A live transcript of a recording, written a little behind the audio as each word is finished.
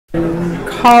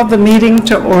Call the meeting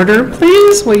to order,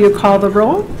 please. Will you call the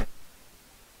roll?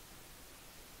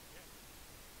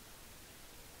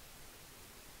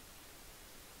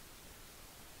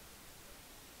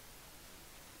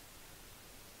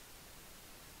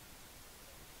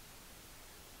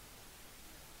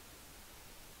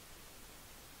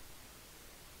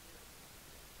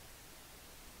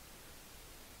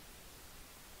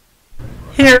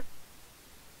 Here.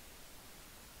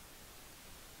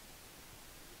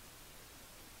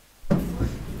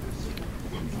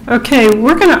 Okay,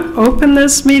 we're going to open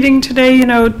this meeting today. You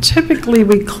know, typically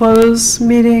we close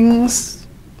meetings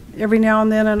every now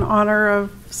and then in honor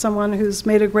of someone who's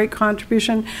made a great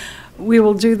contribution. We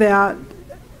will do that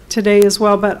today as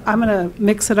well, but I'm going to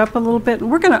mix it up a little bit. And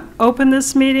we're going to open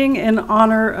this meeting in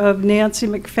honor of Nancy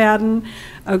McFadden,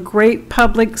 a great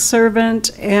public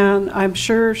servant, and I'm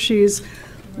sure she's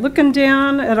looking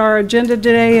down at our agenda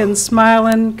today and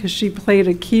smiling because she played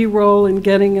a key role in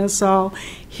getting us all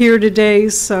here today.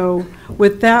 So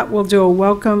with that, we'll do a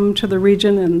welcome to the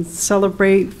region and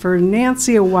celebrate for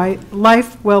Nancy a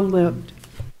life well lived.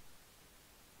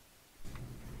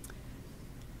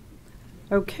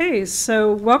 Okay,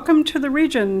 so welcome to the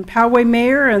region, Poway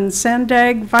Mayor and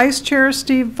Sandag Vice Chair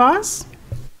Steve Voss.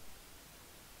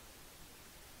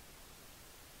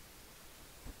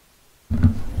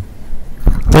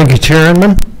 Thank you,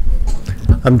 Chairman.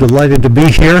 I'm delighted to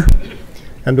be here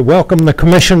and to welcome the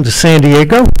Commission to San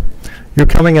Diego. You're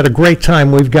coming at a great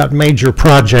time. We've got major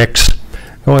projects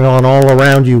going on all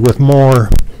around you with more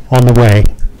on the way.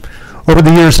 Over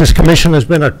the years, this Commission has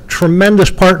been a tremendous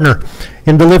partner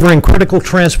in delivering critical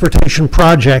transportation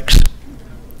projects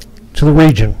to the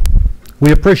region.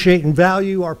 We appreciate and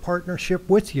value our partnership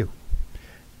with you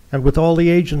and with all the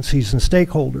agencies and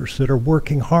stakeholders that are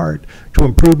working hard to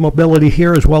improve mobility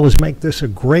here, as well as make this a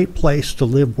great place to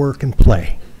live, work, and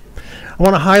play. I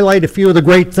want to highlight a few of the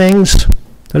great things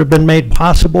that have been made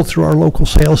possible through our local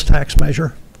sales tax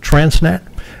measure, Transnet,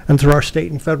 and through our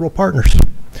state and federal partners.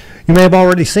 You may have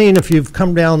already seen, if you've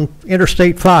come down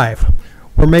Interstate 5,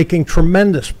 we're making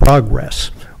tremendous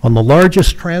progress on the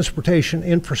largest transportation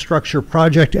infrastructure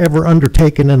project ever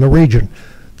undertaken in the region,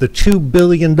 the $2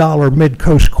 billion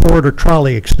Mid-Coast Corridor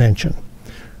trolley extension.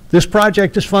 This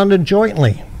project is funded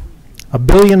jointly, $1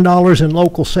 billion in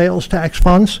local sales tax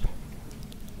funds,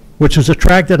 which has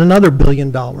attracted another $1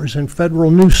 billion in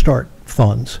federal New Start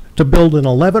funds to build an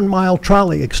 11-mile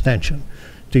trolley extension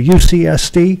to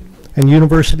UCSD and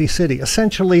University City,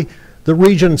 essentially the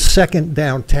region's second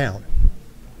downtown.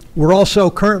 We're also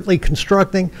currently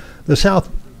constructing the South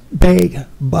Bay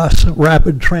Bus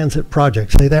Rapid Transit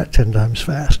Project. Say that 10 times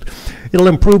fast. It'll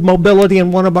improve mobility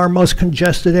in one of our most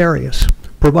congested areas,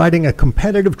 providing a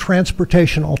competitive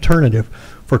transportation alternative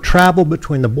for travel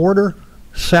between the border,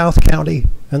 South County,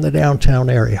 and the downtown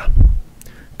area.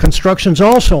 Construction's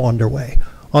also underway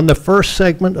on the first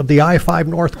segment of the I-5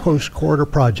 North Coast Corridor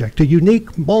project, a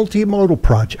unique multimodal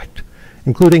project,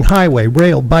 including highway,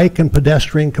 rail, bike, and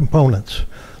pedestrian components.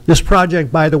 This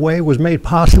project, by the way, was made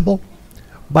possible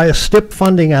by a STIP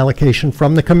funding allocation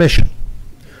from the Commission.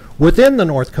 Within the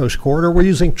North Coast Corridor, we're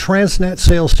using Transnet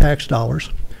sales tax dollars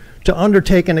to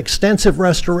undertake an extensive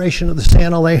restoration of the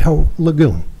San Alejo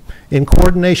Lagoon in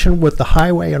coordination with the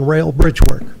highway and rail bridge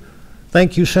work.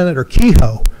 Thank you, Senator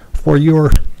Kehoe, for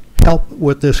your help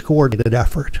with this coordinated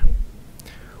effort.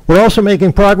 We're also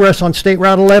making progress on State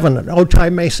Route 11 and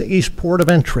Otay Mesa East Port of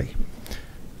Entry,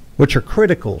 which are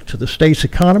critical to the state's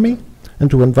economy and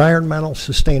to environmental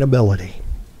sustainability.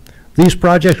 These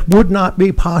projects would not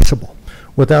be possible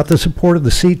without the support of the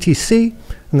CTC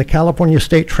and the California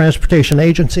State Transportation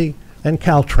Agency and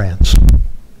Caltrans.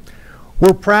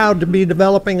 We're proud to be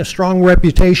developing a strong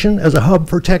reputation as a hub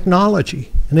for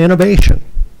technology and innovation.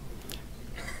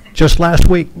 Just last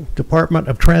week, Department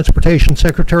of Transportation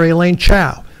Secretary Elaine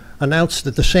Chao announced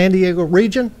that the San Diego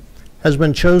region has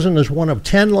been chosen as one of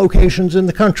 10 locations in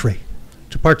the country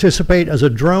to participate as a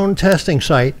drone testing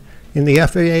site in the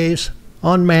FAA's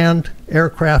Unmanned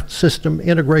Aircraft System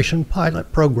Integration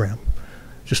Pilot Program.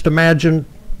 Just imagine,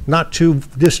 not too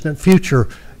distant future,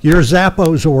 your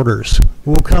Zappos orders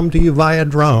will come to you via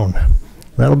drone.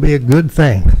 That'll be a good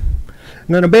thing.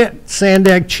 And in a bit,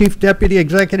 Sandag Chief Deputy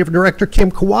Executive Director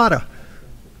Kim Kawada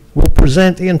will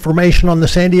present information on the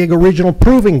San Diego Regional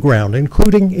Proving Ground,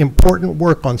 including important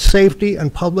work on safety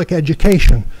and public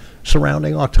education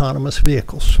surrounding autonomous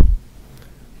vehicles.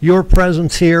 Your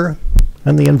presence here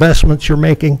and the investments you're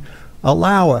making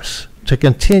allow us to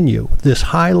continue this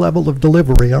high level of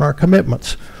delivery on our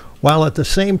commitments, while at the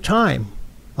same time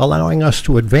allowing us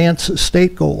to advance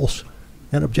state goals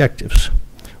and objectives.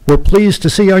 We're pleased to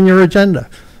see on your agenda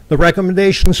the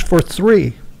recommendations for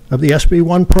 3 of the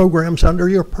SB1 programs under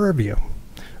your purview: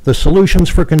 the Solutions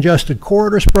for Congested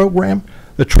Corridors program,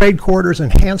 the Trade Corridors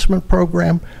Enhancement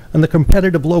program, and the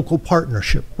Competitive Local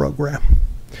Partnership program.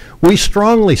 We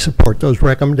strongly support those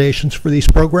recommendations for these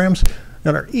programs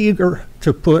and are eager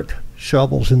to put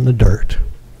shovels in the dirt.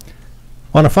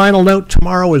 On a final note,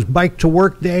 tomorrow is Bike to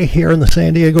Work Day here in the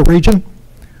San Diego region.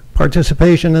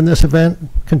 Participation in this event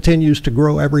continues to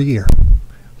grow every year.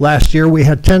 Last year, we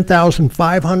had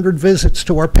 10,500 visits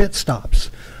to our pit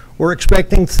stops. We're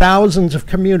expecting thousands of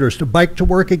commuters to bike to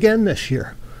work again this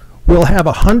year. We'll have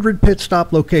 100 pit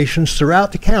stop locations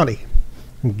throughout the county,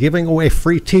 giving away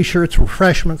free t-shirts,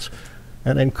 refreshments,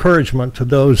 and encouragement to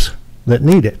those that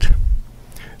need it.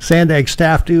 Sandag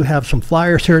staff do have some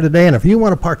flyers here today, and if you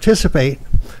want to participate,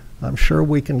 I'm sure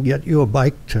we can get you a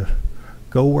bike to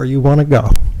go where you want to go.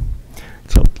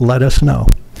 So let us know.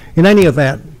 In any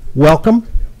event, welcome.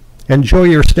 Enjoy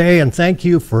your stay, and thank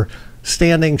you for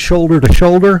standing shoulder to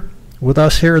shoulder with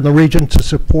us here in the region to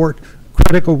support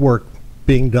critical work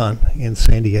being done in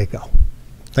San Diego.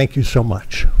 Thank you so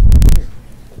much.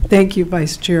 Thank you,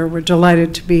 Vice Chair. We're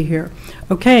delighted to be here.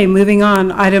 Okay, moving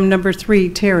on. Item number 3,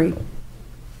 Terry.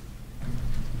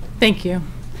 Thank you.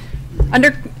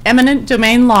 Under eminent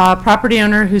domain law, a property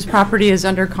owner whose property is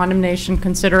under condemnation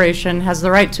consideration has the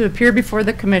right to appear before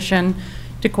the Commission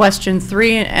to question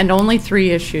 3 and only 3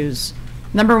 issues.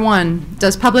 Number 1,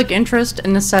 does public interest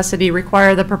and necessity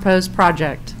require the proposed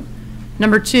project?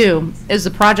 Number 2, is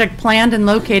the project planned and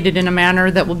located in a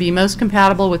manner that will be most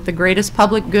compatible with the greatest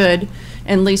public good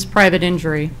and least private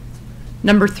injury?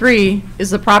 Number 3,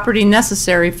 is the property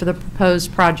necessary for the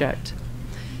proposed project?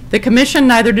 The Commission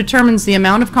neither determines the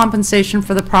amount of compensation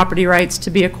for the property rights to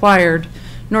be acquired,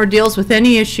 nor deals with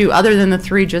any issue other than the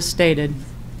 3 just stated.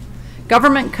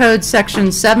 Government Code Section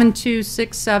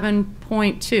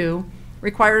 7267.2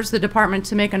 requires the Department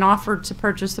to make an offer to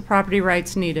purchase the property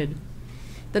rights needed.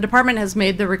 The Department has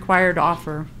made the required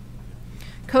offer.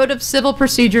 Code of Civil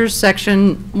Procedures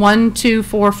Section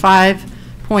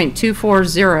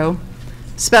 1245.240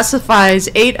 specifies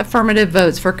 8 affirmative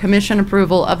votes for Commission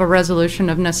approval of a resolution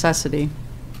of necessity.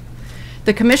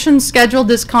 The Commission scheduled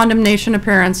this condemnation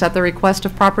appearance at the request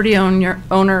of property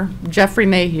owner Jeffrey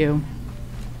Mayhew.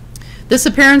 This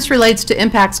appearance relates to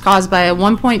impacts caused by a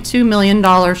 $1.2 million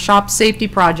shop safety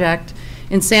project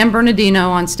in San Bernardino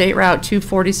on State Route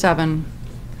 247.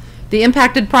 The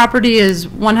impacted property is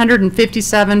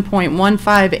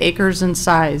 157.15 acres in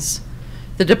size.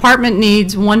 The Department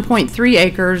needs 1.3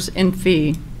 acres in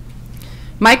fee.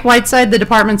 Mike Whiteside, the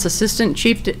Department's Assistant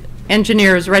Chief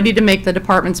Engineer, is ready to make the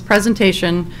Department's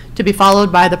presentation, to be followed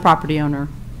by the property owner.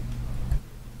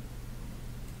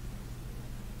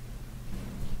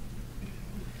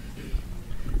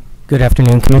 Good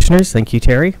afternoon, Commissioners. Thank you,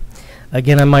 Terry.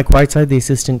 Again, I'm Mike Whiteside, the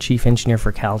Assistant Chief Engineer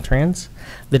for Caltrans.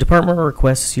 The Department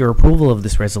requests your approval of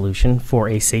this resolution for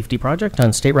a safety project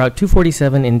on State Route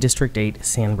 247 in District 8,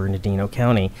 San Bernardino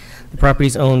County. The property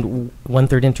is owned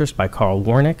 1/3 interest by Carl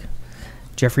Warnick,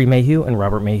 Jeffrey Mayhew and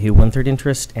Robert Mayhew 1/3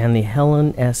 interest, and the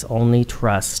Helen S. Olney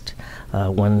Trust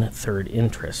 1/3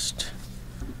 interest.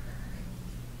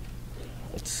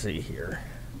 Let's see here.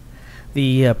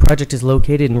 The project is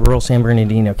located in rural San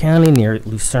Bernardino County near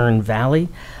Lucerne Valley.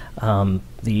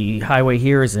 The highway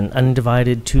here is an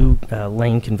undivided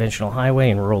 2-lane conventional highway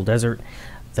in rural desert.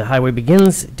 The highway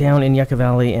begins down in Yucca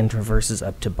Valley and traverses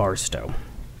up to Barstow.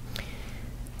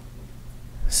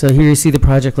 So here you see the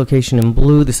project location in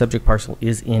blue. The subject parcel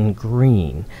is in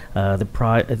green. The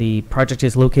project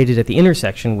is located at the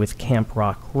intersection with Camp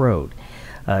Rock Road.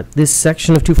 This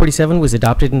section of 247 was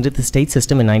adopted into the state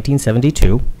system in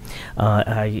 1972,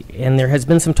 and there has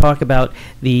been some talk about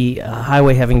the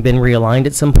highway having been realigned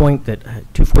at some point, that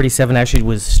 247 actually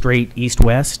was straight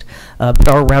east-west, but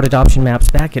our route adoption maps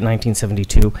back in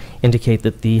 1972 indicate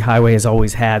that the highway has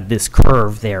always had this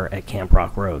curve there at Camp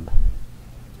Rock Road.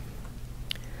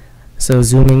 So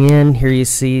zooming in, here you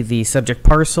see the subject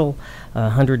parcel,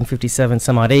 157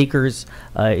 some odd acres.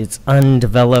 It's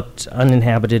undeveloped,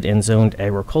 uninhabited, and zoned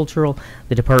agricultural.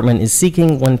 The department is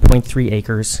seeking 1.3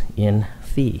 acres in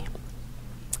fee.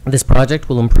 This project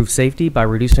will improve safety by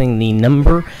reducing the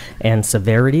number and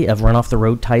severity of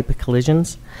run-off-the-road type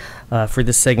collisions for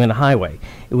this segment of highway.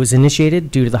 It was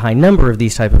initiated due to the high number of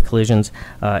these type of collisions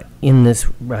in this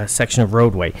section of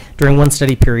roadway. During one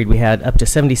study period, we had up to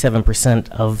 77%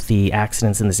 of the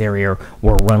accidents in this area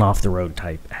were run-off-the-road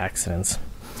type accidents.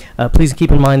 Please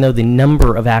keep in mind, though, the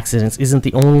number of accidents isn't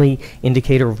the only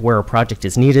indicator of where a project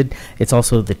is needed. It's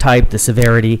also the type, the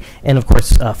severity, and of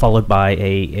course followed by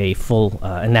a full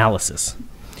analysis.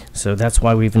 So that's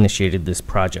why we've initiated this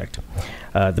project.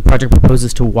 The project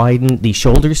proposes to widen the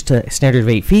shoulders to a standard of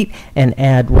 8 feet and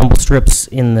add rumble strips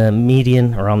in the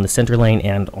median or on the center lane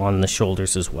and on the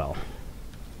shoulders as well.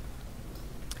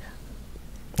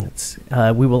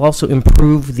 We will also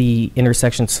improve the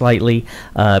intersection slightly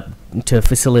to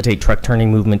facilitate truck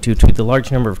turning movement due to the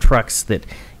large number of trucks that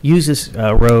use this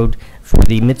road for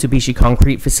the Mitsubishi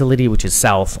concrete facility, which is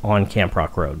south on Camp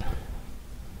Rock Road.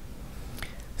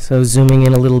 So zooming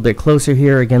in a little bit closer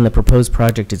here, again, the proposed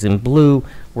project is in blue.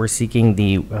 We're seeking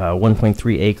the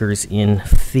 1.3 acres in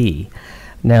fee.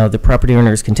 Now, the property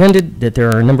owner has contended that there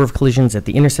are a number of collisions at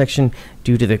the intersection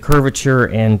due to the curvature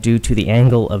and due to the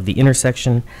angle of the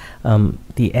intersection.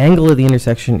 The angle of the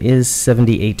intersection is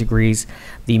 78 degrees.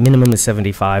 The minimum is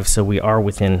 75, so we are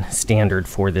within standard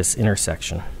for this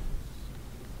intersection.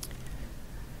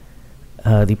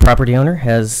 The property owner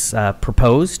has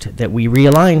proposed that we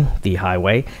realign the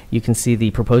highway. You can see the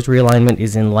proposed realignment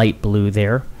is in light blue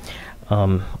there.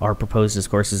 Our proposed, of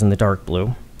course, is in the dark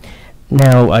blue.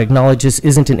 Now, I acknowledge this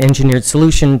isn't an engineered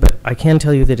solution, but I can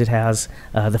tell you that it has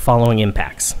the following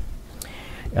impacts.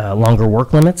 Longer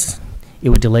work limits. It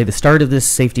would delay the start of this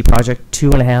safety project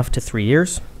 2.5 to 3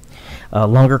 years.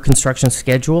 Longer construction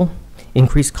schedule,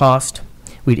 increased cost.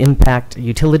 We'd impact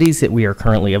utilities that we are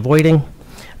currently avoiding.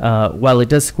 While it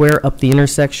does square up the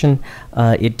intersection,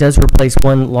 it does replace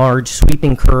one large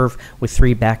sweeping curve with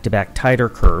 3 back-to-back tighter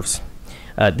curves.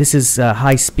 This is a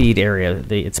high-speed area.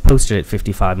 It's posted at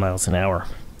 55 miles an hour.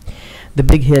 The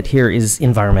big hit here is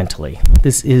environmentally.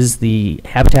 This is the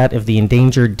habitat of the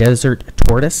endangered desert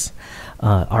tortoise.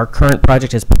 Our current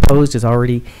project, as proposed, is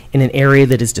already in an area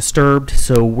that is disturbed,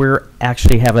 so we're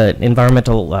actually have an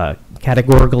environmental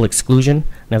categorical exclusion.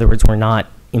 In other words, we're not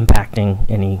impacting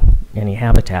any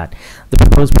habitat. The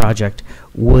proposed project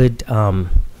would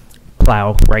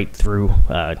plow right through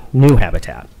new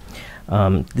habitat.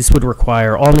 This would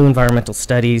require all new environmental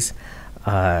studies,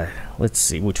 let's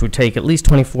see, which would take at least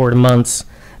 24 months,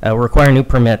 require new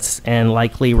permits, and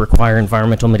likely require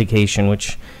environmental mitigation,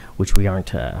 which we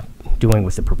aren't doing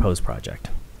with the proposed project.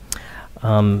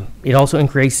 It also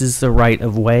increases the right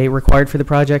of way required for the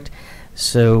project.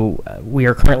 So we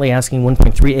are currently asking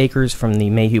 1.3 acres from the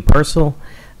Mayhew parcel.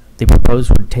 The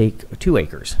proposed would take 2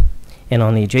 acres. And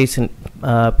on the adjacent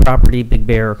property, Big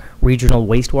Bear Regional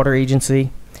Wastewater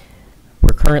Agency,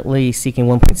 we're currently seeking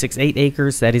 1.68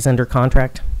 acres. That is under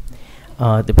contract.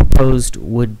 The proposed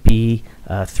would be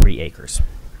 3 acres.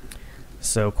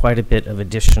 So quite a bit of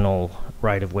additional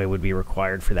right-of-way would be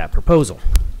required for that proposal.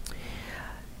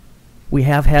 We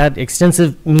have had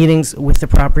extensive meetings with the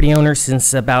property owner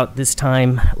since about this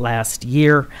time last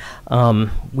year.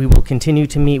 We will continue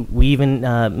to meet. We even,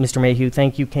 Mr. Mayhew,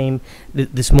 thank you, came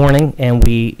this morning, and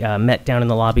we met down in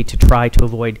the lobby to try to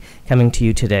avoid coming to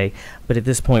you today. But at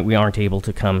this point, we aren't able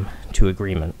to come to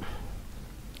agreement.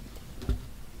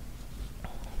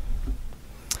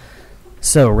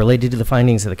 So, related to the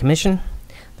findings of the commission,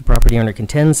 the property owner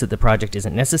contends that the project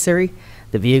isn't necessary.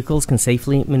 The vehicles can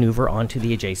safely maneuver onto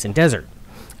the adjacent desert.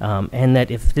 And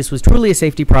that if this was truly a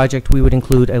safety project, we would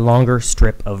include a longer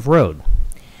strip of road.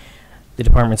 The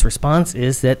department's response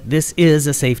is that this is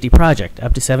a safety project.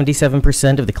 Up to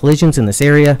 77% of the collisions in this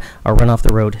area are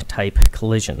run-off-the-road type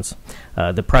collisions.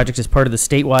 The project is part of the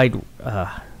statewide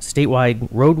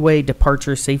roadway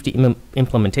departure safety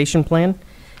implementation plan,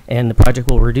 and the project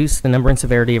will reduce the number and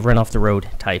severity of run-off-the-road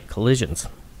type collisions.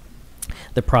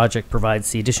 The project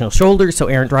provides the additional shoulders so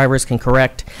errant drivers can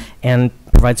correct, and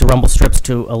provides the rumble strips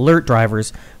to alert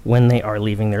drivers when they are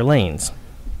leaving their lanes.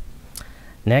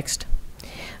 Next,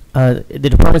 the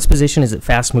department's position is that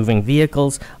fast-moving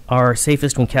vehicles are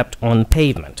safest when kept on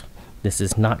pavement. This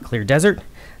is not clear desert.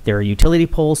 There are utility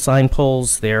poles, sign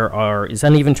poles, there is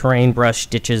uneven terrain, brush,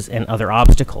 ditches, and other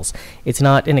obstacles. It's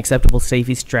not an acceptable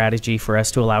safety strategy for us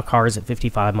to allow cars at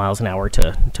 55 miles an hour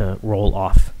to roll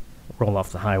off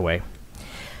the highway.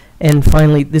 And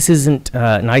finally, this isn't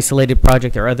an isolated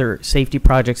project. There are other safety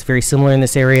projects very similar in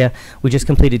this area. We just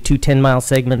completed 2 10-mile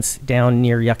segments down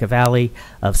near Yucca Valley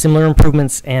of similar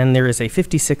improvements, and there is a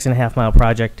 56.5-mile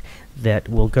project that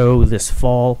will go this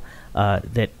fall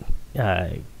that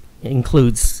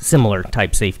includes similar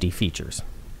type safety features.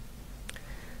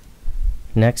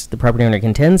 Next, the property owner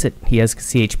contends that he has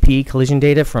CHP collision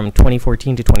data from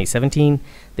 2014 to 2017.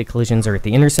 The collisions are at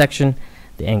the intersection.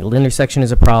 The angled intersection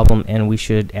is a problem, and we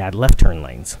should add left turn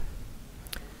lanes.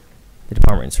 The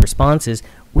department's response is,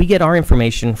 we get our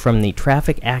information from the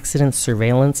Traffic Accident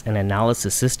Surveillance and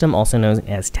Analysis System, also known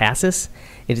as TASIS.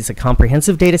 It is a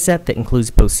comprehensive data set that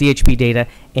includes both CHP data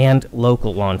and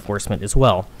local law enforcement as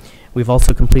well. We've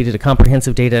also completed a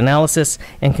comprehensive data analysis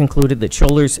and concluded that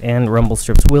shoulders and rumble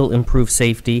strips will improve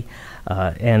safety,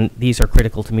 and these are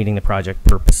critical to meeting the project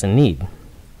purpose and need.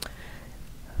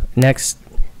 Next,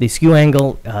 the skew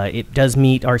angle, it does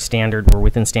meet our standard. We're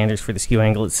within standards for the skew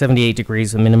angle. It's 78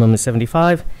 degrees, the minimum is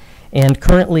 75. And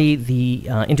currently, the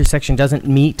intersection doesn't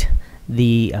meet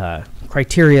the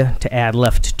criteria to add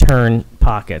left turn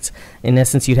pockets. In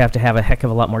essence, you'd have to have a heck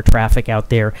of a lot more traffic out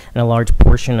there and a large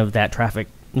portion of that traffic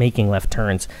making left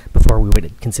turns before we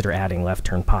would consider adding left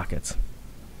turn pockets.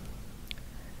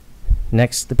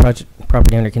 Next, the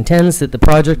property owner contends that the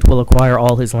project will acquire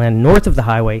all his land north of the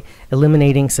highway,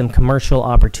 eliminating some commercial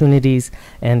opportunities,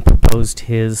 and proposed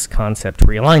his concept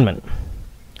realignment.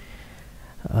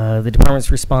 The department's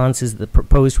response is the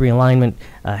proposed realignment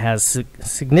has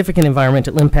significant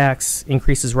environmental impacts,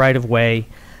 increases right-of-way,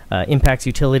 impacts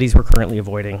utilities we're currently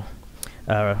avoiding,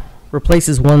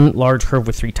 replaces one large curve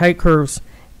with 3 tight curves,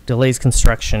 delays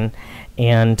construction,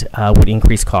 and would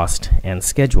increase cost and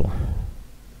schedule.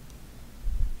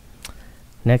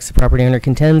 Next, the property owner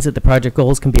contends that the project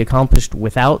goals can be accomplished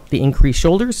without the increased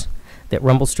shoulders, that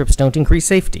rumble strips don't increase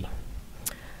safety.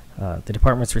 The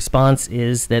department's response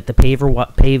is that the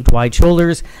paved wide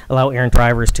shoulders allow errant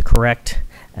drivers to correct,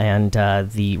 and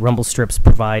the rumble strips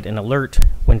provide an alert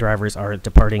when drivers are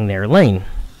departing their lane.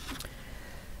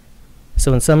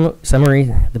 So in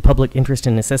summary, the public interest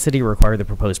and necessity require the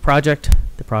proposed project.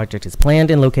 The project is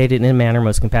planned and located in a manner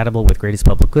most compatible with greatest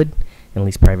public good and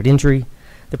least private injury.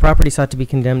 The property sought to be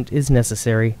condemned is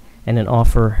necessary, and an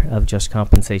offer of just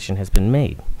compensation has been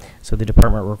made. So the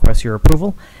department requests your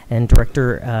approval, and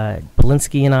Director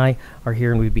Belinsky and I are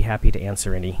here, and we'd be happy to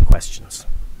answer any questions.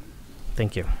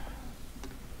 Thank you.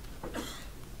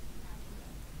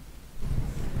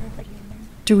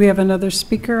 Do we have another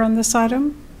speaker on this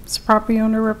item? Is the property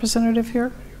owner representative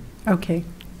here? Okay.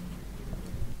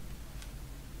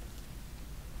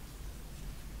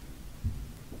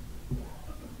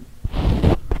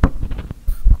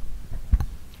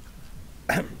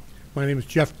 My name is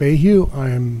Jeff Bayhue.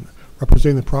 I am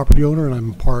representing the property owner, and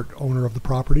I'm part owner of the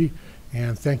property.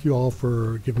 And thank you all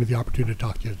for giving me the opportunity to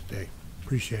talk to you today.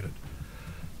 Appreciate it.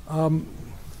 You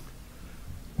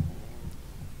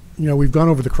know, we've gone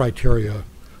over the criteria,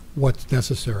 what's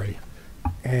necessary.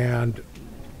 And,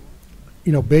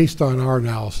 you know, based on our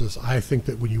analysis, I think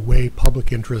that when you weigh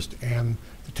public interest and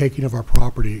the taking of our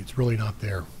property, it's really not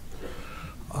there.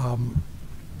 Let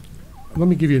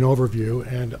me give you an overview,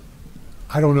 and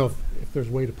I don't know if there's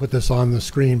a way to put this on the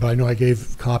screen, but I know I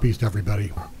gave copies to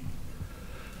everybody.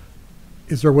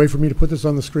 Is there a way for me to put this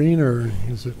on the screen, or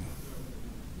is it?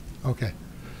 Okay.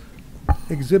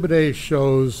 Exhibit A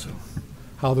shows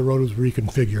how the road was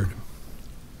reconfigured.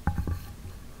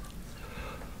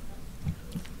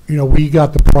 You know, we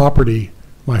got the property,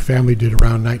 my family did,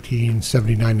 around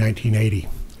 1979, 1980.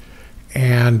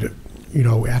 And, you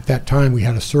know, at that time we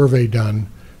had a survey done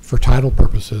for title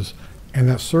purposes. And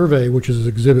that survey, which is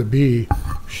Exhibit B,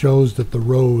 shows that the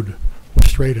road was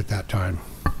straight at that time.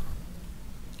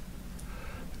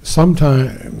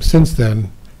 Sometime since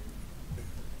then,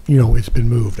 you know, it's been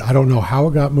moved. I don't know how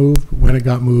it got moved, when it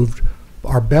got moved.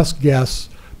 Our best guess,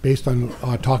 based on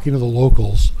talking to the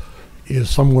locals, is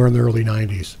somewhere in the early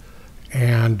 90s.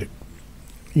 And,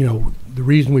 you know, the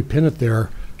reason we pin it there,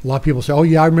 a lot of people say, oh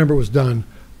yeah, I remember it was done,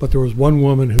 but there was one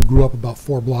woman who grew up about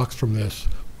 4 blocks from this,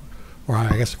 or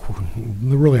I guess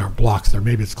there really aren't blocks there,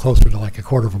 maybe it's closer to like a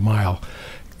quarter of a mile.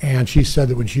 And she said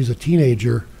that when she's a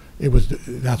teenager,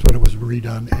 that's when it was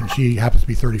redone, and she happens to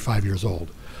be 35 years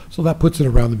old. So that puts it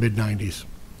around the mid-90s.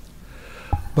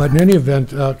 But in any event,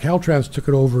 Caltrans took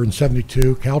it over in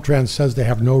 '72. Caltrans says they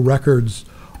have no records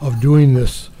of doing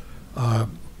this,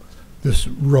 this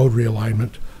road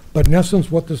realignment. But in essence,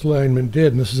 what this alignment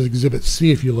did, and this is Exhibit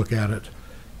C if you look at it,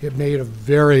 it made a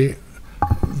very,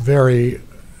 very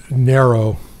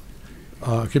narrow,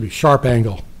 it could be sharp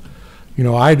angle. You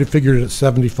know, I had figured it at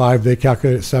 75, they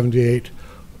calculated at 78.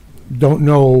 Don't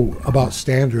know about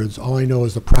standards. All I know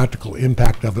is the practical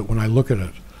impact of it when I look at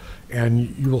it.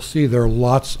 And you will see there are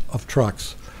lots of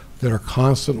trucks that are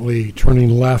constantly turning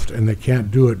left, and they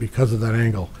can't do it because of that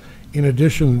angle. In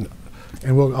addition,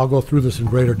 and I'll go through this in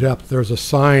greater depth, there's a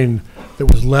sign that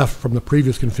was left from the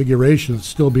previous configuration that's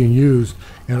still being used,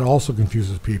 and it also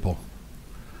confuses people.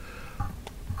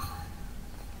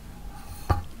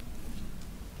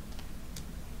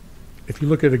 If you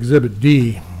look at Exhibit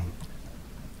D,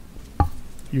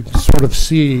 you can sort of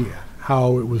see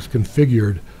how it was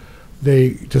configured.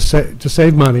 To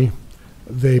save money,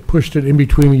 they pushed it in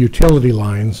between the utility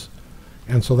lines,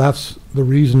 and so that's the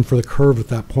reason for the curve at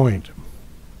that point.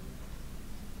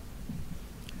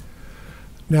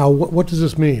 Now, what does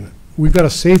this mean? we've got a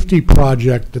safety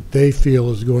project that they feel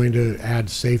is going to add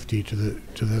safety to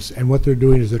this, and what they're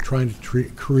doing is they're trying to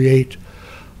create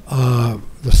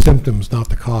the symptoms, not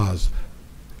the cause,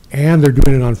 and they're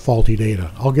doing it on faulty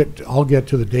data. I'll get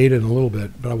to the data in a little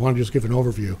bit, but I want to just give an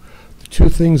overview. The two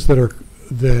things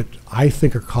that I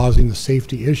think are causing the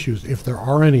safety issues, if there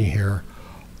are any here,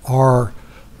 are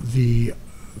the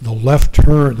left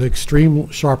turn, the extreme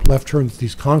sharp left turn that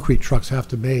these concrete trucks have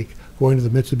to make going to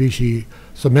the Mitsubishi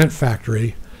cement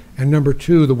factory, and number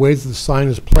two, the way that the sign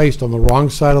is placed on the wrong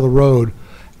side of the road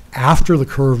after the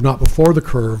curve, not before the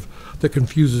curve, that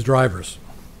confuses drivers.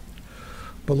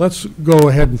 But let's go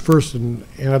ahead and first, and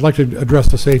I'd like to address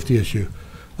the safety issue,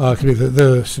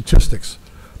 the statistics.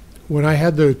 When I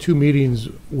had the two meetings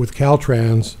with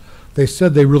Caltrans, they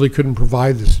said they really couldn't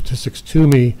provide the statistics to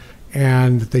me,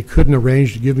 and that they couldn't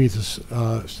arrange to give me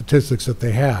the statistics that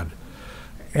they had.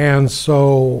 And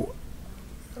so,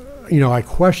 I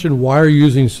questioned, why are you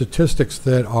using statistics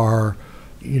that are,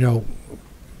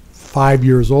 5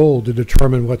 years old to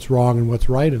determine what's wrong and what's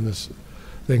right in this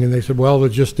thing? And they said, well, it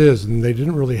just is. And they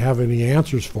didn't really have any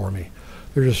answers for me.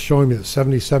 They're just showing me that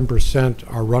 77%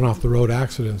 are run off the road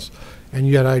accidents, and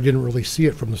yet I didn't really see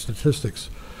it from the statistics.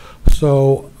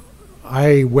 So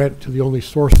I went to the only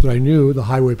source that I knew, the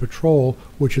Highway Patrol,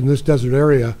 which in this desert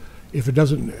area, if it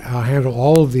doesn't handle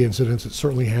all of the incidents, it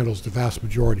certainly handles the vast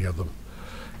majority of them.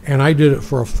 And I did it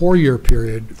for a 4-year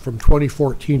period from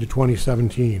 2014 to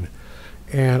 2017.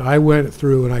 And I went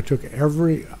through and I took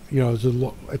every,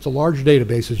 it's a large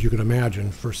database, as you can imagine,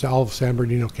 for all of San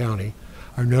Bernardino County.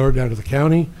 I narrowed it down to the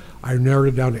county. I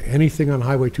narrowed it down to anything on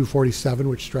Highway 247,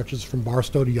 which stretches from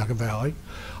Barstow to Yucca Valley.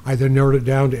 I then narrowed it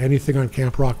down to anything on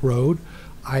Camp Rock Road.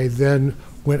 I then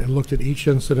went and looked at each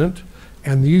incident,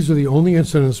 and these are the only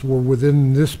incidents were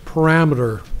within this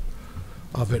parameter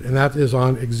of it, and that is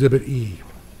on Exhibit E.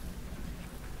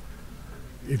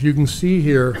 If you can see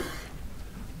here,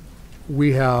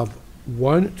 we have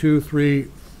 1, 2, 3,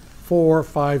 4,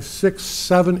 5, 6,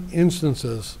 7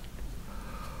 instances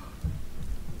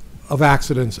of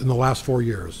accidents in the last 4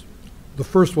 years. The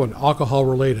first one, alcohol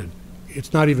related.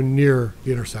 It's not even near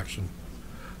the intersection.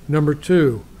 Number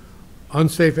 2,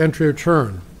 unsafe entry or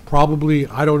turn. Probably,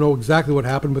 I don't know exactly what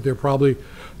happened, but they're probably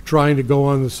trying to go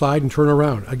on the side and turn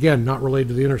around. Again, not related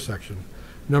to the intersection.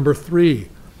 Number 3,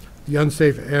 the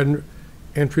unsafe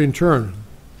entry and turn.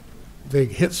 They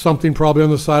hit something probably on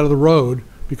the side of the road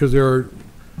because they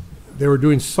were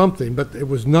doing something, but it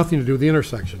was nothing to do with the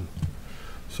intersection.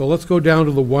 So let's go down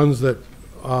to the ones that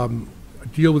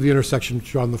deal with the intersection,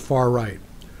 which are on the far right.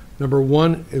 Number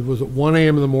 1, it was at 1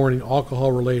 a.m. in the morning,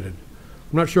 alcohol related.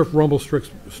 I'm not sure if rumble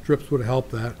strips would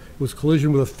help that. It was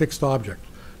collision with a fixed object.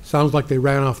 Sounds like they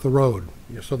ran off the road.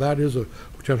 So that is a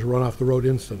potential run off the road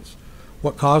instance.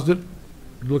 What caused it?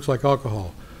 It looks like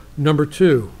alcohol. Number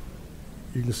 2,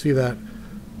 you can see that,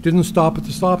 didn't stop at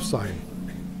the stop sign.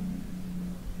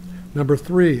 Number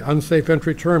 3, unsafe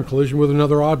entry turn, collision with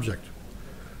another object.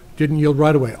 Didn't yield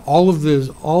right away. All of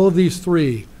these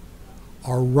 3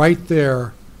 are right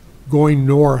there going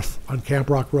north on Camp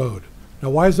Rock Road. Now,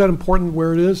 why is that important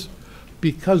where it is?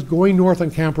 Because going north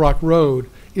on Camp Rock Road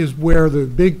is where the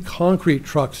big concrete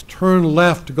trucks turn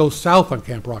left to go south on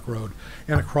Camp Rock Road,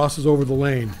 and it crosses over the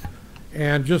lane.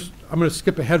 And I'm going to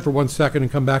skip ahead for 1 second and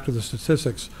come back to the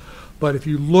statistics. But if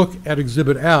you look at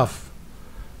Exhibit F,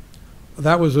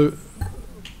 that was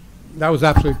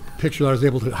actually a picture that I was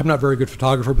able to, I'm not a very good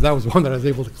photographer, but that was one that I was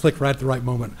able to click right at the right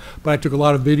moment. But I took a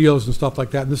lot of videos and stuff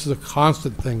like that, and this is a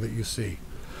constant thing that you see,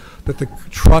 that the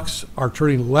trucks are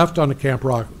turning left onto Camp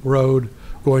Rock Road,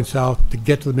 going south to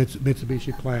get to the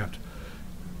Mitsubishi plant.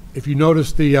 If you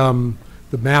notice the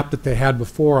map that they had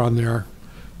before on there,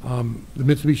 the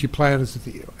Mitsubishi plant is at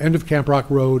the end of Camp Rock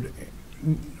Road.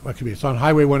 It's on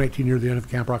Highway 118 near the end of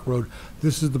Camp Rock Road.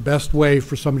 This is the best way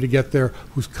for somebody to get there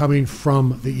who's coming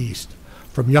from the east,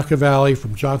 from Yucca Valley,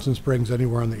 from Johnson Springs,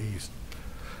 anywhere on the east.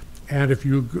 And if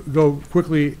you go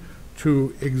quickly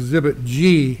to Exhibit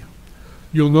G,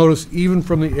 you'll notice even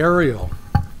from the aerial,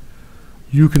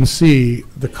 you can see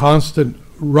the constant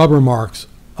rubber marks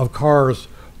of cars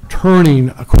turning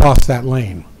across that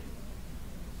lane.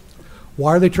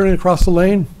 Why are they turning across the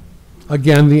lane?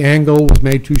 Again, the angle was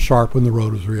made too sharp when the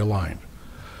road was realigned.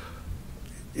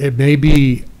 It may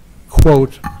be,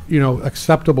 quote,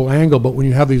 acceptable angle, but when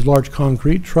you have these large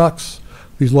concrete trucks,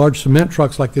 these large cement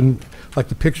trucks like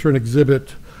the picture in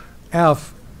Exhibit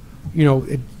F,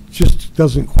 it just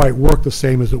doesn't quite work the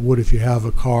same as it would if you have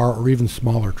a car or even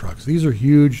smaller trucks. These are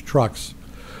huge trucks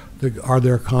that are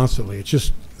there constantly. It's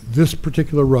just this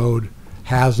particular road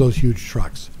has those huge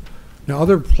trucks. Now,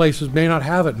 other places may not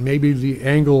have it. Maybe the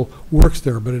angle works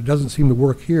there, but it doesn't seem to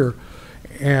work here,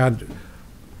 and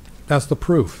that's the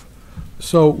proof.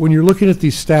 So when you're looking at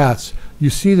these stats, you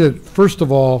see that, first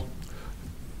of all,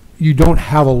 you don't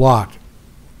have a lot.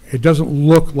 It doesn't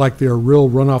look like they're real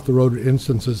run-off-the-road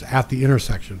instances at the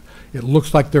intersection. It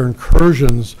looks like they're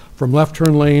incursions from left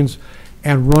turn lanes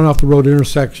and run-off-the-road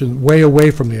intersection way away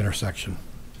from the intersection.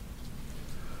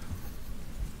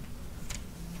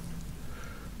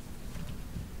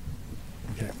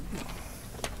 Okay.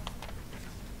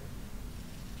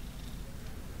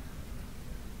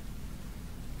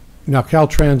 Now,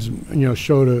 Caltrans,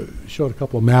 showed a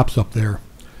couple of maps up there.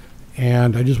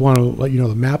 And I just want to let you know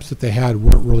the maps that they had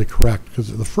weren't really correct,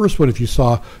 because the first one, if you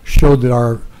saw, showed that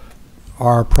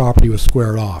our property was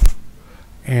squared off.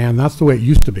 And that's the way it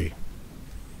used to be.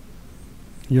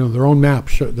 Their own map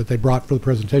that they brought for the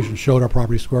presentation showed our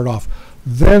property squared off.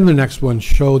 Then the next one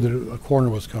showed that a corner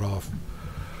was cut off.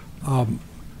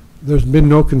 There's been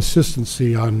no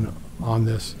consistency on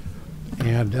this.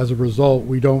 And as a result,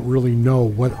 we don't really know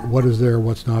what is there,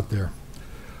 what's not there.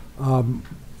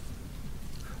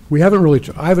 I haven't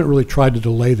really tried to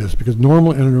delay this, because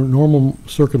in normal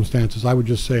circumstances, I would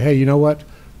just say, hey, you know what?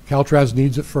 Caltrans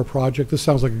needs it for a project. This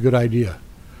sounds like a good idea.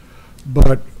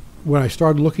 But when I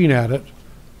started looking at it,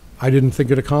 I didn't think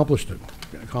it accomplished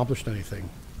anything.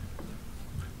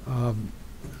 I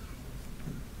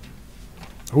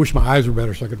wish my eyes were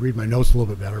better so I could read my notes a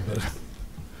little bit better, but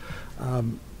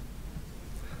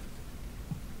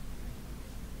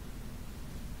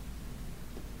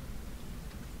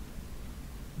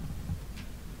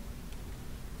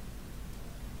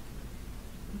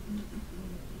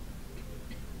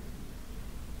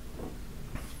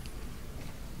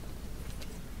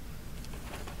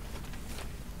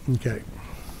okay.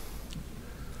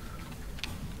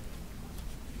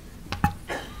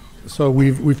 So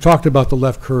we've talked about the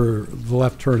left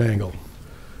turn angle.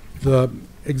 The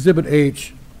Exhibit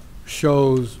H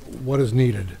shows what is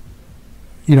needed.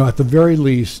 At the very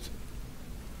least,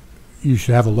 you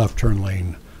should have a left turn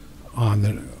lane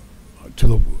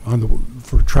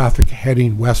for traffic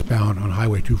heading westbound on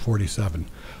Highway 247,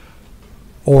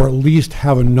 or at least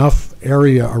have enough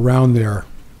area around there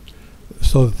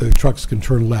so that the trucks can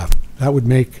turn left. That would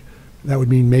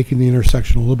mean making the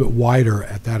intersection a little bit wider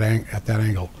at that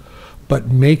angle, but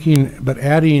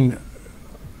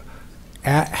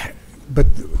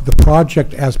the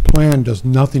project as planned does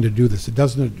nothing to do this. It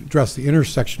doesn't address the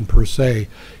intersection per se.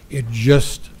 It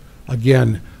just,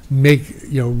 again,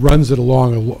 runs it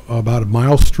along about a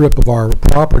mile strip of our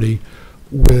property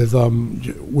with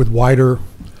wider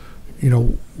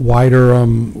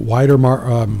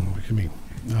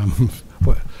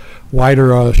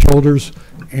shoulders,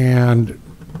 and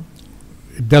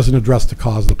it doesn't address the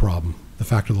cause of the problem, the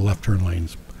fact of the left turn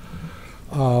lanes.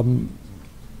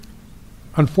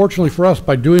 Unfortunately for us,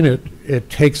 by doing it, it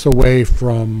takes away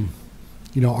from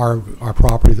our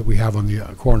property that we have on the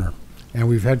corner. And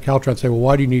we've had Caltrans say, well,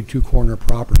 why do you need two corner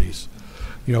properties?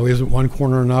 Isn't one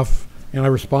corner enough? And I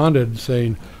responded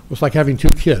saying, well, it's like having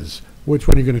two kids. Which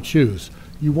one are you going to choose?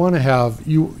 You want to have,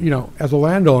 as a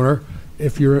landowner,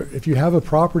 if you have a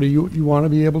property, you want to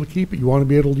be able to keep it. You want to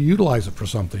be able to utilize it for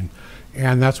something.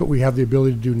 And that's what we have the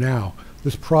ability to do now.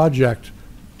 This project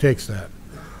takes that.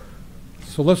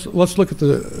 So let's look at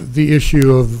the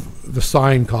issue of the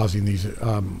sign causing these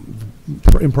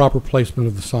improper placement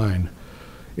of the sign.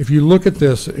 If you look at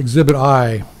this Exhibit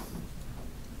I,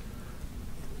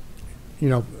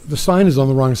 the sign is on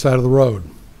the wrong side of the road.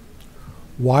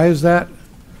 Why is that?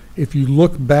 If you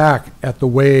look back at the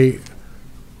way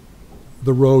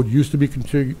the road used to be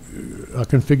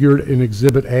configured in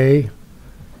Exhibit A,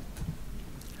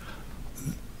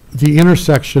 the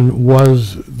intersection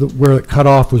was where it cut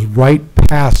off was right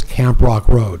past Camp Rock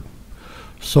Road.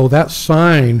 So that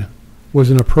sign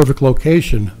was in a perfect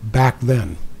location back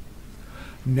then.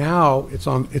 Now it's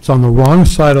on the wrong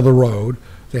side of the road.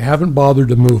 They haven't bothered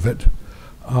to move it,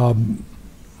 and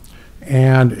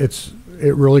it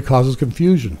really causes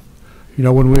confusion.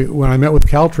 When I met with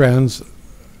Caltrans,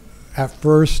 at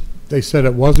first they said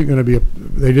it wasn't going to be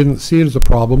they didn't see it as a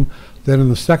problem. Then in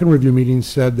the second review meeting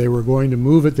said they were going to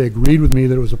move it. They agreed with me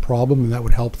that it was a problem and that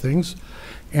would help things.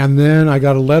 And then I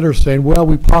got a letter saying, well,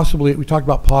 we talked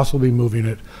about possibly moving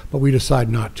it, but we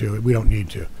decided not to. We don't need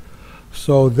to.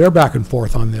 So they're back and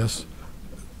forth on this.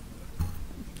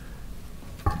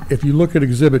 If you look at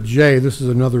Exhibit J, this is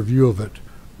another view of it.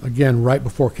 Again, right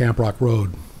before Camp Rock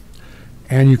Road.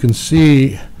 And you can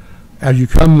see, as you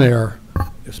come there,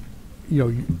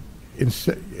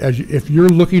 if you're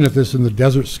looking at this in the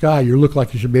desert sky, you look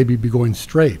like you should maybe be going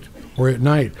straight. or at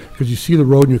night, because you see the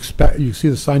road and you see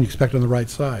the sign you expect on the right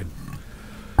side.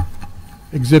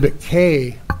 Exhibit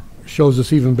K shows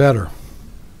this even better.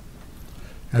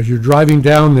 As you're driving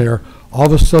down there, all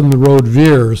of a sudden the road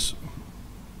veers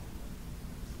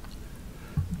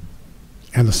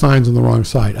and the sign's on the wrong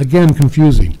side. Again,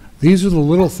 confusing. These are the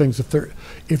little things.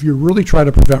 If you really try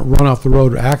to prevent run off the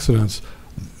road or accidents,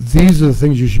 these are the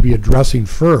things you should be addressing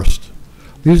first.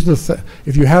 These are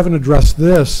if you haven't addressed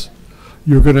this,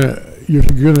 you're gonna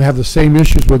have the same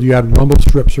issues whether you add rumble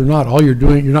strips or not. All you're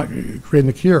doing, you're not creating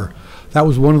the cure. That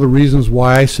was one of the reasons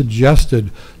why I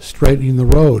suggested straightening the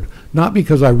road. Not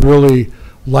because I really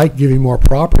like giving more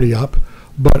property up,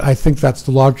 but I think that's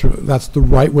the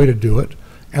right way to do it.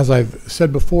 As I've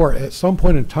said before, at some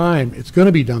point in time, it's going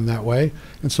to be done that way,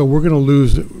 and so we're going to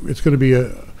lose. It's going to be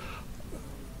a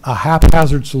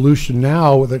haphazard solution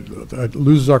now that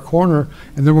loses our corner,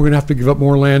 and then we're going to have to give up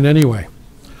more land anyway.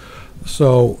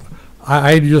 So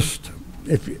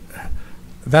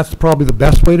that's probably the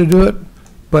best way to do it.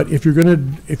 But if you're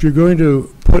going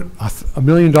to put $1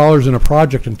 million in a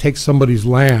project and take somebody's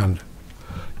land,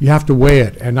 you have to weigh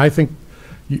it. And I think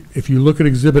if you look at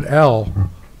Exhibit L,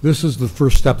 this is the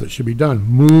first step that should be done.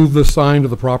 Move the sign to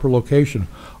the proper location.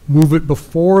 Move it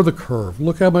before the curve.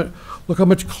 Look how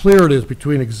much clearer it is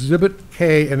between Exhibit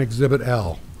K and Exhibit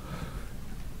L.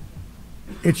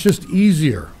 It's just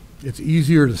easier. It's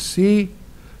easier to see.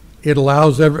 It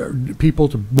allows people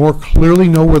to more clearly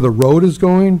know where the road is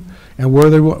going and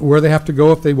where they have to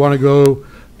go if they want to go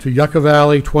to Yucca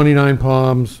Valley, 29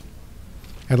 Palms,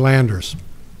 and Landers.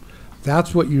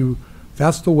 That's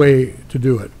the way to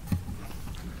do it.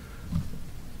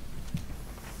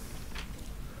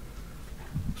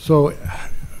 So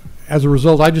as a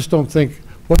result, I just don't think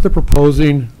what they're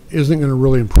proposing isn't going to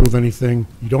really improve anything.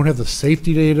 You don't have the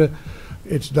safety data.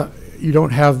 You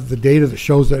don't have the data that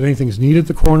shows that anything's needed at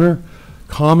the corner.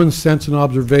 Common sense and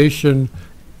observation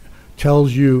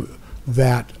tells you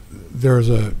that there's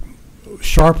a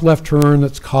sharp left turn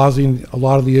that's causing a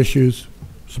lot of the issues,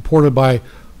 supported by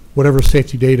whatever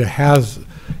safety data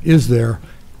is there.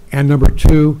 And number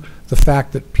two, the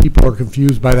fact that people are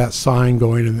confused by that sign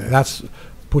going, and that's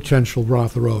potential run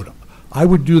off the road. I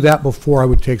would do that before I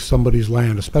would take somebody's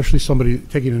land, especially somebody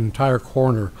taking an entire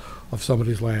corner of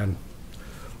somebody's land.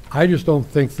 I just don't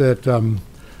think that,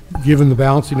 given the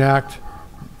balancing act,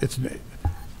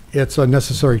 it's a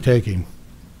necessary taking.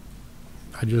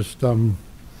 I just, I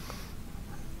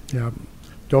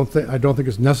don't think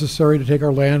it's necessary to take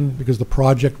our land because the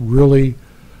project really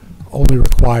only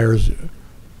requires,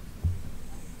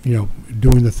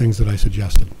 doing the things that I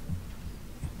suggested.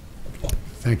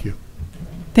 Thank you.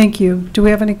 Thank you. Do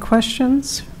we have any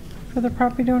questions for the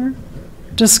property owner?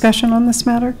 Discussion on this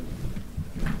matter?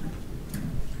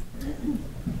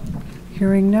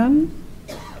 Hearing none.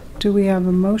 Do we have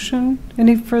a motion?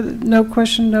 Any further? No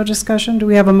question, no discussion. Do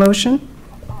we have a motion?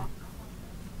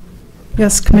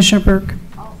 Yes, Commissioner Burke.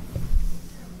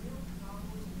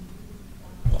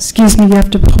 Excuse me, you have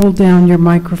to pull down your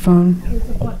microphone.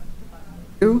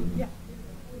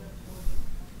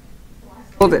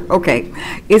 Hold it. Okay.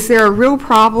 Is there a real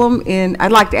problem in,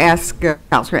 I'd like to ask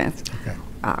Caltrans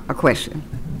a question.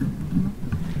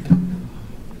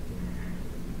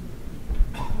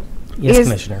 Yes,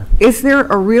 Commissioner. Is there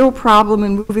a real problem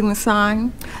in moving the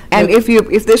sign? And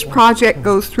if this project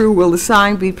goes through, will the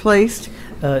sign be placed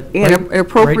in an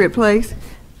appropriate place?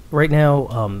 Right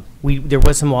now, there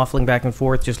was some waffling back and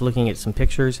forth, just looking at some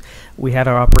pictures. We had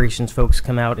our operations folks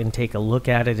come out and take a look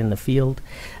at it in the field.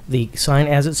 The sign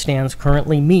as it stands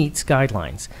currently meets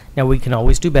guidelines. Now, we can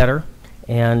always do better,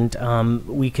 and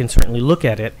we can certainly look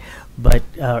at it, but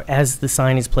as the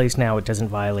sign is placed now, it doesn't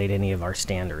violate any of our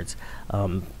standards.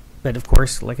 But of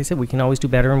course, like I said, we can always do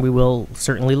better, and we will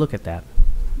certainly look at that.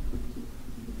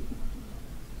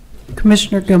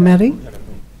 Commissioner Gometti?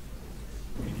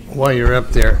 While you're up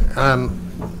there,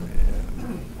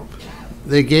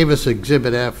 they gave us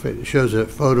Exhibit F. It shows a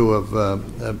photo of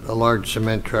a large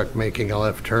cement truck making a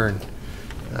left turn.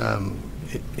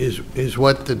 Is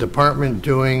what the department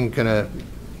doing gonna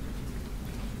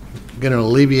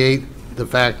alleviate the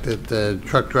fact that the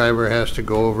truck driver has to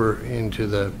go over into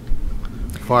the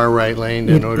far right lane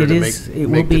in order to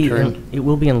make the turn? It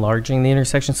will be enlarging the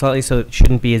intersection slightly, so it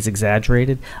shouldn't be as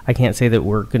exaggerated. I can't say that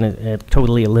we're going to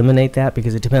totally eliminate that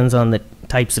because it depends on the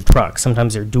types of trucks.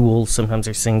 Sometimes they're duals, sometimes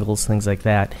they're singles, things like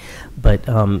that. But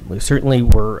certainly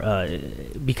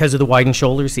because of the widened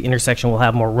shoulders, the intersection will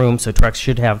have more room, so trucks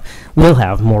will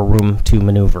have more room to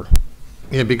maneuver.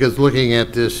 Yeah, because looking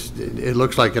at this, it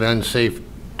looks like an unsafe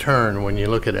turn when you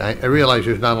look at it. I realize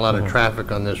there's not a lot of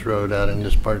traffic on this road out in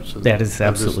this part of the state. That is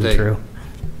absolutely true.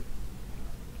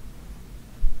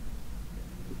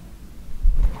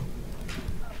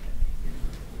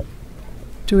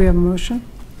 Do we have a motion?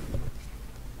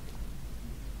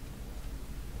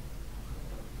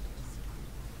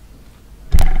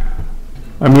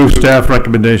 I move staff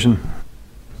recommendation.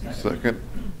 Second.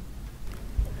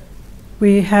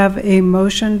 We have a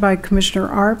motion by Commissioner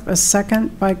Arp, a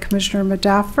second by Commissioner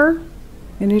Medaffer.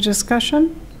 Any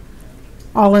discussion?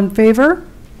 All in favor?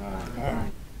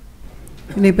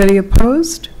 Anybody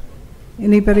opposed?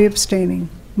 Anybody abstaining?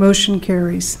 Motion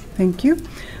carries. Thank you.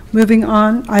 Moving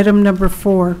on, item number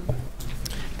 4.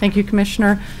 Thank you,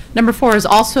 Commissioner. Number 4 is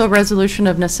also a resolution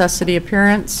of necessity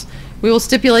appearance. We will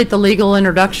stipulate the legal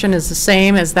introduction is the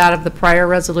same as that of the prior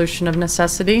resolution of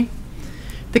necessity.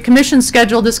 The Commission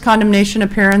scheduled this condemnation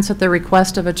appearance at the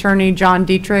request of Attorney John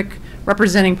Dietrich,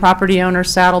 representing property owner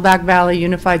Saddleback Valley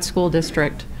Unified School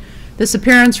District. This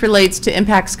appearance relates to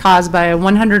impacts caused by a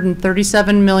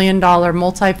 $137 million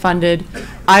multi-funded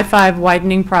I-5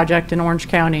 widening project in Orange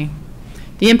County.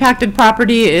 The impacted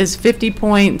property is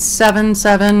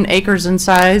 50.77 acres in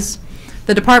size.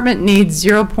 The department needs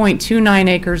 0.29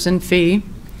 acres in fee,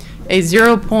 a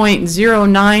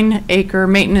 0.09 acre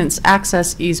maintenance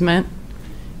access easement,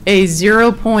 a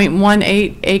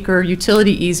 0.18 acre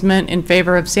utility easement in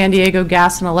favor of San Diego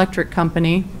Gas and Electric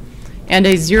Company, and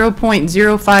a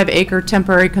 0.05 acre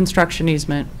temporary construction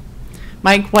easement.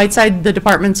 Mike Whiteside, the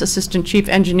department's assistant chief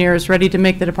engineer, is ready to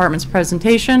make the department's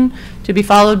presentation, to be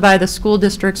followed by the school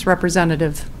district's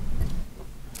representative.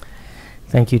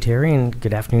 Thank you, Terry, and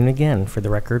good afternoon again. For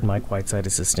the record, Mike Whiteside,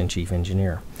 assistant chief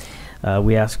engineer.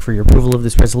 We ask for your approval of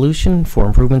this resolution for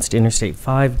improvements to Interstate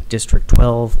 5, District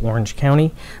 12, Orange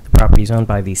County. The property is owned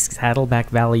by the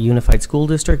Saddleback Valley Unified School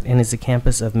District and is a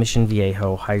campus of Mission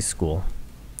Viejo High School.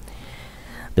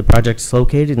 The project is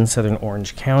located in southern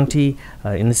Orange County,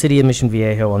 in the city of Mission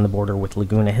Viejo on the border with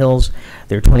Laguna Hills.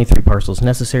 There are 23 parcels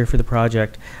necessary for the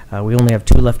project. We only have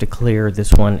 2 left to clear,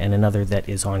 this one and another that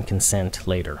is on consent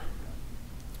later.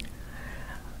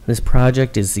 This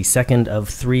project is the second of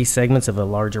 3 segments of a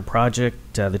larger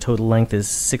project. The total length is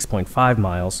 6.5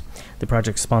 miles. The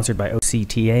project is sponsored by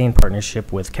OCTA in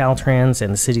partnership with Caltrans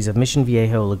and the cities of Mission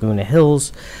Viejo, Laguna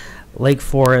Hills, Lake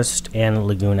Forest, and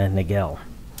Laguna Niguel.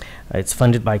 It's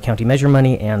funded by county measure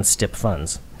money and STIP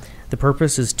funds. The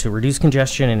purpose is to reduce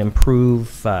congestion and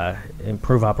improve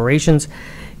operations.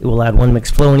 It will add 1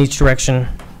 mixed flow in each direction,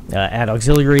 add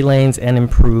auxiliary lanes, and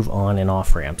improve on and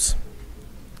off ramps.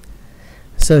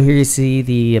 So here you see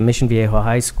the Mission Viejo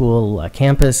High School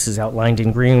campus is outlined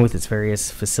in green with its various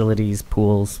facilities,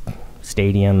 pools,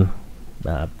 stadium,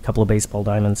 a couple of baseball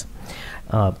diamonds.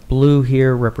 Blue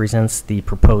here represents the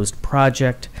proposed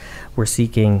project. We're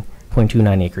seeking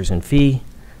 0.29 acres in fee,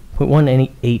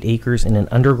 0.18 acres in an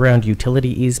underground utility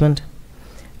easement,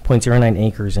 0.09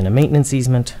 acres in a maintenance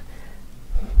easement,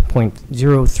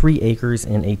 0.03 acres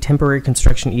in a temporary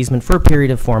construction easement for a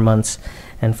period of 4 months,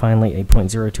 and finally a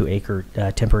 0.02 acre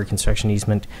temporary construction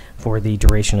easement for the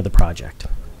duration of the project.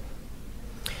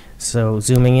 So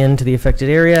zooming into the affected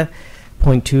area,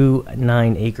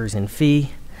 0.29 acres in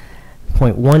fee,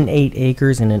 0.18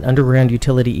 acres in an underground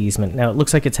utility easement. Now it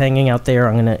looks like it's hanging out there.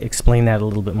 I'm going to explain that a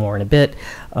little bit more in a bit.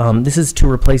 This is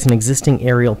to replace an existing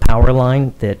aerial power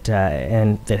line that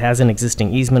has an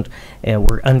existing easement.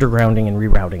 We're undergrounding and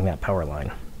rerouting that power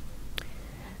line.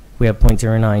 We have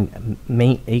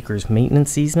 0.09 acres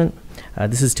maintenance easement.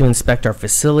 This is to inspect our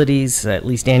facilities at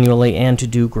least annually and to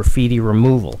do graffiti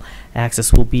removal.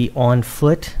 Access will be on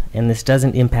foot, and this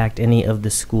doesn't impact any of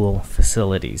the school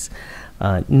facilities.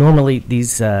 Normally,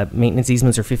 these maintenance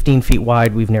easements are 15 feet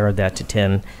wide. We've narrowed that to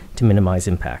 10 to minimize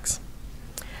impacts.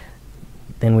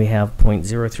 Then we have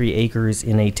 0.03 acres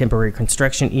in a temporary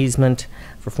construction easement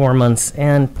for 4 months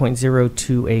and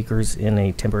 0.02 acres in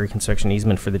a temporary construction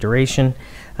easement for the duration.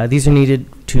 These are needed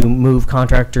to move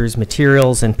contractors,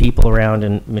 materials, and people around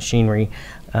and machinery.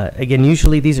 Again,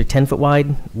 usually these are 10 foot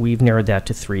wide. We've narrowed that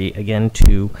to 3, again,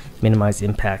 to minimize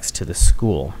impacts to the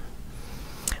school.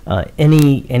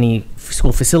 Any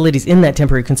school facilities in that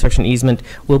temporary construction easement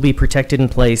will be protected in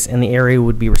place, and the area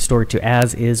would be restored to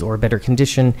as is or better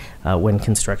condition when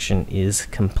construction is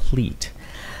complete.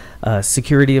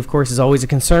 Security, of course, is always a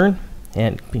concern,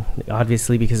 and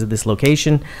obviously because of this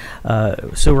location.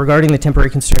 So regarding the temporary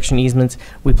construction easements,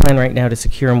 we plan right now to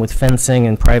secure them with fencing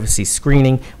and privacy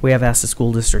screening. We have asked the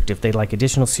school district if they'd like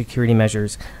additional security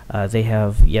measures. They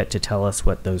have yet to tell us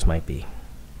what those might be.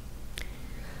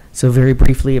 So very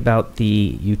briefly about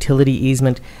the utility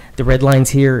easement, the red lines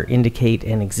here indicate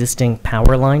an existing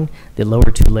power line. The lower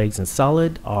 2 legs in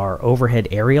solid are overhead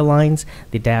area lines.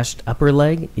 The dashed upper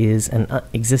leg is an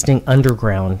existing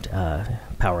underground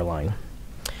power line.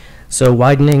 So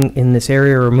widening in this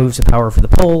area removes the power for the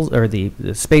poles, or the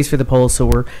space for the poles, so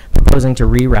we're proposing to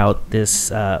reroute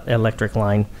this electric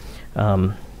line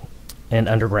and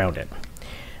underground it.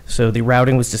 So the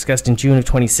routing was discussed in June of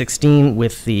 2016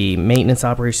 with the maintenance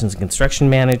operations and construction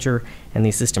manager and the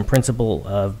assistant principal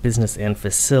of business and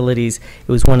facilities.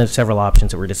 It was one of several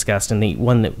options that were discussed, and the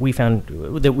one that we found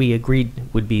that we agreed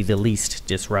would be the least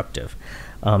disruptive.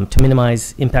 To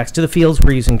minimize impacts to the fields,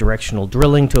 we're using directional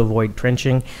drilling to avoid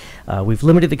trenching. We've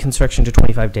limited the construction to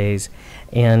 25 days,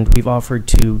 and we've offered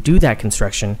to do that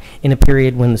construction in a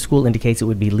period when the school indicates it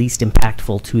would be least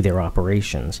impactful to their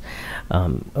operations.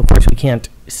 Of course, we can't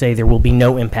say there will be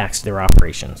no impacts to their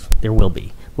operations. There will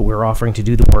be, but we're offering to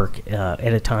do the work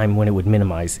at a time when it would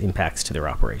minimize impacts to their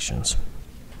operations.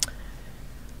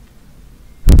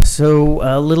 So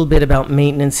a little bit about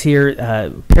maintenance here.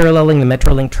 Paralleling the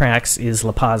Metrolink tracks is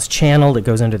La Paz Channel that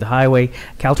goes under the highway.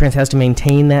 Caltrans has to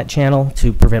maintain that channel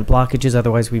to prevent blockages,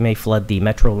 otherwise we may flood the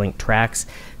Metrolink tracks.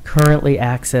 Currently,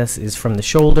 access is from the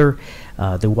shoulder.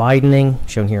 The widening,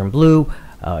 shown here in blue,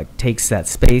 takes that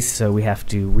space, so we have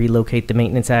to relocate the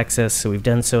maintenance access. So we've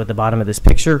done so at the bottom of this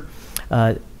picture.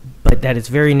 But that is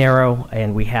very narrow,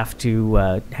 and we have to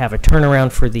have a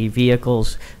turnaround for the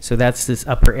vehicles. So that's this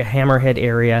upper hammerhead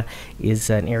area is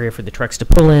an area for the trucks to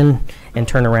pull in and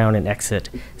turn around and exit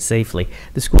safely.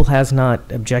 The school has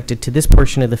not objected to this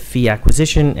portion of the fee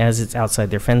acquisition, as it's outside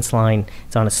their fence line.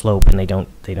 It's on a slope, and they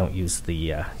don't use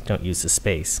the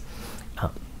space.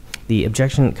 The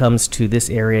objection comes to this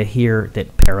area here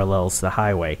that parallels the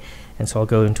highway. And so I'll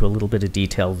go into a little bit of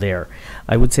detail there.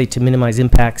 I would say to minimize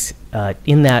impacts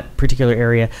in that particular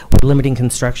area, we're limiting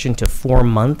construction to 4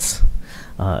 months,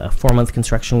 a 4-month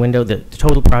construction window. The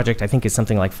total project, I think, is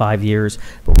something like 5 years,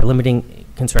 but we're limiting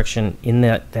construction in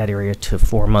that area to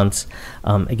 4 months.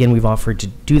 Again, we've offered to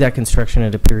do that construction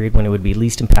at a period when it would be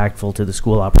least impactful to the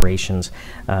school operations,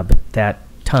 but that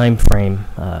time frame,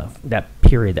 that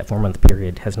 4-month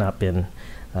period, has not been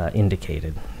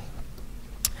indicated.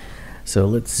 So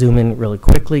let's zoom in really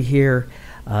quickly here.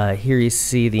 Here you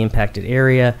see the impacted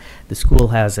area. The school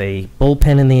has a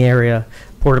bullpen in the area,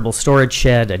 portable storage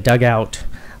shed, a dugout,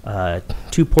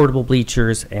 2 portable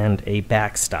bleachers, and a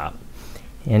backstop.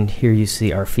 And here you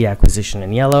see our fee acquisition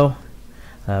in yellow.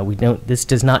 This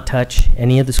does not touch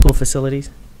any of the school facilities.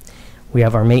 We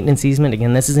have our maintenance easement.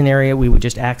 Again, this is an area we would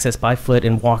just access by foot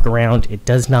and walk around.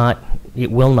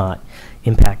 It will not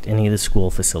impact any of the school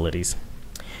facilities.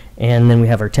 And then we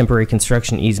have our temporary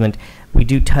construction easement. We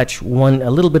do touch a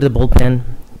little bit of the bullpen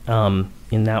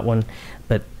in that one,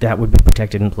 but that would be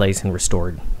protected in place and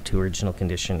restored to original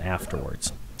condition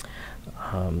afterwards.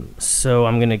 So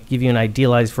I'm going to give you an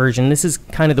idealized version. This is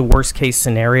kind of the worst case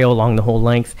scenario along the whole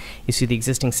length. You see the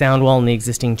existing sound wall and the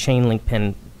existing chain link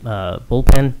pen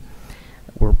bullpen.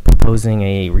 We're proposing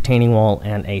a retaining wall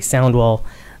and a sound wall.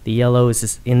 The yellow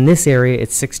is in this area,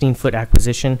 it's 16-foot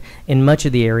acquisition. In much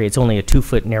of the area, it's only a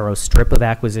 2-foot narrow strip of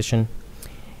acquisition.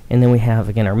 And then we have,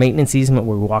 again, our maintenance easement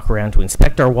where we walk around to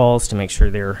inspect our walls to make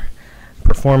sure they're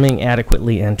performing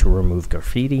adequately and to remove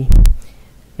graffiti.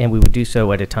 And we would do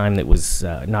so at a time that was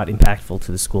not impactful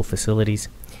to the school facilities.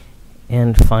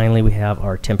 And finally, we have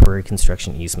our temporary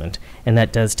construction easement, and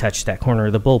that does touch that corner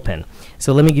of the bullpen.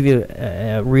 So let me give you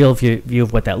a real view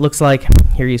of what that looks like.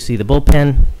 Here you see the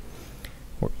bullpen,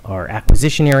 our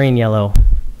acquisition area in yellow,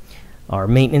 our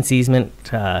maintenance easement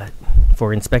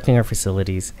for inspecting our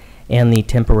facilities, and the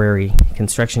temporary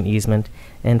construction easement.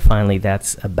 And finally,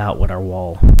 that's about what our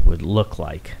wall would look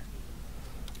like.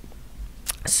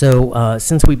 So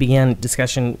since we began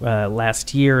discussion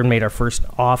last year and made our first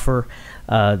offer,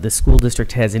 the school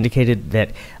district has indicated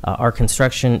that our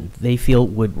construction, they feel,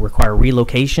 would require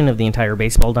relocation of the entire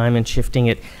baseball diamond, shifting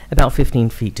it about 15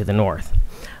 feet to the north.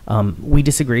 We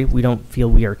disagree. We don't feel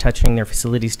we are touching their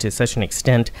facilities to such an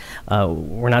extent.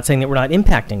 We're not saying that we're not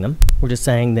impacting them. We're just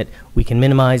saying that we can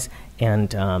minimize,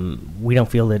 and we don't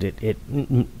feel that it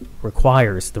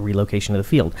requires the relocation of the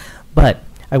field. But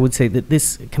I would say that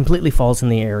this completely falls in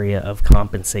the area of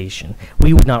compensation.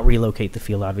 We would not relocate the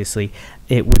field, obviously.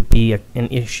 It would be an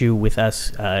issue with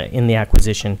us in the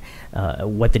acquisition,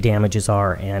 what the damages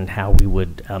are and how we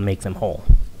would make them whole.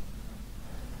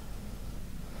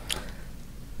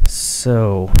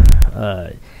 So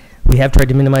we have tried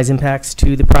to minimize impacts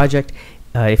to the project.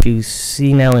 If you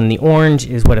see now in the orange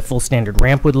is what a full standard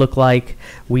ramp would look like.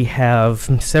 We have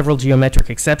several geometric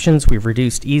exceptions. We've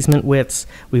reduced easement widths.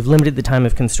 We've limited the time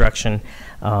of construction.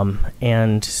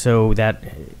 And so that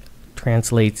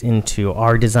translates into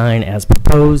our design as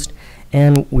proposed.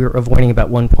 And we're avoiding about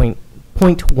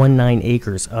 1.19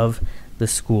 acres of the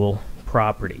school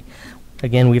property.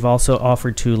 Again, we've also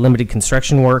offered to limited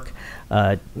construction work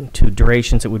to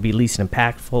durations that would be least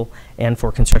impactful, and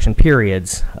for construction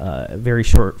periods, very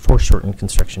short, foreshortened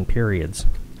construction periods.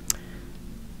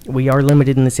 We are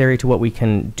limited in this area to what we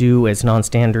can do as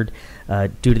non-standard.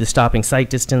 Due to the stopping site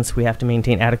distance, we have to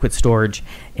maintain adequate storage,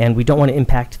 and we don't want to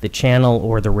impact the channel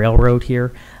or the railroad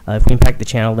here. If we impact the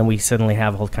channel, then we suddenly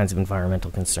have all kinds of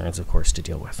environmental concerns, of course, to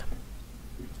deal with.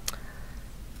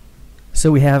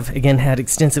 So we have, again, had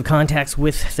extensive contacts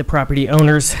with the property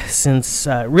owners since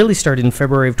really started in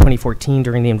February of 2014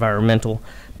 during the environmental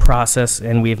process,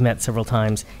 and we have met several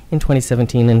times in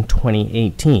 2017 and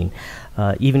 2018.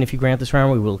 Even if you grant this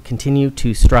round, we will continue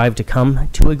to strive to come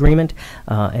to agreement,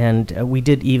 and we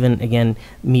did even, again,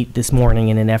 meet this morning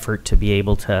in an effort to be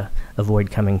able to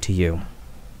avoid coming to you.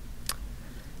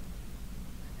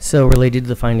 So related to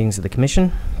the findings of the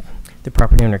commission, the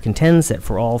property owner contends that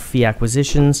for all fee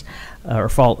acquisitions,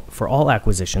 for all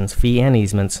acquisitions, fee and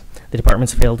easements, the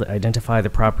departments failed to identify the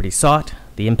property sought,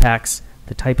 the impacts,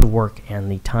 the type of work,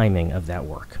 and the timing of that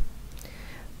work.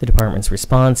 The department's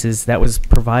response is that was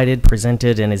provided,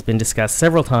 presented, and has been discussed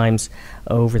several times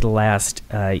over the last,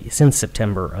 since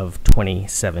September of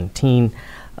 2017.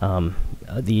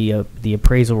 The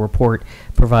appraisal report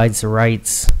provides the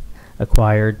rights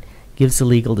acquired, gives the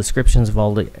legal descriptions of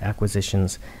all the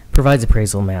acquisitions, provides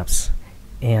appraisal maps,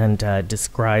 and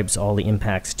describes all the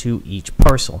impacts to each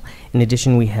parcel. In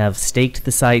addition, we have staked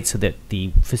the site so that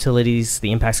the facilities,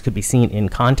 the impacts could be seen in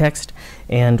context,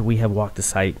 and we have walked the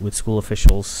site with school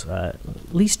officials at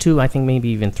least 2, I think maybe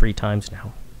even 3 times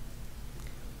now.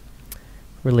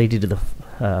 Related to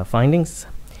the findings,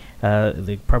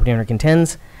 the property owner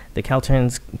contends that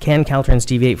Caltrans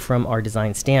deviate from our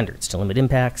design standards to limit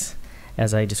impacts.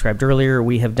 As I described earlier,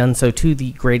 we have done so to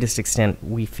the greatest extent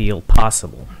we feel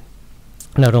possible.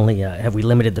 Not only have we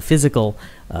limited the physical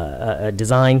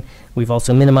design, we've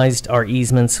also minimized our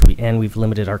easements, and we've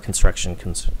limited our construction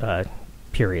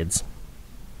periods.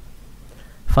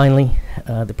 Finally,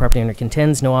 the property owner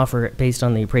contends no offer based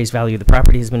on the appraised value of the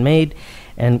property has been made,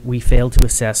 and we failed to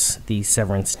assess the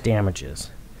severance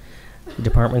damages. The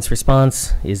department's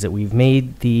response is that we've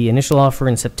made the initial offer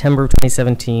in September of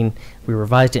 2017. We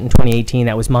revised it in 2018.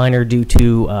 That was minor due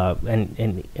to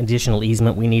an additional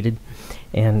easement we needed,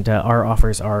 and our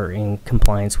offers are in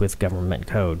compliance with government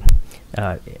code.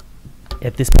 At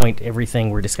this point, everything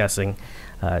we're discussing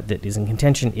that is in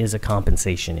contention is a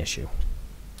compensation issue.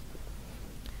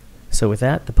 So with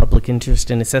that, the public interest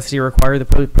and necessity require the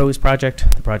proposed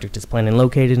project. The project is planned and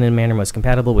located in a manner most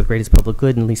compatible with greatest public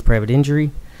good and least private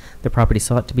injury. The property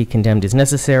sought to be condemned is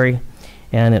necessary,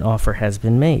 and an offer has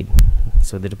been made.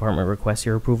 So the department requests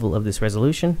your approval of this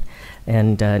resolution,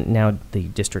 and now the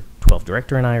District 12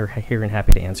 Director and I are here and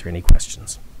happy to answer any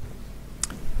questions.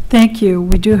 Thank you.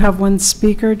 We do have one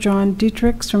speaker, John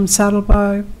Dietrich from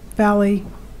Saddlebow Valley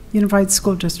Unified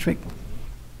School District.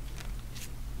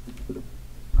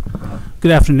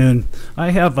 Good afternoon.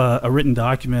 I have a written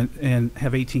document and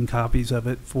have 18 copies of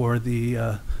it for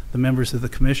the members of the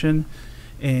commission,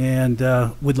 and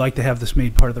would like to have this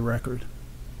made part of the record.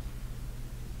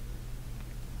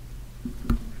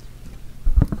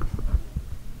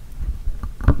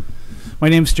 My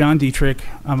name is John Dietrich.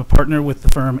 I'm a partner with the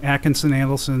firm Atkinson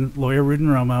Andelson, Lawyer Rudin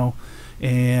Romo,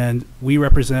 and we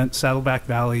represent Saddleback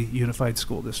Valley Unified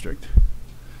School District.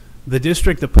 The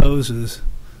district opposes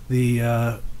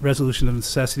the resolution of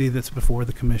necessity that's before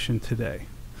the commission today.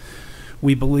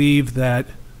 We believe that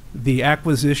the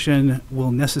acquisition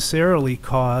will necessarily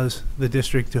cause the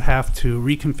district to have to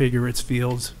reconfigure its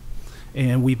fields,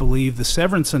 and we believe the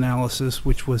severance analysis,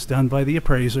 which was done by the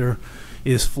appraiser,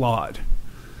 is flawed.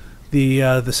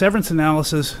 The severance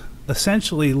analysis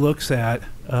essentially looks at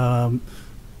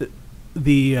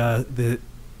the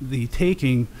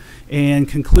taking and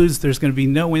concludes there's going to be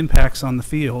no impacts on the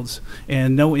fields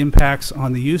and no impacts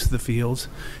on the use of the fields,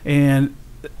 and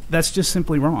that's just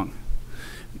simply wrong.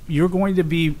 You're going to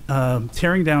be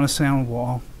tearing down a sound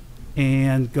wall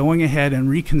and going ahead and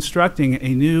reconstructing a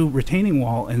new retaining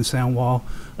wall and sound wall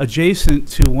adjacent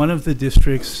to one of the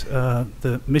district's,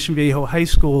 the Mission Viejo High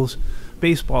School's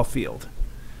baseball field.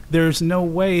 There's no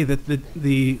way that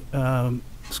the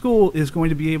school is going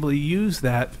to be able to use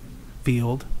that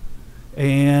field,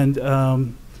 and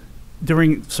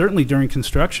certainly during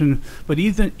construction, but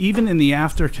even in the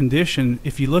after condition,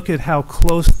 if you look at how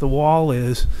close the wall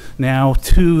is now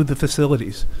to the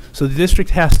facilities. So the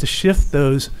district has to shift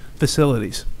those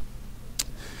facilities.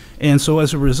 And so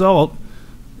as a result,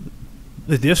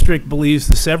 the district believes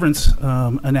the severance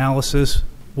analysis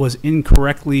was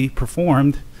incorrectly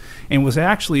performed and was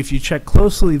actually, if you check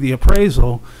closely the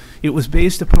appraisal, it was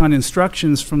based upon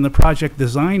instructions from the project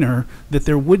designer that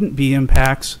there wouldn't be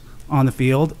impacts on the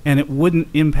field and it wouldn't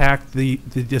impact the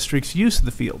district's use of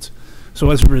the fields.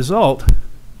 So as a result,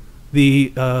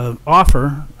 the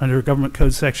offer under Government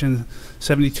Code Section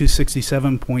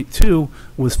 7267.2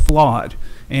 was flawed.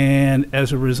 And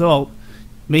as a result,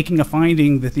 making a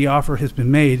finding that the offer has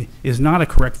been made is not a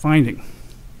correct finding.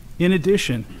 In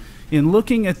addition, in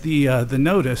looking at the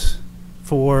notice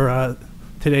for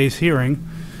today's hearing,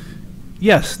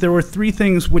 yes, there were 3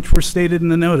 things which were stated in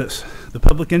the notice. The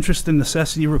public interest and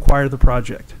necessity require the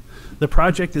project. The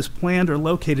project is planned or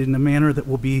located in a manner that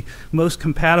will be most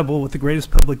compatible with the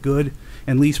greatest public good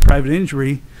and least private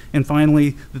injury. And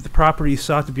finally, that the property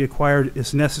sought to be acquired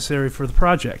is necessary for the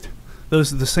project.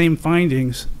 Those are the same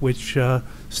findings which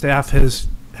staff has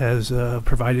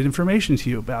provided information to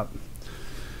you about.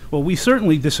 Well, we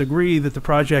certainly disagree that the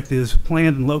project is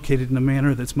planned and located in a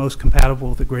manner that's most compatible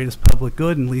with the greatest public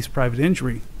good and least private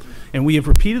injury. And we have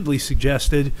repeatedly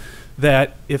suggested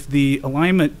that if the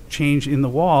alignment change in the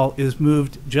wall is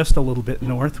moved just a little bit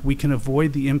north, we can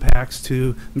avoid the impacts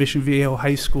to Mission Viejo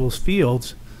High School's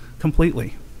fields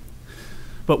completely.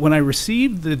 But when I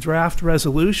received the draft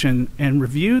resolution and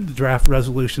reviewed the draft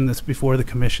resolution that's before the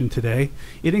commission today,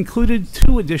 it included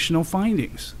 2 additional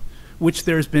findings, which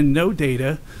there's been no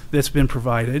data that's been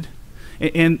provided,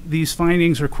 and these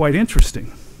findings are quite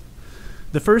interesting.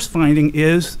 The first finding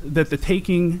is that the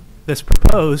taking that's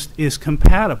proposed is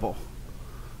compatible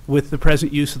with the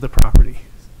present use of the property.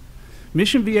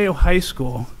 Mission Viejo High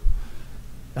School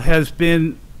has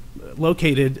been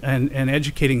located and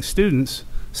educating students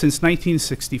since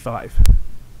 1965.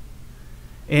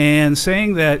 And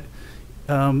saying that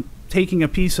taking a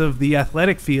piece of the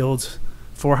athletic fields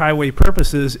for highway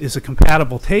purposes is a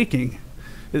compatible taking,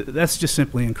 that's just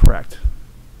simply incorrect.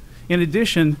 In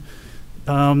addition,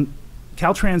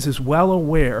 Caltrans is well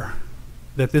aware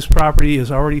that this property is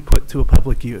already put to a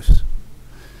public use.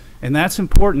 And that's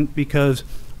important because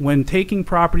when taking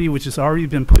property which has already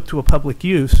been put to a public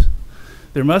use,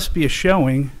 there must be a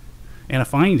showing and a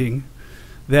finding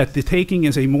that the taking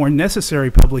is a more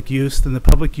necessary public use than the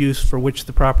public use for which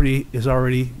the property has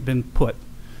already been put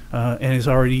and is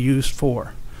already used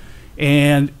for.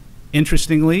 And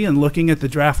interestingly, in looking at the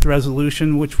draft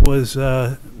resolution which was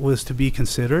to be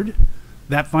considered,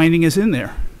 that finding is in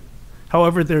there.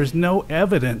 However, there's no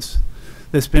evidence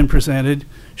that's been presented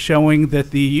showing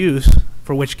that the use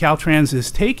for which Caltrans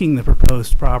is taking the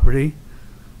proposed property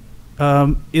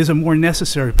is a more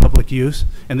necessary public use,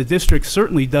 and the district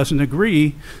certainly doesn't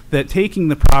agree that taking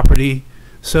the property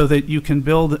so that you can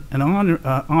build an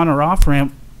on or off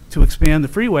ramp to expand the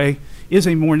freeway is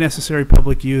a more necessary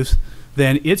public use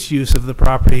than its use of the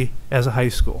property as a high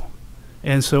school.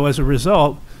 And so as a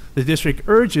result, the district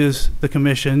urges the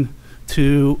commission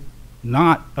to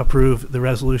not approve the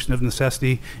resolution of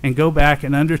necessity and go back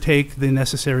and undertake the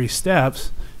necessary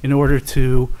steps in order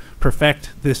to perfect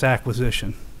this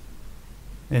acquisition.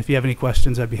 And if you have any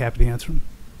questions, I'd be happy to answer them.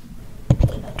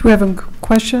 Do we have any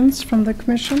questions from the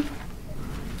commission?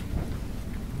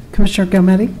 Commissioner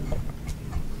Galmetti?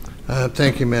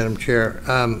 Thank you, Madam Chair.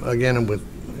 Again,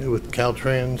 with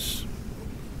Caltrans,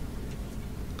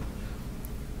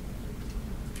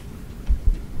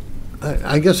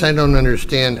 I guess I don't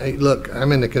understand. Look,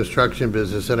 I'm in the construction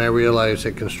business, and I realize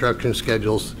that construction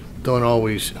schedules don't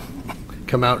always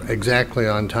come out exactly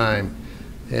on time.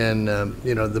 And,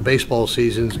 you know, the baseball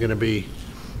season is going to be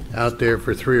out there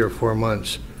for 3 or 4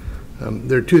 months.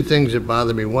 There are 2 things that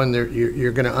bother me. One,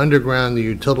 you're going to underground the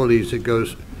utilities that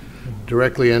goes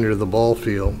directly under the ball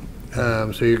field.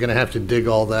 So you're going to have to dig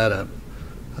all that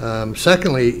up.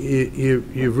 Secondly,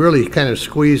 you've really kind of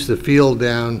squeezed the field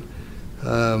down.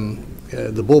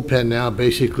 The bullpen now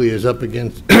basically is up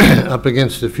against up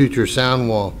against the future sound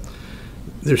wall.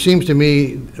 There seems to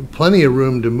me plenty of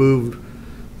room to move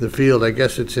the field. I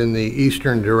guess it's in the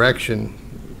eastern direction.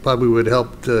 Probably would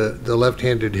help the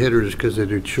left-handed hitters because it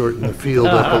would shorten the field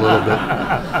up a little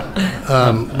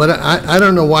bit. But I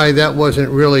don't know why that wasn't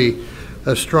really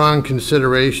a strong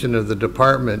consideration of the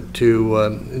department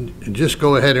to just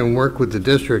go ahead and work with the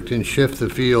district and shift the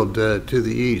field to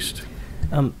the east.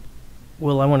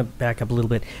 Well, I want to back up a little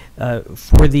bit.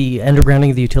 For the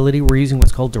undergrounding of the utility, we're using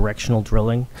what's called directional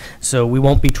drilling. So we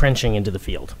won't be trenching into the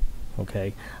field,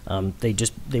 okay?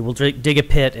 They will dig a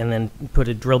pit and then put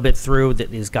a drill bit through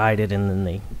that is guided, and then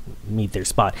they meet their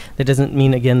spot. That doesn't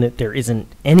mean, again, that there isn't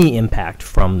any impact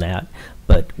from that,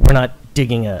 but we're not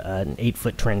digging an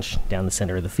 8-foot trench down the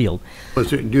center of the field.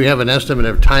 Do you have an estimate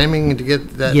of timing to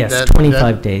get that? Yes,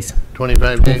 25 days.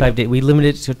 25 days? 25 days. We limit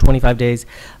it to 25 days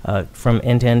from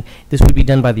end to end. This would be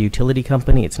done by the utility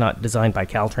company. It's not designed by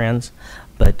Caltrans.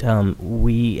 But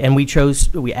we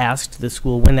asked the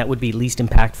school when that would be least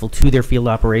impactful to their field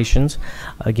operations.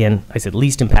 Again, I said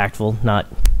least impactful, not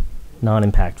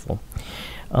non-impactful.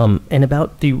 And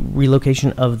about the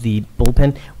relocation of the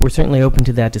bullpen, we're certainly open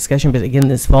to that discussion, but again,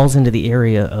 this falls into the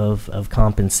area of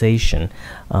compensation.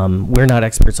 We're not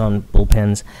experts on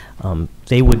bullpens.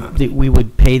 We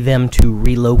would pay them to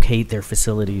relocate their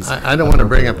facilities. I don't want to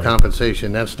bring up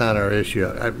compensation. That's not our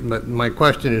issue. But my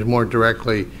question is more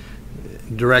directly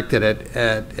directed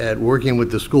at working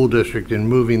with the school district and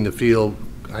moving the field,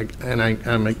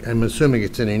 I'm assuming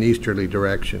it's in an easterly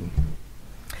direction.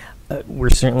 We're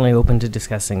certainly open to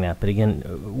discussing that, but again,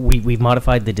 we've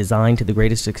modified the design to the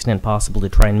greatest extent possible to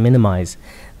try and minimize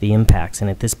the impacts. And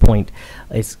at this point,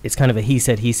 it's kind of a he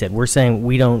said, he said. We're saying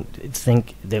we don't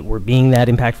think that we're being that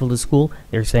impactful to school.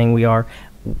 They're saying we are.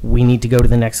 We need to go to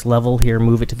the next level here,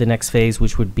 move it to the next phase,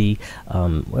 which would be,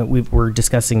 we're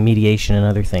discussing mediation and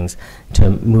other things to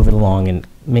move it along and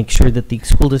make sure that the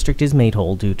school district is made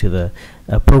whole due to the,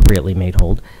 appropriately made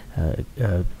whole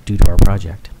due to our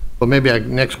project. Well, maybe our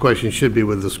next question should be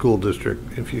with the school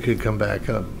district, if you could come back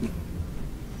up.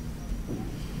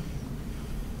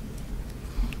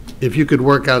 If you could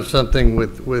work out something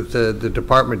with the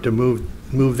department to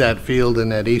move that field in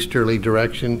that easterly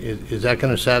direction, is that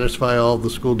going to satisfy all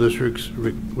the school district's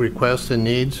requests and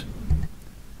needs?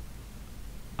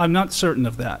 I'm not certain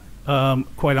of that,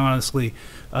 quite honestly.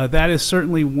 That is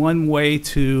certainly one way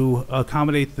to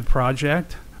accommodate the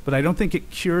project, but I don't think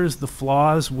it cures the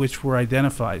flaws which were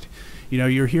identified. You know,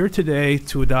 you're here today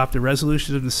to adopt a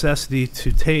resolution of necessity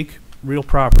to take real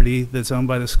property that's owned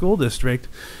by the school district,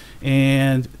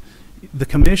 and the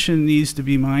commission needs to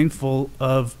be mindful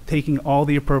of taking all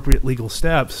the appropriate legal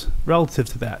steps relative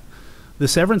to that. The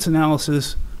severance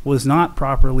analysis was not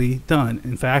properly done.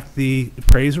 In fact, the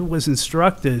appraiser was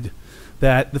instructed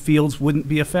that the fields wouldn't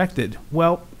be affected.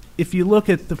 Well, if you look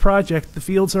at the project, the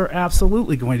fields are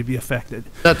absolutely going to be affected.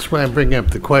 That's why I'm bringing up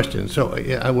the question. So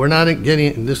we're not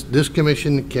getting, this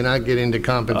commission cannot get into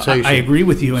compensation. I agree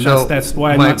with you, and So that's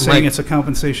why I'm not saying it's a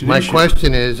compensation issue. My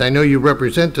question is, I know you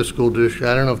represent the school district.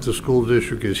 I don't know if the school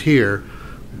district is here,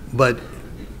 but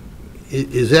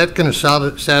is that going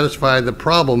to satisfy the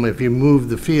problem if you move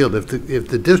the field? If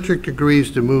the district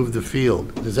agrees to move the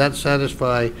field, does that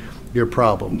satisfy your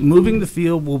problem? Moving the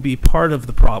field will be part of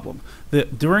the problem.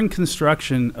 During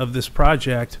construction of this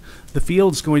project, the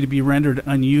field's going to be rendered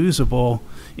unusable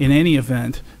in any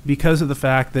event because of the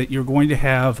fact that you're going to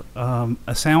have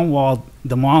a sound wall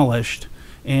demolished,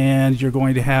 and you're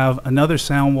going to have another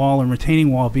sound wall and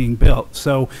retaining wall being built.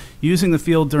 So using the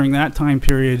field during that time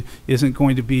period isn't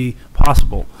going to be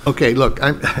possible. Okay, look,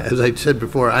 as I said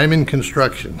before, I'm in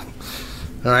construction.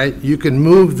 All right, you can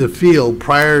move the field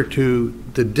prior to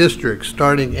the district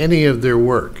starting any of their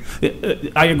work.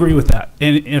 I agree with that.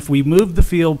 And if we move the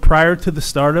field prior to the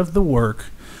start of the work,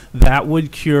 that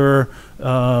would cure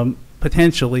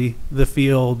potentially the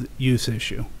field use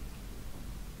issue.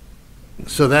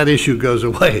 So that issue goes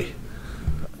away.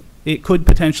 It could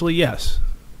potentially, yes.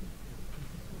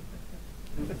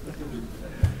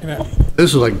 This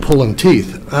is like pulling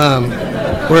teeth.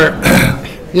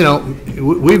 You know,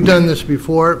 we've done this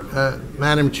before,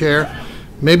 Madam Chair.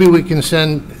 Maybe we can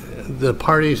send the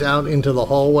parties out into the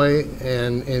hallway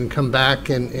and come back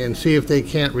and see if they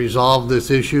can't resolve this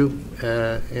issue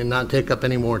and not take up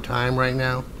any more time right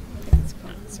now.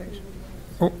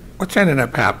 Well, what's ended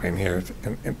up happening here,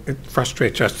 and it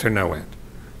frustrates us to no end.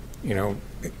 You know,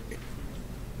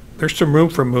 there's some room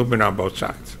for movement on both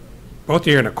sides. Both of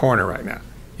you are in a corner right now.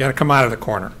 You got to come out of the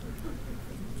corner.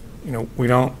 You know, we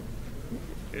don't.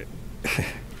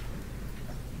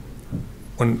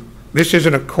 When this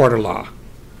isn't a court of law,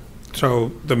 so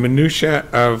the minutia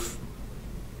of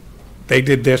they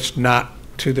did this not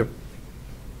to the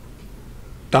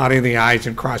dotting the I's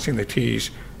and crossing the T's,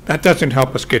 that doesn't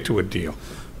help us get to a deal.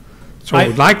 So what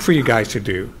we'd like for you guys to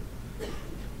do,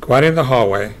 go out in the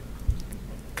hallway,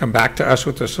 come back to us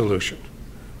with a solution.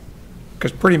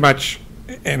 Because pretty much,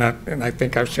 and I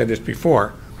think I've said this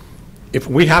before, if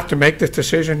we have to make this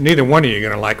decision, neither one of you are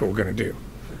going to like what we're going to do.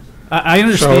 I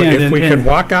understand. So if we can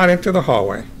walk out into the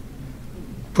hallway,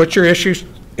 put your issues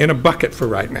in a bucket for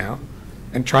right now,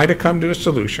 and try to come to a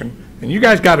solution, and you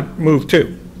guys got to move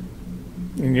too.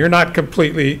 And you're not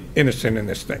completely innocent in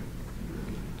this thing.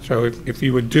 So if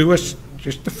you would do us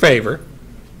just a favor,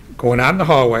 going out in the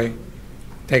hallway,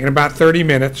 taking about 30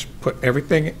 minutes, put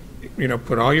everything, you know,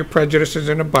 put all your prejudices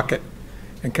in a bucket,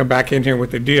 and come back in here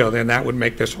with a deal, then that would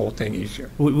make this whole thing easier.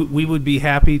 We would be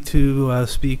happy to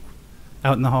speak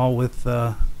out in the hall with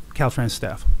Caltrans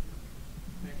staff.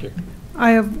 Thank you.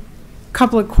 I have a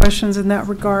couple of questions in that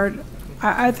regard.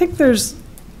 I think there's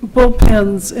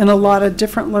bullpens in a lot of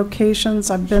different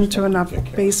locations. I've been to enough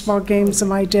baseball games in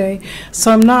my day,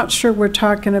 so I'm not sure we're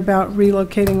talking about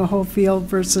relocating a whole field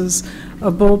versus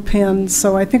a bullpen.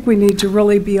 So I think we need to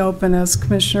really be open, as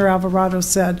Commissioner Alvarado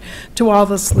said, to all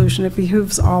the solution. It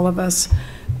behooves all of us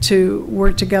to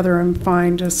work together and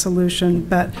find a solution.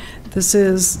 But this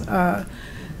is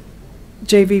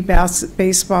JV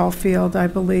baseball field, I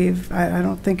believe. I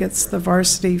don't think it's the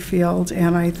varsity field,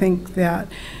 and I think that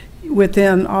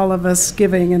within all of us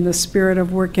giving in the spirit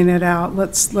of working it out,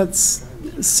 let's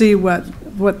see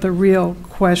what the real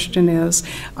question is.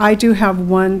 I do have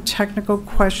one technical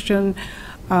question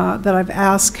that I've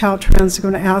asked Caltrans, I'm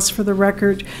going to ask for the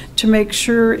record, to make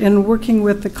sure in working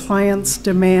with the client's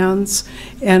demands,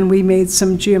 and we made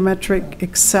some geometric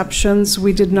exceptions,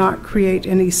 we did not create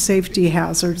any safety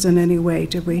hazards in any way,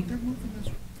 did we?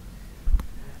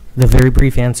 The very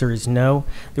brief answer is no.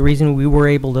 The reason we were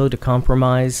able, though, to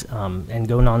compromise and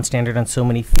go non-standard on so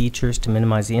many features to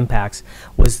minimize the impacts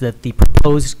was that the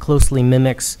proposed closely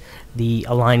mimics the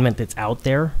alignment that's out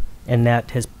there, and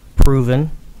that has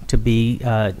proven to be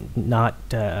not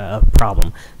a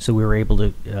problem. So we were able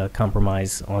to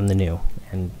compromise on the new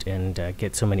and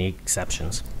get so many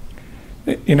exceptions.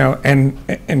 You know,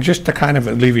 and just to kind of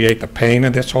alleviate the pain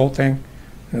of this whole thing,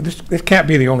 you know, this can't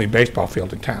be the only baseball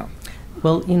field in town.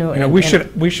 Well, you know, we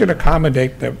should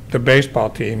accommodate the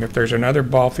baseball team. If there's another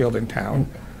ball field in town,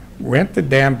 rent the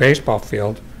damn baseball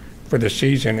field for the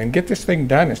season and get this thing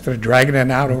done instead of dragging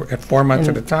it out at 4 months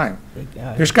at a time.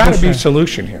 There's got to be a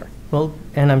solution here. Well,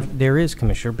 and there is,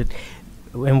 Commissioner,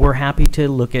 and we're happy to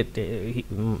look at,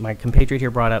 my compatriot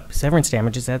here brought up severance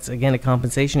damages. That's, again, a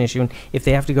compensation issue. And if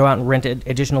they have to go out and rent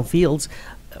additional fields,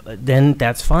 then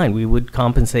that's fine. We would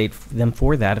compensate them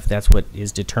for that if that's what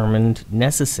is determined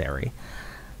necessary.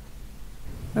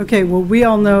 Okay, well, we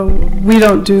all know we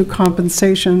don't do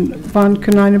compensation. Von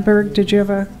Konynenberg, did you have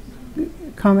a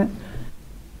comment?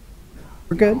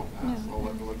 We're good?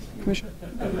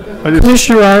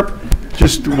 Commissioner Arp.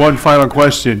 Just one final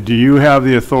question. Do you have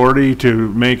the authority to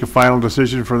make a final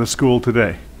decision for the school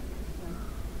today?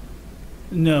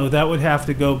 No, that would have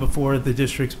to go before the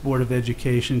district's Board of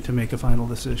Education to make a final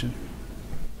decision.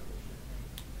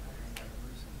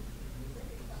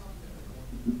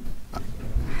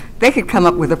 They could come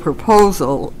up with a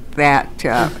proposal that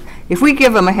if we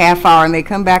give them a half hour and they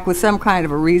come back with some kind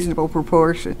of a reasonable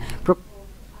proportion,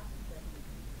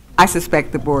 I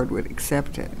suspect the board would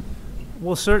accept it.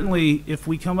 Well, certainly, if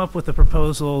we come up with a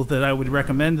proposal that I would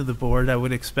recommend to the board, I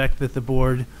would expect that the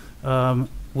board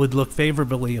would look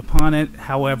favorably upon it.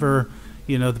 However,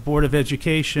 you know, the Board of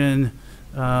Education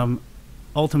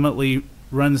ultimately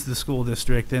runs the school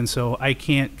district, and so I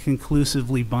can't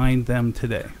conclusively bind them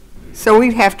today. So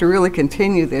we'd have to really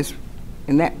continue this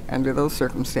under those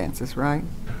circumstances, right?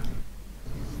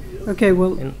 Okay,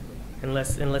 well,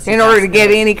 Unless in order to get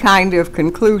any kind of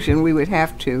conclusion, we would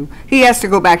have to, he has to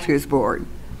go back to his board.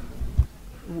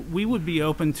 We would be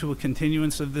open to a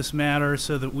continuance of this matter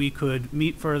so that we could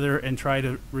meet further and try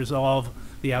to resolve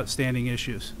the outstanding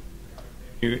issues.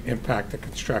 You impact the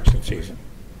construction season.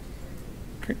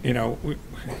 You know,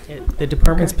 the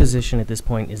department's position at this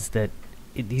point is that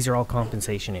these are all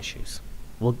compensation issues.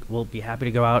 We'll be happy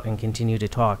to go out and continue to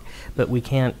talk, but we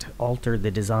can't alter the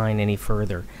design any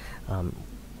further.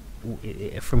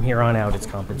 From here on out, it's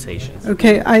compensation.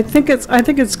 okay, I think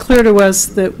it's clear to us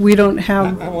that we don't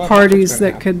have parties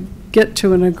that could get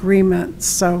to an agreement.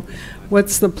 So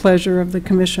what's the pleasure of the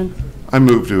commission? I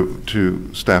move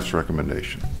to staff's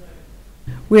recommendation.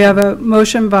 We have a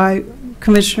motion by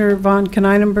Commissioner Von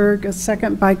Konynenberg, a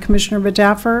second by Commissioner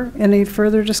Badaffer. Any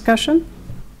further discussion?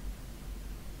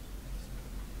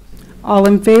 All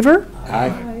in favor?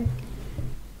 Aye.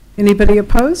 Anybody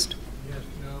opposed?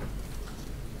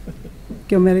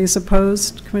 Gilmetti is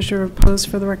opposed. Commissioner opposed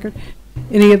for the record.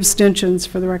 Any abstentions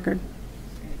for the record?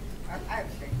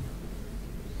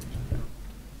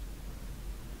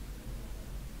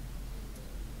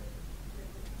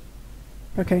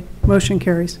 Okay, motion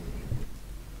carries.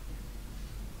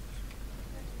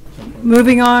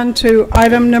 Moving on to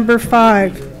item number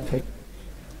 5.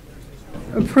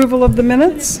 Approval of the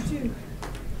minutes.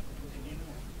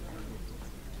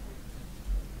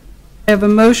 I have a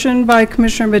motion by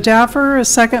Commissioner Badaffer, a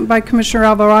second by Commissioner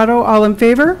Alvarado. All in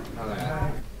favor?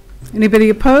 Aye. Anybody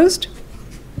opposed?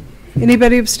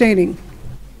 Anybody abstaining?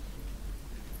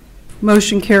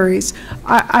 Motion carries.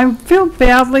 I feel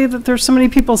badly that there's so many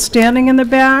people standing in the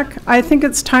back. I think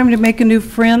it's time to make a new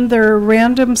friend. There are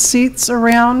random seats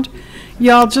around.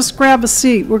 Y'all just grab a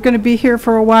seat. We're going to be here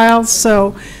for a while,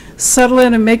 so settle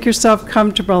in and make yourself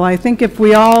comfortable. I think if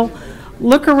we all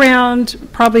look around,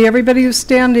 probably everybody who's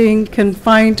standing can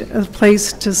find a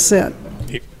place to sit.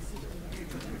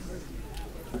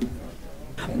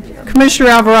 Commissioner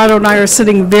Alvarado and I are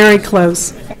sitting very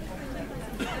close.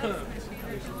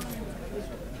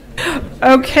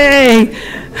 Okay.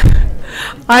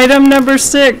 Item number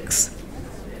 6.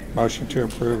 Motion to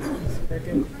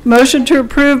approve. Motion to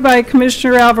approve by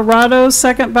Commissioner Alvarado,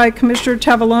 second by Commissioner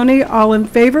Tavaloni. All in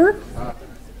favor?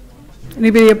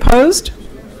 Anybody opposed?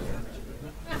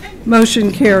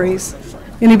 Motion carries.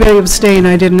 Anybody abstain?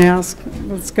 I didn't ask.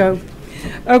 Let's go.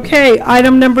 Okay,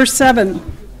 item number 7.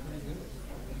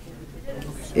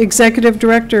 Executive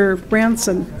Director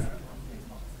Branson.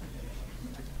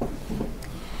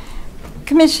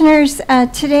 Commissioners,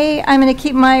 today I'm going to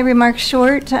keep my remarks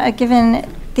short,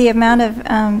 given the amount of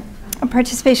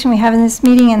participation we have in this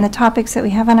meeting and the topics that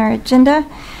we have on our agenda.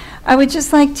 I would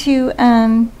just like to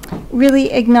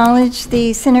really acknowledge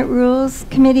the Senate Rules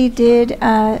Committee did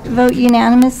vote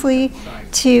unanimously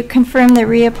to confirm the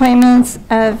reappointments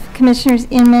of Commissioners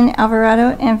Inman,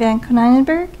 Alvarado, and Van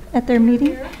Konynenberg at their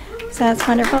meeting. So that's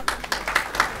wonderful.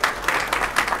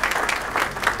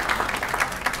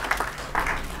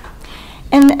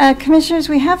 And Commissioners,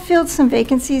 we have filled some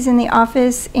vacancies in the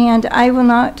office, and I will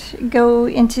not go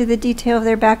into the detail of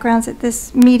their backgrounds at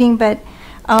this meeting, but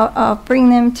I'll bring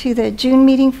them to the June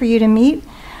meeting for you to meet.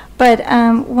 But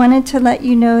wanted to let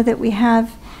you know that we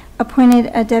have appointed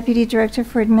a Deputy Director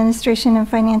for Administration and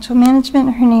Financial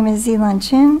Management. Her name is Zeelan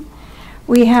Chin.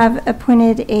 We have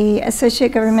appointed a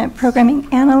Associate Government Programming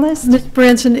Analyst. Ms.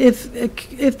 Branson, if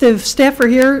the staff are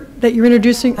here that you're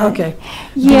introducing, okay.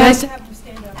 Yes.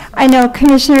 I know,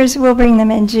 Commissioners, will bring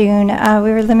them in June.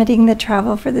 We were limiting the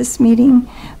travel for this meeting.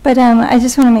 But I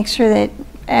just want to make sure that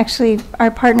actually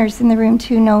our partners in the room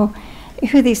too know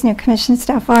who these new commission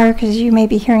staff are, because you may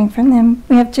be hearing from them.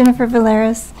 We have Jennifer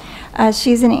Valeras.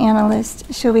 She's an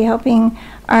analyst. She'll be helping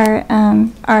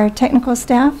our technical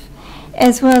staff,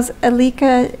 as well as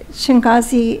Alika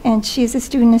Shingazi, and she's a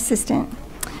student assistant.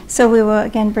 So we will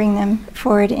again bring them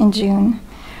forward in June.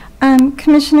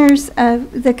 Commissioners,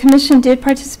 the Commission did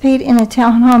participate in a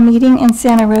town hall meeting in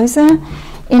Santa Rosa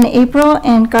in April,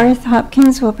 and Garth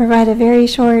Hopkins will provide a very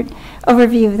short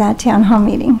overview of that town hall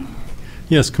meeting.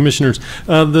 Yes, Commissioners.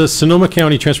 The Sonoma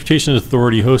County Transportation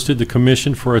Authority hosted the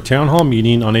Commission for a town hall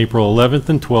meeting on April 11th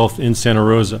and 12th in Santa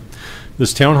Rosa.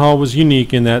 This town hall was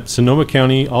unique in that Sonoma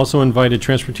County also invited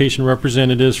transportation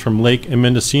representatives from Lake and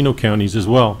Mendocino counties as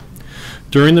well.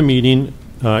 During the meeting,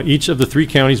 each of the 3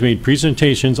 counties made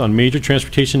presentations on major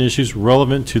transportation issues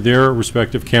relevant to their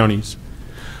respective counties.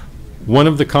 One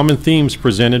of the common themes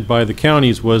presented by the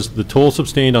counties was the toll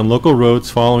sustained on local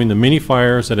roads following the many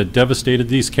fires that had devastated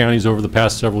these counties over the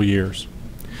past several years.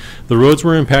 The roads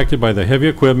were impacted by the heavy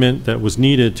equipment that was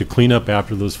needed to clean up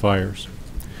after those fires.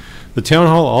 The town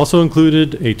hall also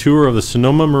included a tour of the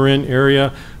Sonoma Marin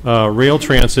Area Rail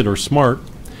Transit, or SMART,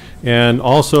 and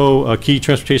also key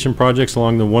transportation projects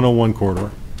along the 101 corridor.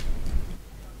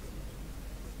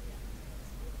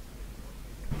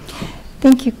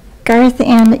 Thank you, Garth.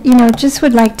 And, just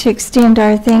would like to extend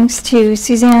our thanks to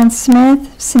Suzanne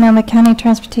Smith, Sonoma County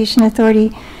Transportation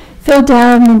Authority, Phil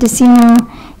Dow of Mendocino,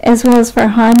 as well as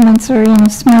Farhad Mansourian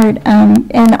of SMART,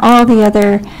 and all the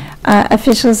other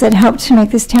officials that helped to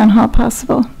make this town hall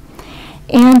possible.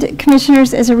 And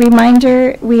Commissioners, as a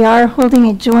reminder, we are holding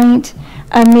a joint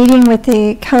meeting with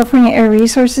the California Air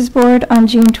Resources Board on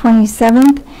June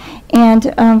 27th.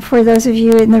 And for those of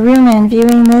you in the room and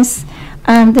viewing this,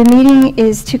 the meeting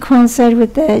is to coincide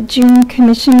with the June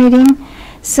Commission meeting.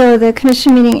 So the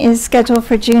Commission meeting is scheduled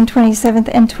for June 27th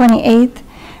and 28th.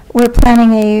 We're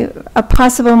planning a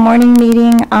possible morning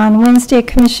meeting on Wednesday,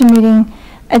 Commission meeting,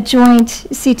 a joint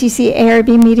CTC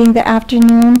ARB meeting the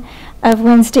afternoon of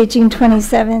Wednesday, June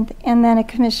 27th, and then a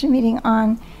Commission meeting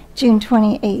on June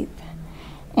 28th.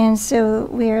 And so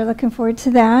we are looking forward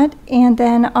to that. And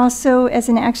then also, as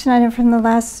an action item from the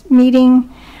last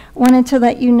meeting, wanted to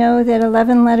let you know that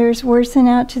 11 letters were sent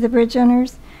out to the bridge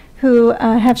owners who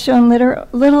have shown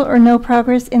little or no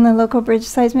progress in the local bridge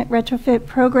seismic retrofit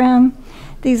program.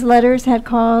 These letters had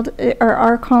called or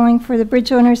are calling for the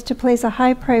bridge owners to place a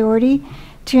high priority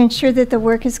to ensure that the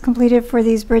work is completed for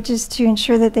these bridges to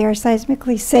ensure that they are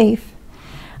seismically safe.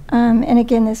 And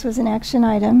again, this was an action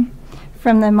item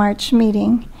from the March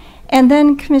meeting. And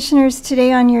then, Commissioners,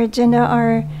 today on your agenda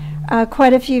are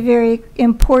quite a few very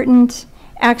important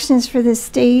actions for the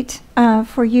state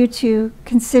for you to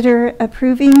consider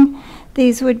approving.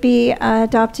 These would be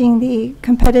adopting the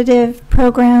competitive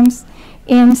programs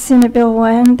in Senate Bill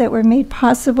 1 that were made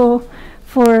possible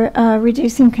for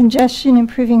reducing congestion,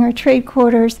 improving our trade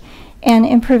quarters, and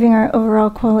improving our overall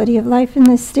quality of life in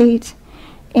this state.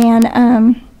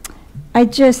 And I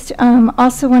just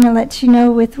also want to let you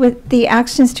know with the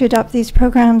actions to adopt these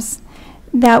programs,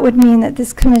 that would mean that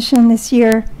this commission this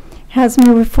year has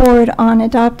moved forward on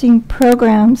adopting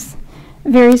programs,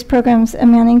 various programs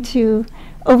amounting to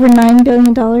over $9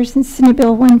 billion in Senate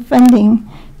Bill 1 funding,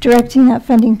 directing that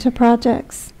funding to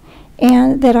projects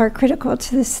and that are critical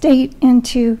to the state and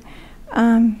to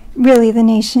really the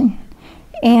nation.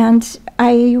 And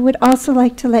I would also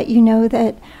like to let you know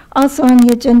that also on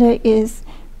the agenda is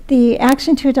the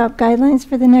action to adopt guidelines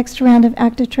for the next round of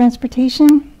active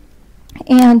transportation.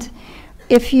 And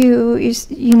if you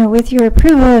know, with your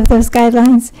approval of those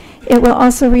guidelines, it will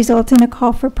also result in a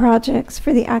call for projects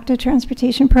for the active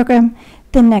transportation program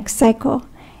the next cycle.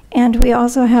 And we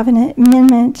also have an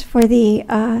amendment for the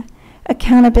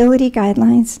accountability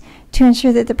guidelines to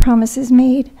ensure that the promises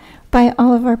made by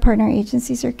all of our partner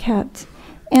agencies are kept.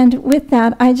 And with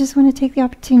that, I just want to take the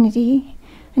opportunity.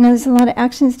 I know there's a lot of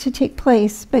actions to take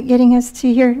place, but getting us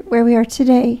to here where we are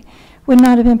today would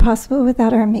not have been possible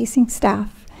without our amazing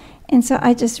staff. And so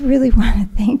I just really want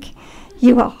to thank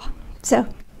you all. So.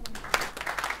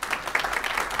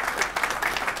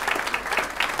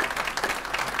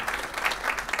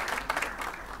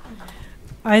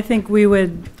 I think we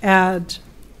would add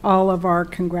all of our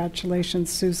congratulations,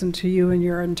 Susan, to you and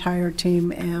your entire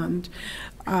team. And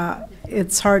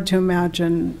it's hard to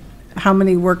imagine how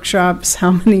many workshops,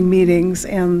 how many meetings,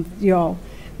 and you all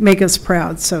make us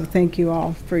proud. So thank you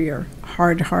all for your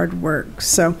hard work.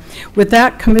 So with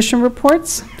that, commission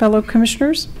reports, fellow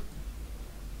commissioners.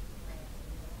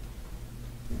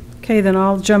 Okay, then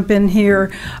I'll jump in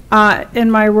here.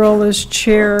 In my role as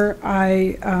chair,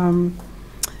 I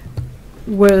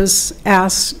was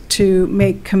asked to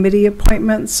make committee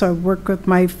appointments, so I work with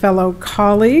my fellow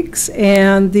colleagues,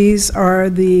 and these are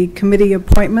the committee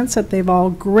appointments that they've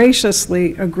all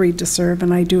graciously agreed to serve,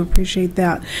 and I do appreciate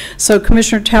that. So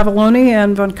Commissioner Tavallone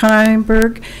and Von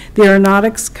Kynenberg, the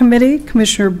Aeronautics Committee,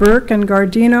 Commissioner Burke and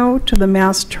Gardino to the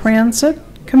Mass Transit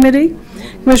Committee,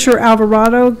 Commissioner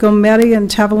Alvarado, Gometti, and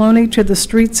Tavallone to the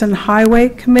Streets and Highway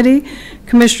Committee,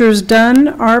 Commissioners Dunn,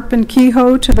 Arp, and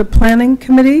Kehoe to the Planning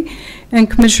Committee, and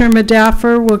Commissioner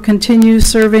Madaffer will continue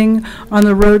serving on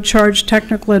the Road Charge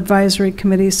Technical Advisory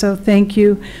Committee. So thank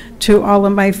you to all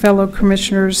of my fellow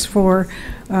commissioners for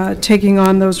taking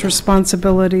on those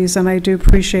responsibilities, and I do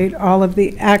appreciate all of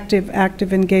the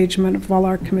active engagement of all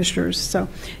our commissioners. So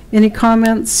any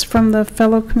comments from the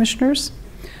fellow commissioners?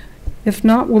 If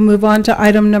not, we'll move on to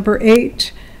item number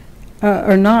 8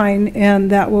 or 9, and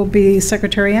that will be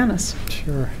Secretary Annis.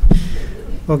 Sure.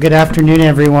 Well, good afternoon,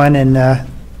 everyone. And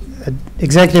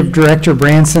Executive Director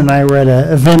Branson and I were at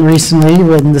an event recently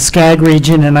in the Skag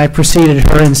region, and I preceded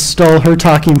her and stole her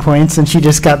talking points, and she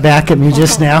just got back at me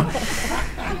just now.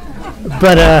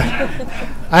 But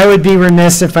I would be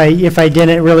remiss if I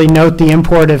didn't really note the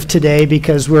import of today,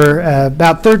 because we're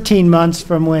about 13 months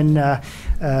from when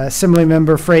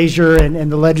Assemblymember Frazier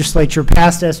and the legislature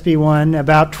passed SB 1,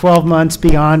 about 12 months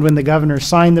beyond when the governor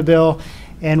signed the bill.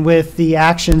 And with the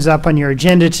actions up on your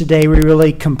agenda today, we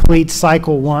really complete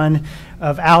cycle 1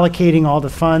 of allocating all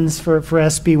the funds for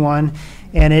SB 1.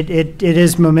 And it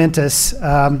is momentous.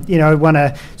 You know, I want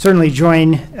to certainly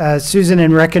join Susan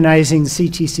in recognizing the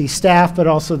CTC staff, but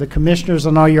also the commissioners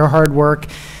on all your hard work.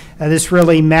 This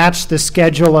really matched the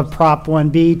schedule of Prop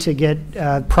 1B to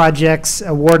get projects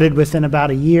awarded within about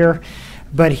a year.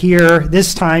 But here,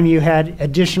 this time, you had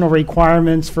additional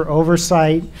requirements for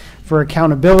oversight, for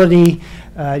accountability,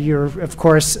 your, of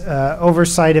course,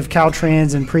 oversight of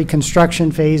Caltrans and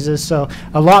pre-construction phases. So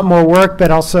a lot more work,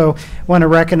 but also want to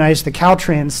recognize the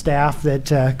Caltrans staff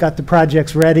that got the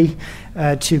projects ready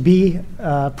to be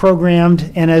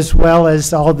programmed, and as well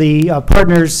as all the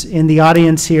partners in the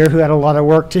audience here who had a lot of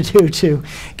work to do to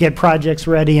get projects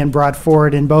ready and brought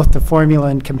forward in both the formula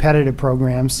and competitive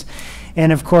programs.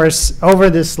 And of course, over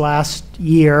this last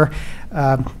year,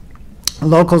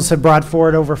 locals have brought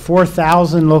forward over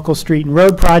 4,000 local street and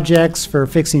road projects for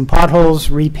fixing potholes,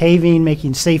 repaving,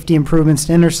 making safety improvements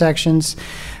to intersections.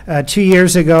 2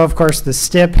 years ago, of course, the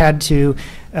STIP had to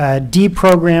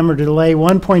deprogram or delay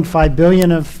 1.5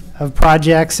 billion of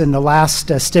projects, and the last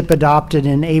STIP adopted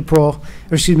in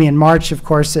in March, of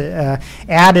course,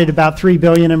 added about 3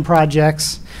 billion in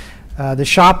projects. The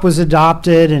SHOP was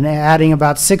adopted and adding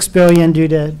about 6 billion due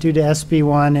to SB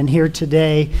 1, and here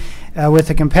today, With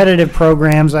the competitive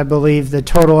programs, I believe the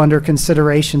total under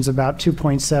consideration is about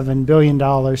 $2.7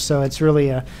 billion. So it's really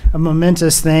a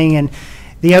momentous thing. And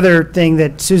the other thing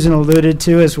that Susan alluded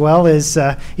to as well is,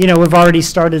 we've already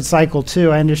started cycle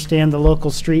 2. I understand the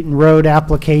local street and road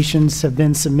applications have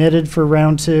been submitted for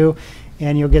round 2,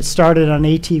 and you'll get started on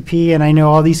ATP. And I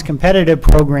know all these competitive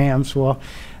programs will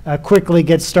quickly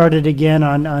get started again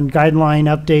on guideline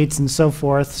updates and so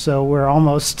forth. So we're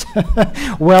almost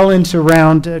well into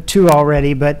round 2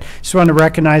 already, but just want to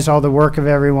recognize all the work of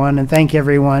everyone and thank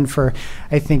everyone for,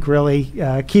 I think, really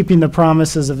keeping the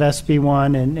promises of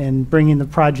SB1 and bringing the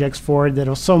projects forward that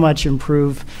will so much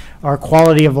improve our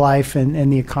quality of life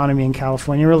and the economy in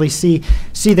California. Really see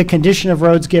the condition of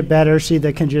roads get better, see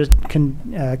the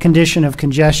condition of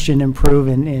congestion improve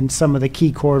in some of the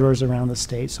key corridors around the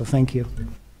state. So thank you.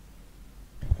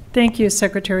 Thank you,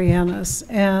 Secretary Yannis.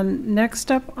 And next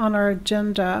up on our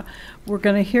agenda, we're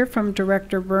going to hear from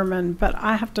Director Berman, but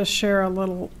I have to share a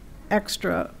little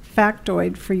extra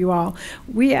factoid for you all.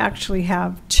 We actually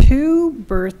have 2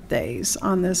 birthdays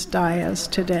on this dais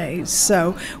today.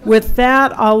 So with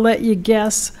that, I'll let you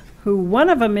guess who one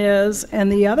of them is,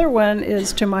 and the other one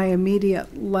is to my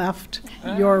immediate left,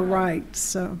 your right.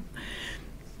 So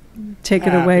take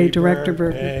it away, Director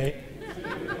Berman.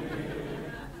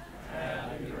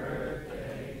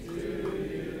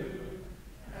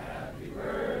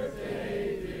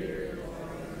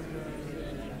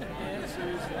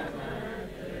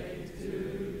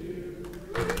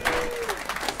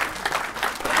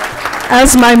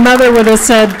 As my mother would have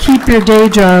said, keep your day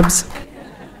jobs.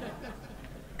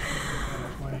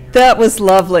 That was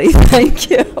lovely. Thank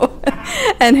you.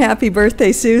 And happy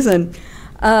birthday, Susan.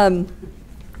 And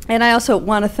I also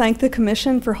want to thank the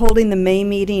commission for holding the May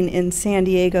meeting in San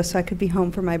Diego so I could be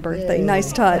home for my birthday. Yay.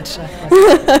 Nice touch.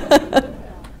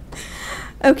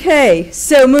 Okay,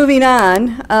 so moving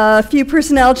on. A few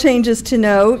personnel changes to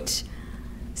note.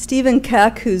 Stephen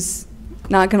Keck, who's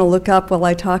not going to look up while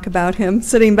I talk about him,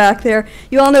 sitting back there.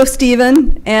 You all know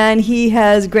Stephen, and he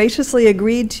has graciously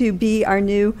agreed to be our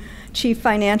new Chief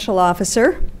Financial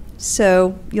Officer.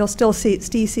 So you'll still see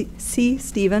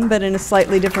Stephen, but in a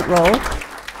slightly different role.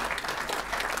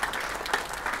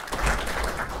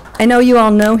 I know you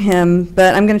all know him,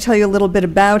 but I'm going to tell you a little bit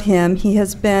about him.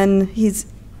 He's been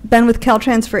with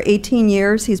Caltrans for 18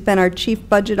 years. He's been our Chief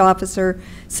Budget Officer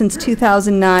since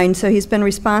 2009, so he's been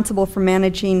responsible for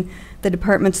managing the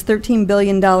department's $13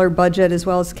 billion budget, as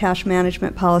well as cash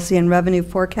management policy and revenue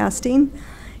forecasting.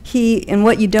 And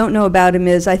what you don't know about him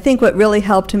is, I think what really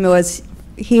helped him was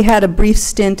he had a brief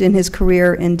stint in his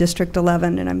career in District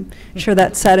 11, and I'm sure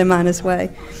that set him on his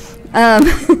way.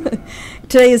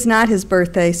 Today is not his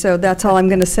birthday, so that's all I'm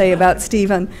going to say about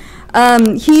Stephen.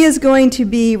 He is going to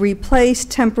be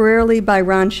replaced temporarily by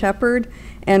Ron Shepard,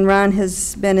 and Ron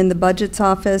has been in the Budget's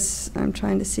office. I'm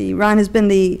trying to see. Ron has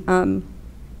been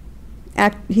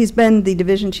he's been the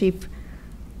division chief.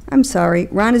 I'm sorry.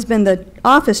 Ron has been the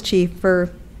office chief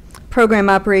for program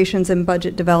operations and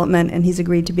budget development, and he's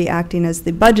agreed to be acting as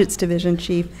the Budgets division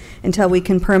chief until we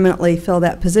can permanently fill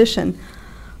that position.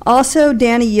 Also,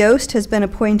 Danny Yost has been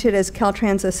appointed as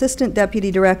Caltrans Assistant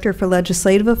Deputy Director for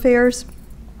Legislative Affairs.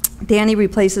 Danny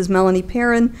replaces Melanie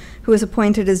Perrin, who was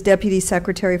appointed as Deputy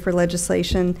Secretary for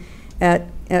Legislation at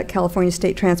California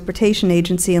State Transportation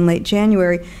Agency in late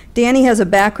January. Danny has a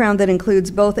background that includes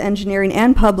both engineering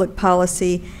and public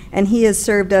policy, and he has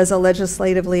served as a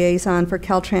legislative liaison for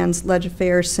Caltrans Leg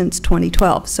Affairs since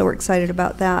 2012, so we're excited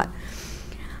about that.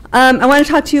 I want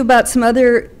to talk to you about some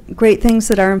other great things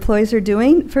that our employees are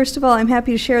doing. First of all, I'm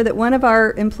happy to share that one of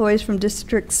our employees from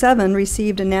District 7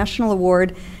 received a national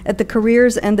award at the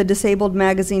Careers and the Disabled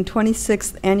Magazine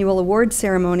 26th Annual Award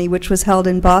Ceremony, which was held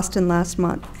in Boston last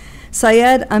month.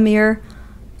 Syed Amir,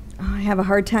 I have a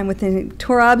hard time with the name,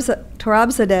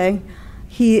 Torabzadeh.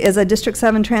 He is a District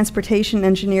 7 transportation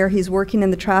engineer. He's working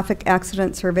in the Traffic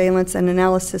Accident Surveillance and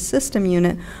Analysis System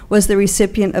Unit, was the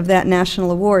recipient of that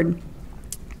national award.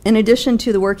 In addition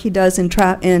to the work he does in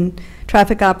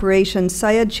traffic operations,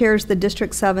 Syed chairs the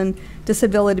District 7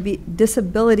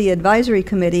 Disability Advisory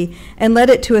Committee and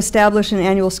led it to establish an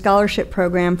annual scholarship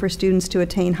program for students to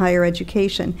attain higher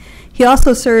education. He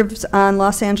also serves on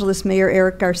Los Angeles Mayor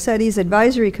Eric Garcetti's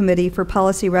Advisory Committee for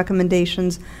policy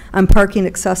recommendations on parking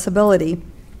accessibility.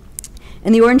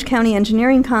 And the Orange County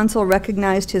Engineering Council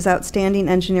recognized his outstanding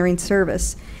engineering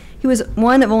service. He was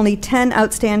one of only 10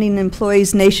 outstanding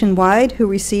employees nationwide who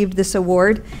received this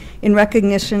award in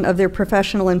recognition of their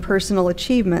professional and personal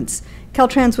achievements.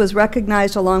 Caltrans was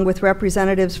recognized along with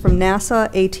representatives from NASA,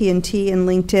 AT&T, and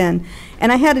LinkedIn.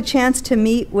 And I had a chance to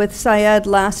meet with Syed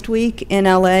last week in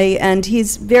LA, and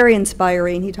he's very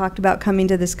inspiring. He talked about coming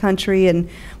to this country and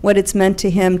what it's meant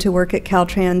to him to work at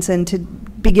Caltrans and to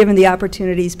be given the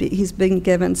opportunities he's been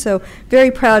given. So very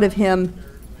proud of him.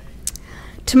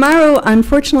 Tomorrow,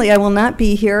 unfortunately, I will not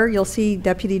be here. You'll see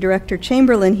Deputy Director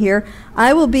Chamberlain here.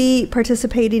 I will be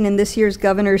participating in this year's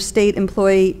Governor's State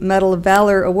Employee Medal of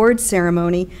Valor Awards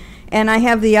ceremony, and I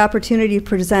have the opportunity to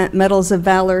present Medals of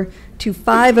Valor to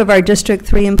 5 of our District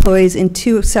 3 employees in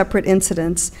 2 separate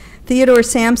incidents. Theodore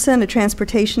Sampson, a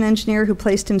transportation engineer who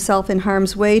placed himself in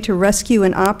harm's way to rescue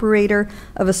an operator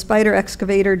of a spider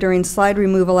excavator during slide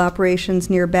removal operations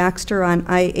near Baxter on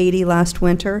I-80 last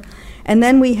winter. And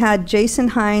then we had Jason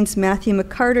Hines, Matthew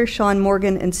McCarter, Sean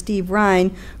Morgan, and Steve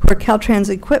Ryan, who are Caltrans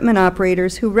equipment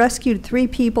operators who rescued 3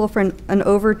 people from an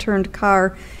overturned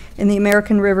car in the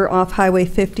American River off Highway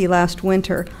 50 last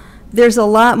winter. There's a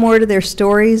lot more to their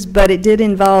stories, but it did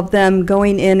involve them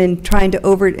going in and trying to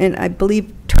and I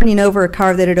believe turning over a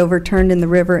car that had overturned in the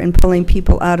river and pulling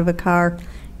people out of a car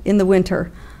in the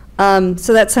winter.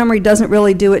 So that summary doesn't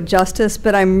really do it justice,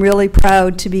 but I'm really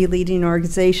proud to be leading an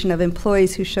organization of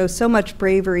employees who show so much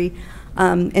bravery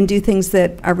and do things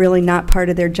that are really not part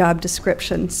of their job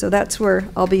description. So that's where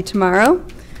I'll be tomorrow.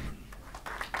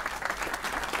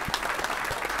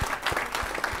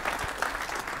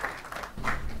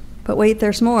 But wait,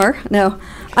 there's more. No.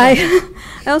 I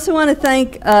also want to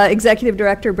thank Executive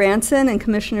Director Branson and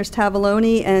Commissioners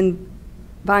Tavaloni and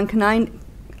Von Kanine.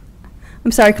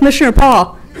 I'm sorry, Commissioner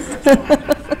Paul,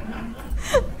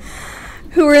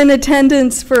 who were in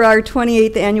attendance for our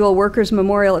 28th Annual Workers'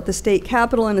 Memorial at the State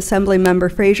Capitol, and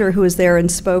Assemblymember Frazier, who was there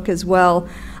and spoke as well.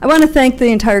 I want to thank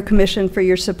the entire Commission for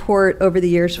your support over the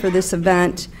years for this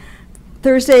event.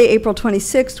 Thursday, April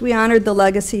 26th, we honored the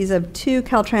legacies of 2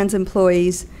 Caltrans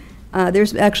employees.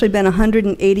 There's actually been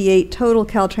 188 total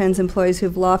Caltrans employees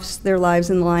who've lost their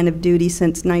lives in the line of duty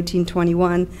since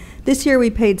 1921. This year we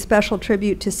paid special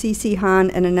tribute to C.C. Hahn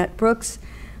and Annette Brooks,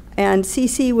 and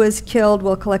C.C. was killed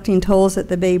while collecting tolls at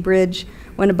the Bay Bridge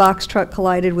when a box truck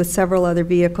collided with several other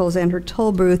vehicles and her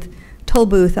toll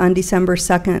booth on December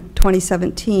 2nd,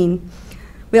 2017.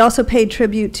 We also paid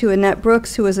tribute to Annette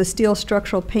Brooks, who was a steel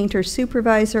structural painter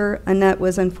supervisor. Annette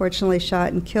was unfortunately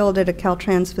shot and killed at a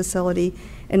Caltrans facility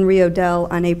in Rio Dell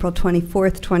on April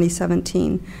 24th,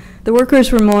 2017. The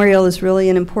Workers' Memorial is really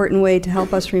an important way to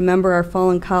help us remember our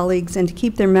fallen colleagues and to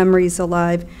keep their memories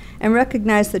alive and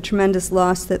recognize the tremendous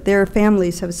loss that their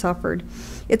families have suffered.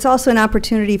 It's also an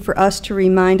opportunity for us to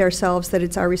remind ourselves that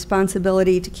it's our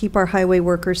responsibility to keep our highway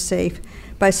workers safe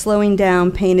by slowing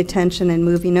down, paying attention, and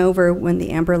moving over when the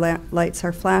amber lights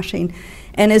are flashing.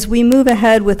 And as we move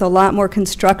ahead with a lot more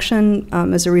construction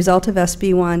as a result of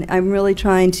SB1, I'm really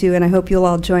trying to, and I hope you'll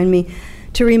all join me,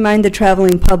 to remind the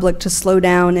traveling public to slow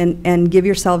down and give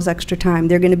yourselves extra time.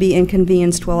 They're going to be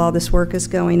inconvenienced while all this work is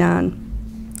going on.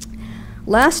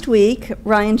 Last week,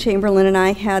 Ryan Chamberlain and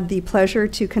I had the pleasure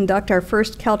to conduct our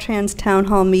first Caltrans Town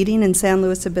Hall meeting in San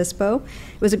Luis Obispo.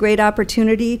 It was a great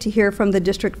opportunity to hear from the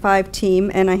District 5 team,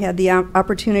 and I had the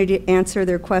opportunity to answer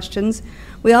their questions.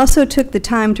 We also took the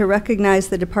time to recognize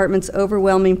the department's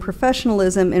overwhelming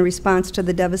professionalism in response to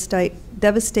the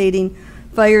devastating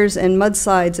fires and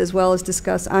mudslides, as well as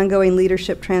discuss ongoing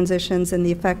leadership transitions and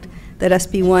the effect that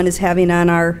SB1 is having on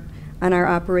our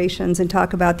operations, and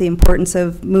talk about the importance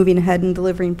of moving ahead and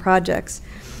delivering projects.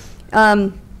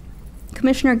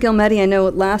 Commissioner Gilmetti, I know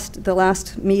at the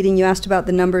last meeting you asked about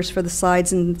the numbers for the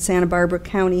slides in Santa Barbara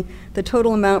County. The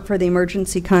total amount for the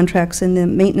emergency contracts and the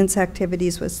maintenance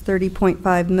activities was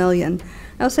 $30.5 million.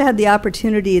 I also had the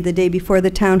opportunity the day before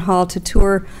the town hall to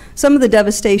tour some of the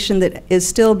devastation that is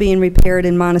still being repaired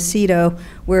in Montecito,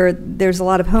 where there's a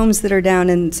lot of homes that are down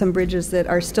and some bridges that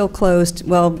are still closed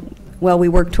while we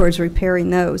work towards repairing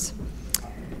those.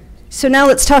 So now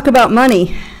let's talk about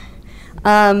money.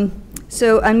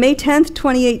 So on May 10th,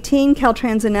 2018,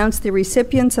 Caltrans announced the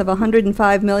recipients of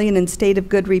 $105 million in State of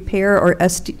Good Repair, or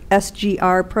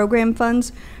SGR, program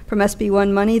funds from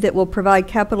SB1 money that will provide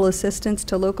capital assistance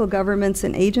to local governments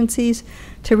and agencies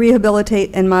to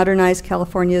rehabilitate and modernize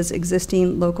California's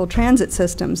existing local transit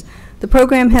systems. The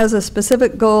program has a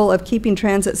specific goal of keeping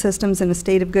transit systems in a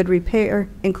state of good repair,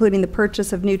 including the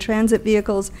purchase of new transit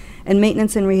vehicles and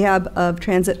maintenance and rehab of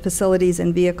transit facilities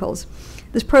and vehicles.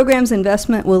 This program's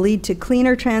investment will lead to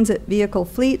cleaner transit vehicle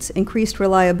fleets, increased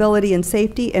reliability and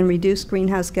safety, and reduced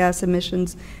greenhouse gas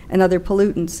emissions and other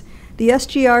pollutants. The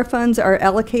SGR funds are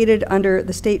allocated under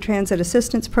the State Transit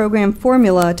Assistance Program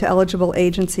formula to eligible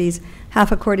agencies,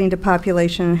 half according to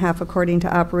population and half according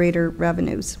to operator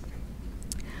revenues.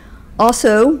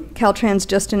 Also, Caltrans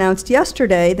just announced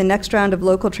yesterday the next round of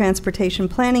local transportation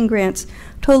planning grants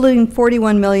totaling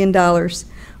 $41 million.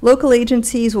 Local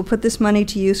agencies will put this money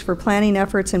to use for planning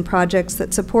efforts and projects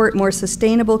that support more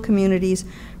sustainable communities,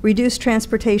 reduce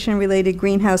transportation-related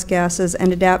greenhouse gases,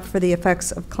 and adapt for the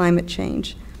effects of climate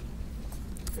change.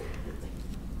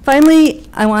 Finally,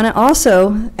 I want to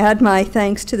also add my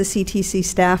thanks to the CTC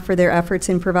staff for their efforts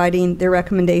in providing their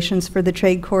recommendations for the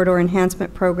Trade Corridor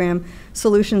Enhancement Program,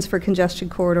 Solutions for Congestion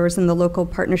Corridors, and the Local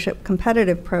Partnership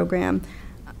Competitive Program.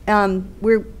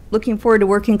 We're looking forward to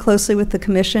working closely with the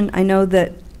Commission. I know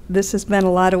that this has been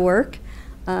a lot of work,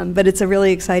 but it's a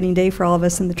really exciting day for all of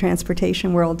us in the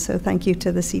transportation world, so thank you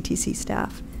to the CTC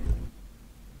staff.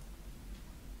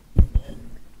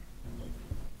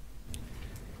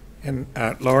 And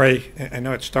Lori, I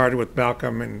know it started with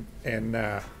Malcolm, and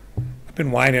I've been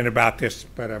whining about this,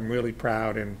 but I'm really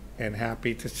proud and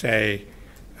happy to say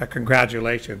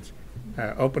congratulations.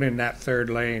 Opening that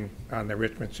third lane on the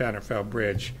Richmond Centerville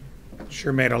Bridge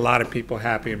sure made a lot of people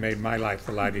happy and made my life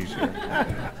a lot easier.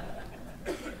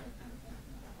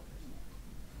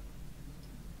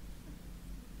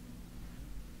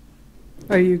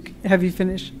 Have you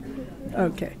finished?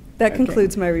 Okay. That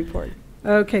concludes my report.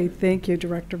 Okay, thank you,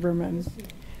 Director Berman.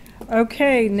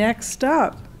 Okay, next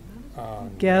up,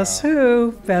 guess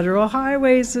who? Federal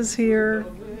Highways is here.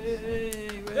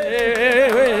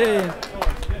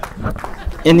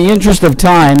 In the interest of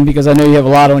time, because I know you have a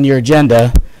lot on your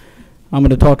agenda, I'm going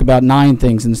to talk about 9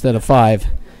 things instead of 5.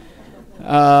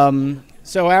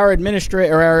 So our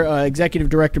executive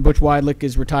director, Butch Weidlich,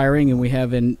 is retiring, and we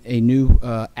have a new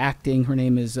acting. Her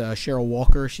name is Cheryl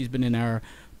Walker. She's been in our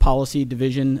policy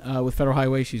division with Federal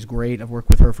Highway. She's great. I've worked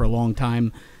with her for a long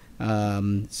time.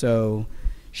 So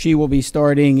she will be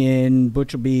starting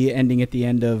Butch will be ending at the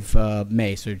end of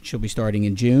May, so she'll be starting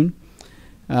in June.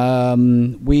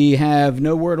 We have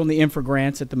no word on the infra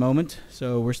grants at the moment,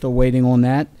 so we're still waiting on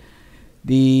that.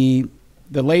 The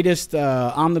latest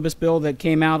omnibus bill that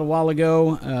came out a while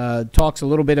ago talks a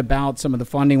little bit about some of the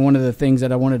funding. One of the things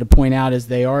that I wanted to point out is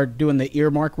they are doing the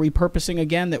earmark repurposing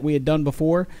again that we had done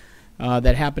before.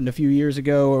 That happened a few years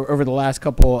ago or over the last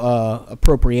couple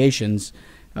appropriations,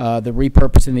 the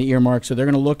repurposing the earmarks. So they're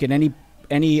going to look at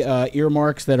any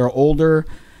earmarks that are older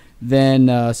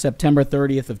than September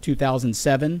 30th of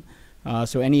 2007.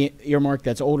 So any earmark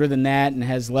that's older than that and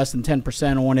has less than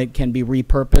 10% on it can be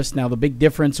repurposed. Now the big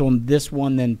difference on this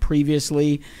one than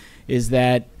previously is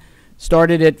that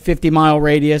started at 50-mile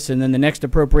radius, and then the next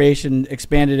appropriation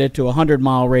expanded it to a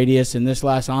 100-mile radius, and this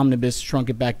last omnibus shrunk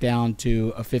it back down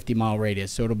to a 50-mile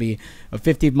radius. So it'll be a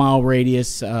 50-mile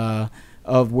radius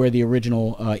of where the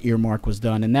original earmark was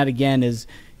done. And that, again, is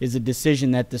a decision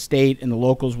that the state and the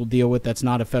locals will deal with. That's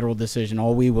not a federal decision.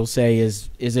 All we will say is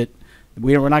it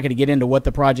we're not going to get into what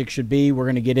the project should be. We're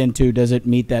going to get into does it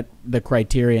meet the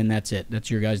criteria, and that's it.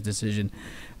 That's your guys' decision.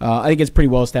 I think it's a pretty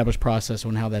well-established process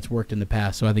on how that's worked in the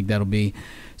past, so I think that'll be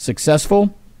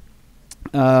successful.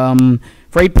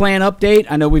 Freight plan update.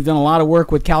 I know we've done a lot of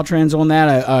work with Caltrans on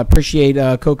that. I appreciate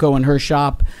Coco and her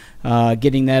shop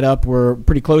getting that up. We're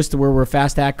pretty close to where we're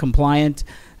FAST Act compliant.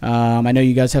 I know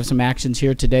you guys have some actions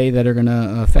here today that are going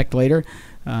to affect later,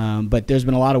 but there's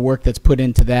been a lot of work that's put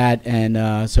into that,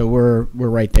 and so we're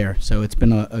right there. So it's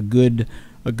been a good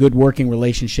working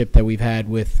relationship that we've had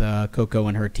with Coco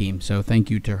and her team. So thank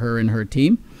you to her and her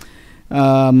team.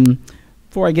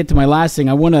 Before I get to my last thing,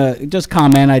 I want to just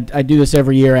comment. I do this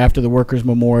every year after the Workers'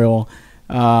 Memorial.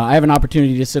 I have an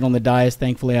opportunity to sit on the dais.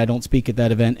 Thankfully, I don't speak at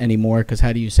that event anymore, because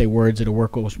how do you say words at a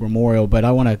Workers' Memorial? But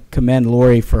I want to commend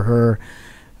Lori for her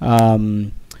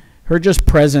just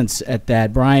presence at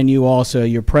that. Brian, you also,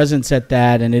 your presence at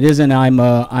that, and it isn't I'm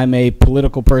a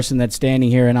political person that's standing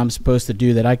here and I'm supposed to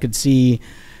do that. I could see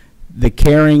the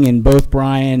caring in both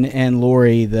Brian and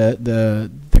Lori,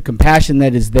 the compassion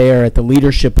that is there at the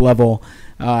leadership level.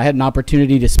 I had an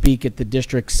opportunity to speak at the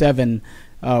District 7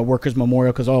 Workers'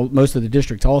 Memorial, because most of the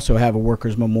districts also have a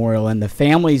Workers' Memorial, and the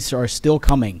families are still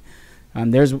coming.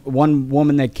 There's one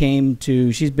woman that came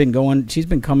to, she's been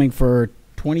coming for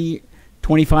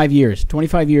 25 years.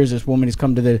 25 years this woman has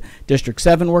come to the District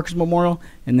 7 Workers' Memorial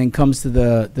and then comes to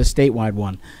the statewide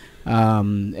one.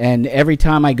 And every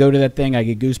time I go to that thing, I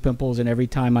get goose pimples, and every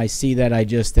time I see that, I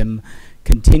just am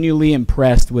continually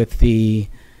impressed with the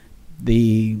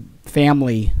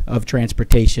family of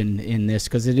transportation in this,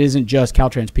 because it isn't just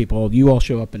Caltrans people. You all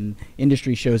show up, and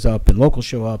industry shows up, and local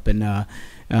show up, and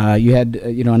you had,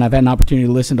 and I've had an opportunity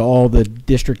to listen to all the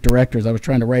district directors. I was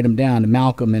trying to write them down, and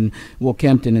Malcolm and Will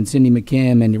Kempton and Cindy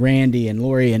McKim and Randy and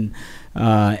Lori, and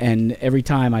every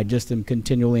time I just am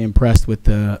continually impressed with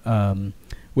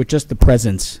with just the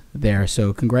presence there.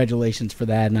 So congratulations for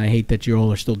that, and I hate that you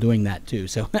all are still doing that too.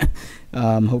 So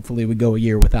hopefully we go a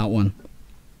year without one.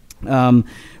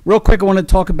 Real quick, I want to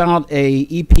talk about a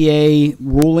EPA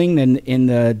ruling in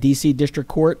the DC District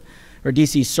Court or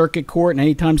DC Circuit Court, and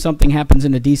anytime something happens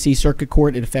in the DC Circuit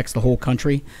Court, it affects the whole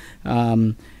country.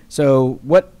 So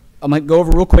what I'm going to go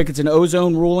over real quick, it's an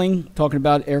ozone ruling talking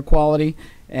about air quality,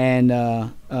 and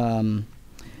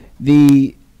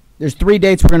there's 3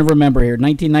 dates we're going to remember here.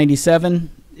 1997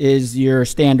 is your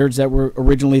standards that were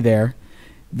originally there.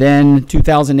 Then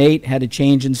 2008 had a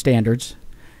change in standards.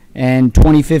 And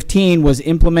 2015 was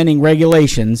implementing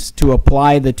regulations to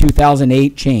apply the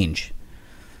 2008 change.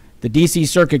 The DC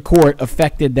Circuit Court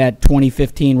affected that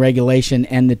 2015 regulation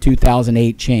and the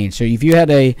 2008 change. So if you had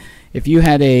a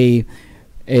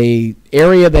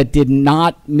area that did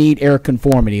not meet air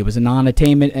conformity, it was a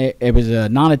non-attainment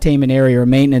area or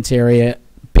maintenance area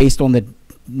based on the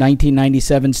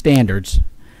 1997 standards,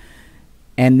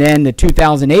 and then the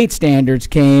 2008 standards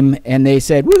came and they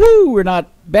said, woohoo, we're not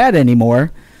bad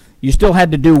anymore. You still had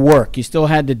to do work. You still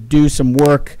had to do some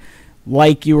work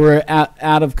like you were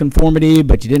out of conformity,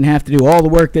 but you didn't have to do all the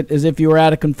work as if you were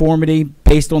out of conformity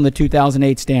based on the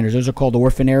 2008 standards. Those are called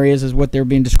orphan areas, is what they're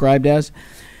being described as.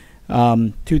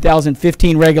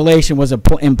 2015 regulation was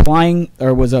applied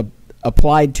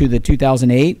to the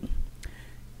 2008.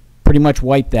 Pretty much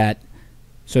wiped that.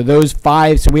 So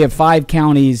we have 5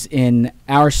 counties in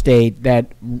our state that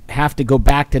have to go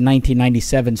back to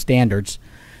 1997 standards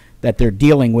that they're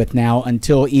dealing with now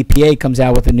until EPA comes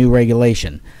out with a new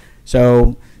regulation.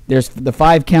 So there's the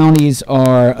 5 counties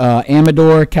are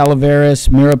Amador, Calaveras,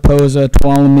 Mariposa,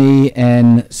 Tuolumne,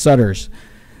 and Sutters.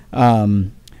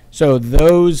 So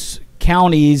those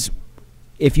counties,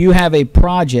 if you have a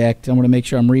project, I want to make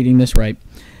sure I'm reading this right.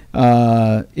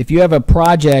 If you have a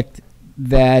project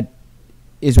that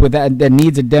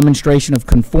needs a demonstration of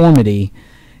conformity,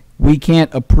 we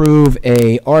can't approve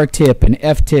a RTIP, an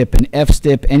FTIP, an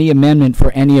FSTIP, any amendment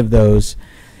for any of those.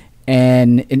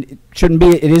 And it shouldn't be.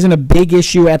 It isn't a big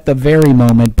issue at the very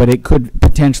moment, but it could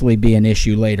potentially be an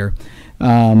issue later.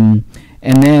 And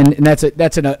that's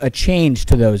a change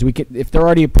to those. If they're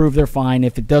already approved, they're fine.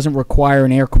 If it doesn't require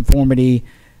an air conformity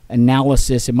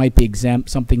analysis, it might be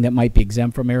exempt, something that might be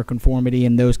exempt from air conformity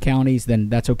in those counties, then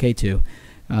that's okay too.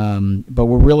 But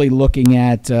we're really looking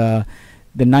at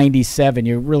the 97.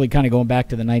 You're really kind of going back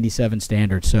to the 97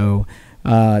 standard. So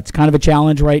it's kind of a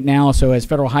challenge right now. So as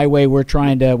Federal Highway, we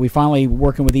finally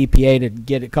working with EPA to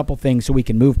get a couple things so we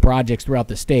can move projects throughout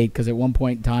the state, because at one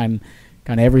point in time,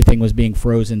 kind of everything was being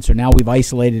frozen. So now we've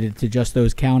isolated it to just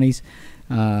those counties.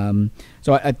 So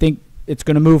I think it's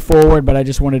going to move forward, but I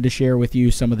just wanted to share with you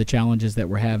some of the challenges that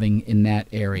we're having in that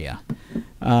area.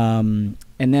 And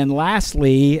then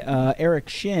lastly, Eric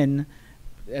Shin,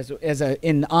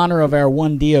 in honor of our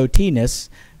one DOT-ness,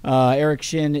 Eric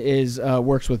Shin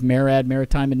works with MARAD,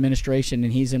 Maritime Administration,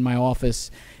 and he's in my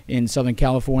office in Southern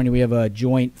California. We have a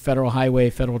joint Federal Highway,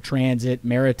 Federal Transit,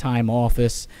 Maritime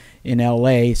office in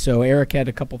LA. So Eric had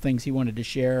a couple things he wanted to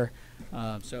share.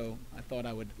 So I thought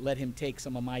I would let him take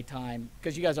some of my time,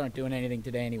 because you guys aren't doing anything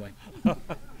today anyway.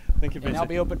 Thank you, Vincent. And I'll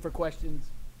be open for questions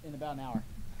in about an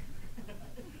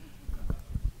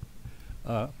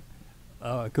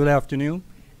hour. Good afternoon.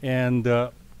 And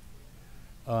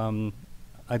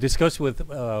I discussed with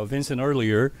Vincent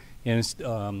earlier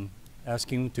and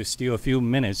asking to steal a few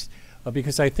minutes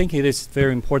because I think it is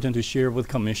very important to share with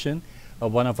Commission.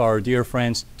 One of our dear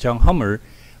friends, John Hummer,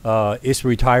 is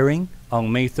retiring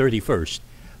on May 31st.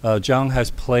 John has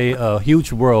played a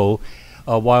huge role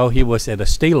while he was at the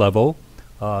state level.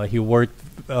 He worked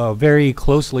very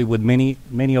closely with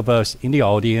many of us in the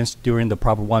audience during the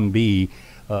Prop 1B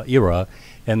era.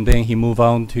 And then he moved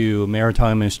on to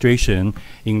Maritime Administration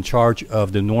in charge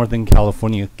of the Northern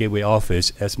California Gateway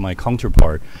Office as my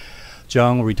counterpart.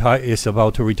 John is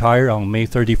about to retire on May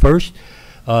 31st.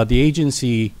 The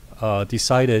agency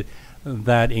decided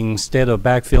that instead of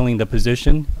backfilling the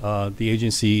position, the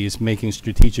agency is making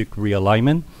strategic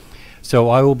realignment. So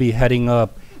I will be heading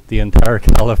up the entire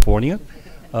California,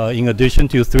 in addition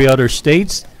to 3 other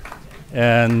states.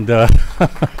 And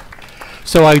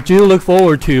so I do look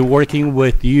forward to working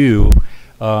with you,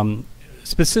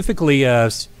 specifically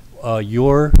as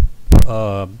your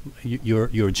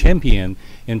champion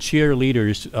and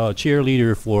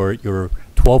cheerleader for your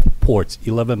 12 ports,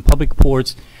 11 public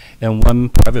ports and 1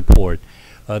 private port.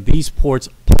 These ports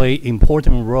play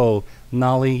important role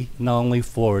not only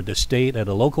for the state at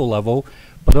the local level,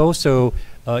 but also,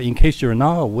 in case you're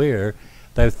not aware,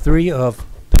 that 3 of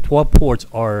the 12 ports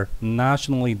are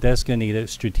nationally designated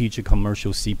strategic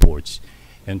commercial seaports,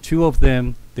 and 2 of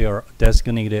them, they are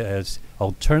designated as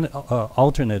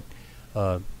alternate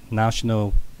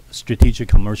national strategic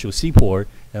commercial seaport,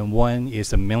 and 1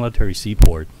 is a military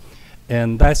seaport.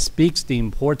 And that speaks the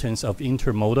importance of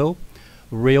intermodal,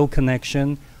 rail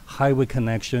connection, highway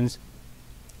connections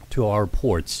to our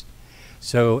ports.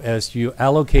 So as you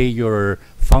allocate your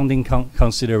funding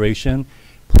consideration,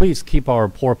 please keep our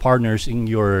port partners in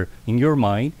your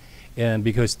mind, and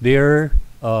because their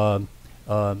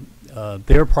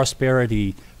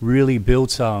prosperity really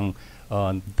builds on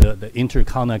the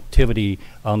interconnectivity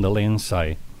on the land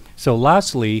side. So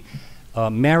lastly,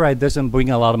 MARAD doesn't bring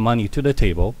a lot of money to the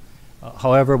table.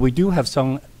 However, we do have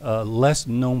some less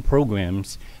known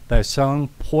programs that some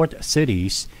port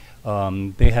cities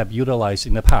they have utilized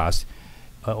in the past.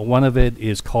 One of it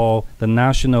is called the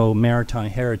National Maritime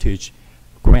Heritage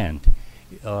Grant.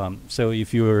 So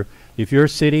if your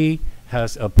city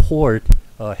has a port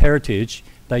heritage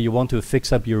that you want to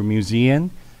fix up your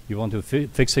museum, you want to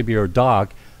fix up your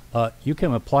dock, you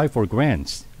can apply for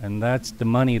grants, and that's the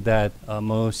money that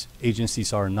most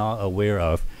agencies are not aware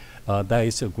of. That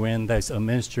is a grant that's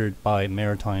administered by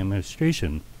Maritime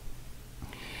Administration.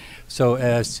 So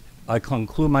as I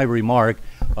conclude my remark,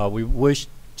 we wish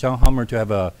John Hummer to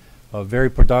have a very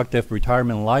productive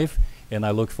retirement life, and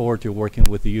I look forward to working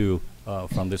with you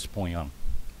from this point on.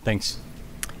 Thanks.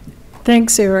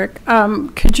 Thanks, Eric.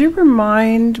 Could you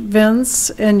remind Vince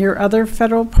and your other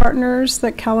federal partners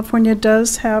that California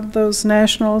does have those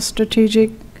national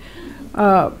strategic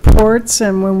ports,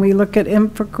 and when we look at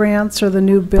infra grants or the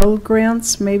new build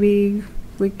grants, maybe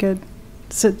we could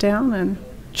sit down and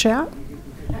chat?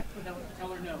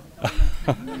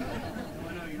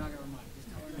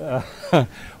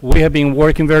 We have been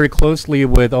working very closely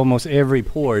with almost every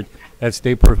port as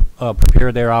they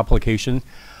prepare their applications.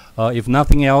 If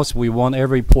nothing else, we want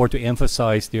every port to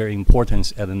emphasize their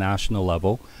importance at the national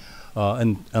level.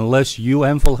 And unless you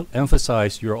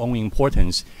emphasize your own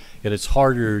importance, it is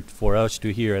harder for us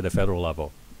to hear at the federal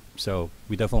level. So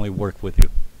we definitely work with you.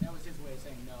 That was his way of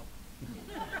saying no.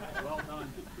 Well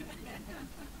done.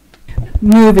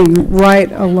 Moving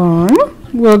right along,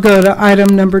 we'll go to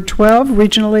item number 12,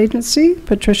 Regional Agency.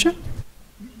 Patricia?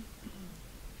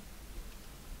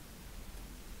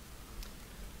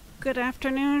 Good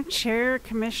afternoon, Chair,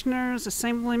 Commissioners,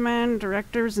 Assemblymen,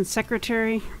 Directors, and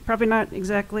Secretary. Probably not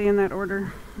exactly in that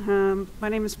order. My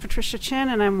name is Patricia Chen,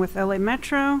 and I'm with LA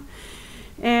Metro.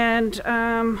 And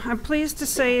I'm pleased to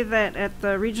say that at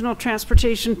the Regional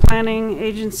Transportation Planning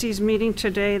Agency's meeting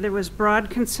today, there was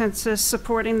broad consensus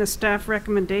supporting the staff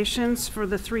recommendations for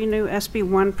the 3 new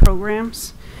SB1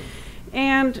 programs,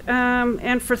 and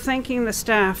for thanking the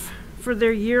staff for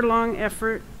their year-long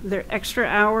effort, their extra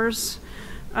hours,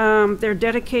 their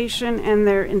dedication and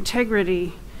their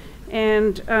integrity,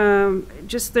 and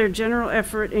just their general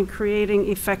effort in creating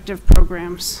effective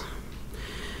programs.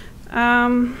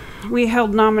 We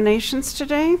held nominations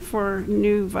today for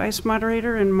new vice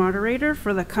moderator and moderator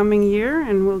for the coming year,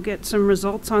 and we'll get some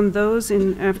results on those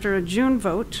after a June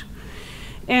vote.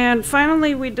 And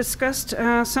finally, we discussed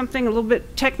something a little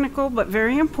bit technical but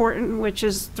very important, which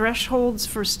is thresholds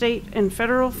for state and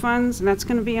federal funds, and that's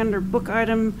going to be under book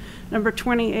item number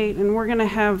 28, and we're going to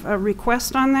have a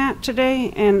request on that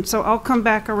today, and so I'll come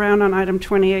back around on item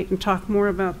 28 and talk more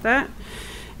about that.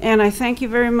 And I thank you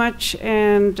very much,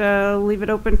 and leave it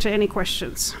open to any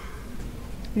questions.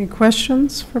 Any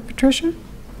questions for Patricia?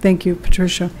 Thank you,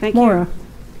 Patricia. Thank Maura, you.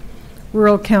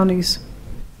 Rural Counties.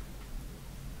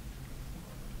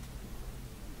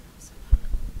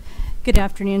 Good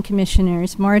afternoon,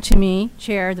 Commissioners. Maura Toomey,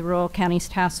 Chair of the Rural Counties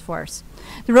Task Force.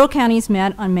 The Rural Counties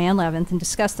met on May 11th and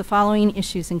discussed the following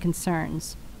issues and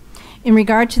concerns. In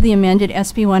regard to the amended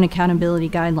SB1 accountability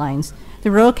guidelines,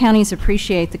 the Rural Counties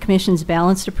appreciate the Commission's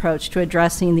balanced approach to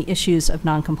addressing the issues of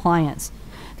noncompliance.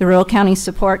 The Rural Counties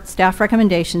support staff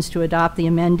recommendations to adopt the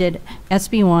amended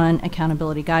SB1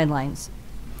 accountability guidelines.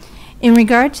 In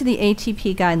regard to the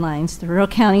ATP guidelines, the Rural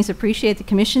Counties appreciate the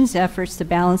Commission's efforts to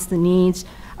balance the needs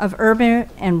of urban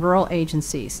and rural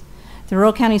agencies. The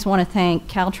Rural Counties want to thank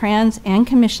Caltrans and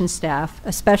Commission staff,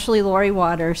 especially Lori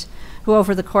Waters, who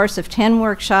over the course of 10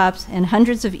 workshops and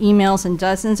hundreds of emails and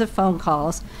dozens of phone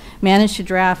calls managed to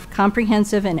draft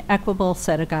comprehensive and equitable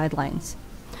set of guidelines.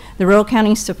 The Rural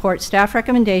Counties support staff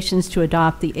recommendations to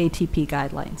adopt the ATP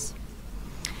guidelines.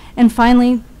 And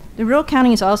finally, The rural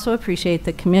counties also appreciate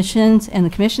the Commission's and the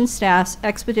Commission staff's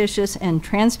expeditious and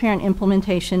transparent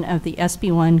implementation of the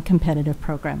SB1 competitive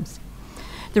programs.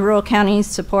 The rural counties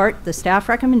support the staff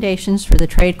recommendations for the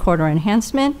trade corridor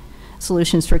enhancement,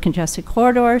 solutions for congested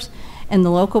corridors, and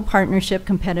the local partnership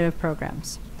competitive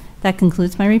programs. That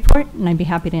concludes my report, and I'd be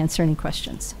happy to answer any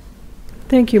questions.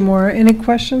 Thank you, Maura. Any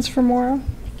questions for Maura?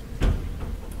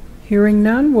 Hearing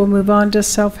none, we'll move on to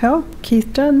self-help.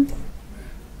 Keith Dunn.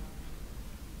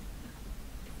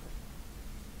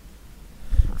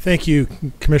 Thank you,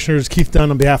 Commissioners. Keith Dunn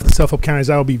on behalf of the Self-Help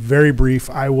Counties. I will be very brief.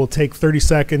 I will take 30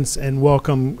 seconds and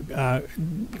welcome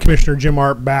Commissioner Jim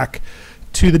Arp back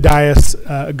to the dais,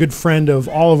 a good friend of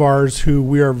all of ours who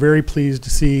we are very pleased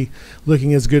to see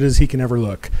looking as good as he can ever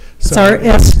look. So,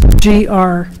 it's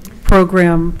our SGR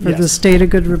program for the State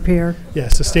of Good Repair.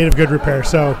 Yes, the State of Good Repair.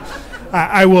 So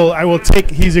I will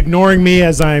take, he's ignoring me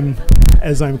as I'm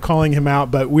calling him out,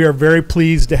 but we are very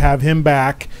pleased to have him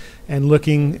back and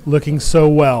looking so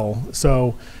well.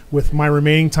 So with my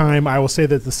remaining time, I will say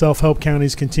that the Self-Help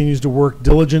Counties continues to work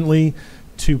diligently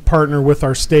to partner with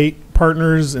our state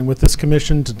partners and with this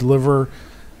commission to deliver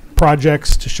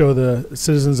projects to show the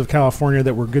citizens of California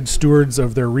that we're good stewards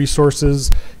of their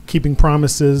resources, keeping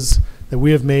promises that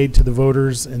we have made to the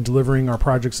voters and delivering our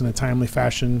projects in a timely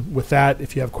fashion. With that,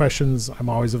 if you have questions, I'm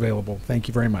always available. Thank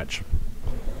you very much.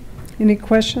 Any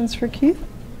questions for Keith?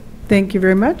 Thank you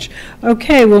very much.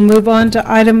 Okay, we'll move on to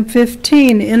item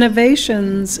 15,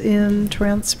 innovations in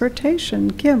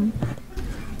transportation. Kim.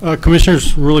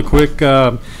 Commissioners, really quick,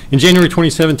 in January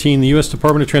 2017, the U.S.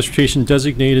 Department of Transportation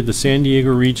designated the San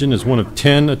Diego region as one of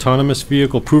 10 autonomous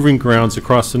vehicle proving grounds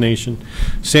across the nation.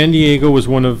 San Diego was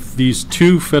one of these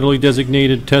 2 federally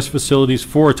designated test facilities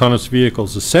for autonomous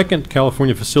vehicles. The second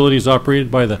California facility is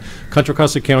operated by the Contra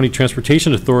Costa County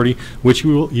Transportation Authority, which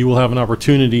you will have an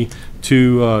opportunity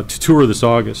to tour this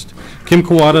August. Kim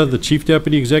Kawada, the Chief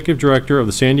Deputy Executive Director of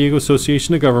the San Diego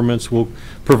Association of Governments, will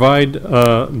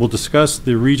discuss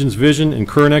the region's vision and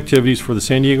current activities for the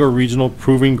San Diego Regional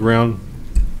Proving Ground.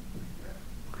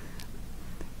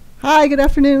 Hi, good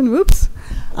afternoon. Whoops.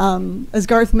 As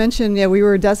Garth mentioned, we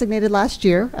were designated last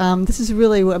year. This is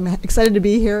really, I'm excited to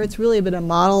be here. It's really been a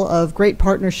model of great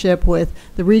partnership with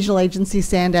the regional agency,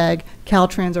 SANDAG,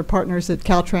 Caltrans, our partners at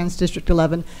Caltrans District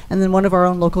 11, and then one of our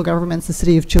own local governments, the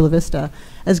city of Chula Vista.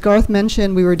 As Garth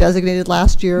mentioned, we were designated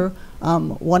last year,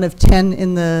 one of 10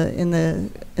 in the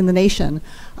nation.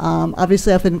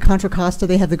 Obviously, up in Contra Costa,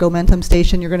 they have the Gomentum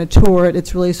station. You're going to tour it.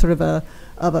 It's really sort of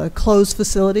a closed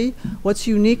facility. What's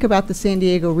unique about the San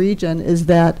Diego region is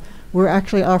that we're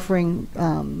actually offering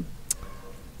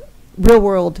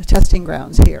real-world testing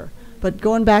grounds here. But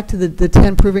going back to the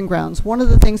 10 proving grounds, one of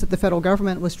the things that the federal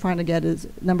government was trying to get is,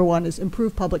 number one, is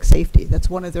improve public safety. That's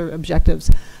one of their objectives.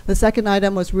 The second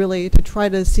item was really to try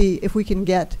to see if we can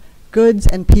get goods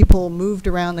and people moved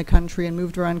around the country and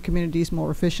moved around communities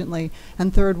more efficiently.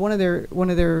 And third, one of their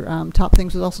top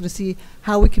things was also to see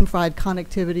how we can provide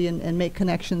connectivity and make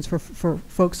connections for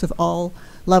folks of all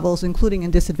levels, including in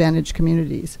disadvantaged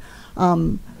communities.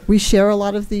 We share a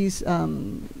lot of these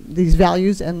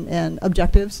values and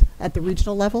objectives at the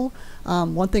regional level.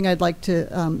 One thing I'd like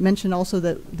to mention also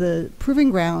that the proving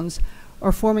grounds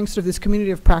are forming sort of this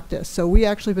community of practice. So we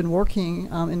actually have been working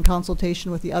in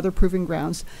consultation with the other proving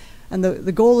grounds. And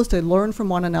the goal is to learn from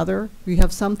one another. We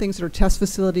have some things that are test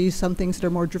facilities, some things that are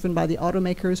more driven by the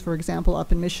automakers, for example,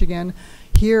 up in Michigan.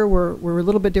 Here, we're a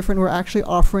little bit different. We're actually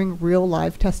offering real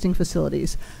live testing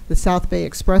facilities. The South Bay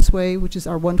Expressway, which is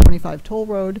our 125 toll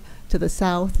road, to the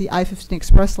south, the I-15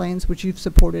 express lanes, which you've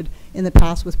supported in the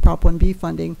past with Prop 1B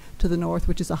funding, to the north,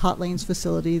 which is a hot lanes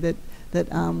facility that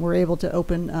we're able to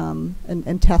open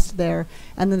and test there.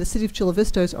 And then the city of Chula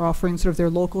Vista is offering sort of their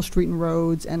local street and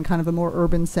roads and kind of a more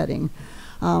urban setting.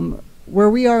 Where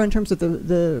we are in terms of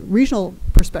the regional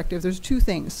perspective, there's 2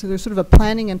 things. So there's sort of a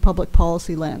planning and public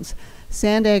policy lens.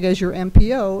 SANDAG, as your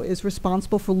MPO, is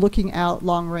responsible for looking out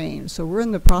long range. So we're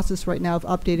in the process right now of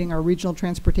updating our regional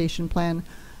transportation plan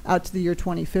out to the year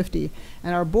 2050.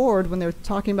 And our board, when they're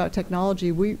talking about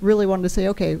technology, we really wanted to say,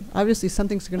 okay, obviously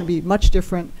something's going to be much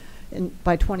different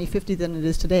by 2050 than it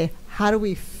is today. How do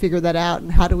we figure that out,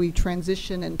 and how do we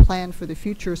transition and plan for the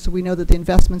future so we know that the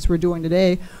investments we're doing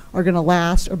today are going to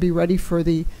last or be ready for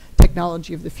the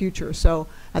technology of the future? So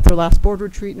at their last board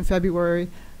retreat in February,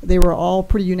 they were all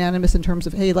pretty unanimous in terms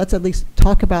of, hey, let's at least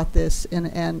talk about this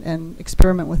and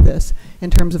experiment with this in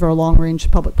terms of our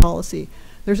long-range public policy.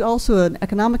 There's also an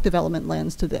economic development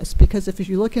lens to this, because if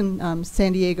you look in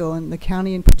San Diego and the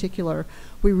county in particular,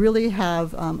 we really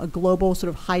have a global sort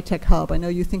of high-tech hub. I know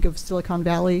you think of Silicon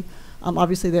Valley,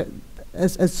 obviously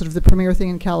as sort of the premier thing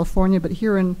in California, but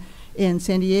here in in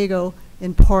San Diego,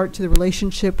 in part to the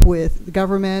relationship with the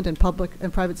government and public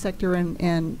and private sector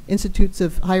and institutes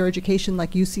of higher education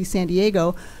like UC San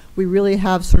Diego. We really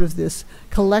have sort of this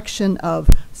collection of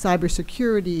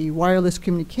cybersecurity, wireless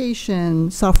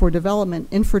communication, software development,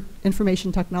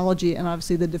 information technology, and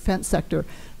obviously the defense sector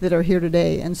that are here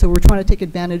today. And so we're trying to take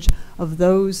advantage of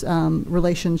those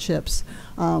relationships.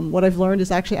 What I've learned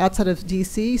is actually outside of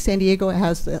DC, San Diego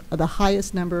has the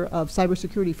highest number of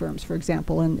cybersecurity firms, for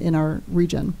example, in our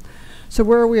region. So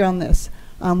where are we on this?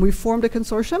 We've formed a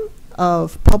consortium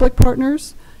of public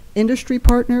partners, industry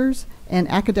partners, and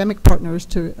academic partners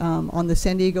to on the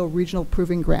San Diego Regional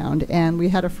Proving Ground. And we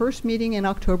had a first meeting in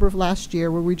October of last year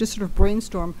where we just sort of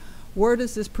brainstormed, where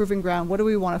does this proving ground, what do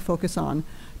we want to focus on?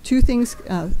 Three things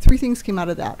came out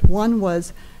of that. One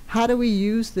was, how do we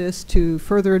use this to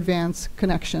further advance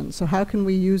connections? So how can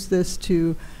we use this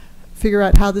to figure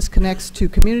out how this connects to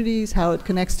communities, how it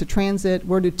connects to transit,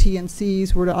 where do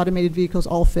TNCs, where do automated vehicles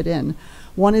all fit in?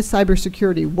 One is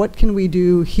cybersecurity. What can we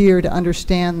do here to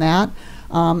understand that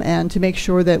and to make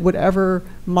sure that whatever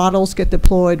models get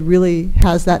deployed really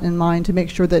has that in mind, to make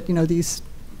sure that, you know, these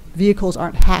vehicles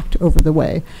aren't hacked over the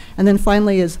way. And then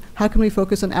finally is, how can we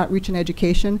focus on outreach and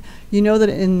education? You know that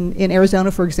in Arizona,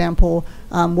 for example,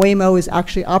 Waymo is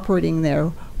actually operating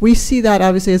there. We see that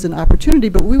obviously as an opportunity,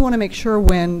 but we want to make sure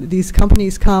when these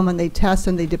companies come and they test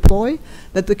and they deploy,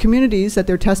 that the communities that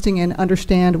they're testing in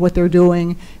understand what they're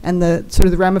doing and the sort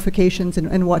of the ramifications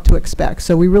and what to expect.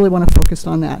 So we really want to focus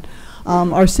on that.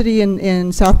 Our city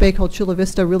in South Bay called Chula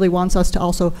Vista really wants us to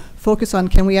also focus on,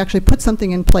 can we actually put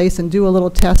something in place and do a little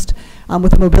test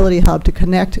with a mobility hub to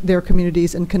connect their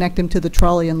communities and connect them to the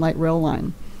trolley and light rail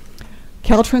line.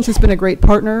 Caltrans has been a great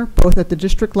partner, both at the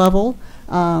district level,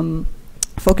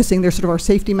 focusing their sort of our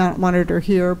safety monitor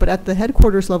here, but at the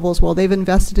headquarters level as well, they've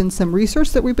invested in some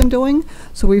research that we've been doing.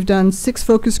 So we've done 6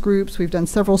 focus groups, we've done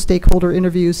several stakeholder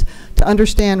interviews to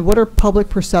understand what are public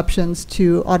perceptions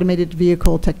to automated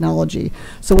vehicle technology.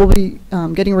 So we'll be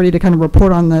getting ready to kind of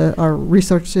report on our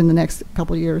research in the next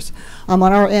couple of years. On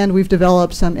our end, we've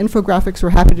developed some infographics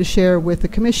we're happy to share with the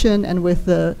commission and with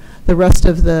the rest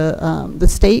of the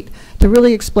state to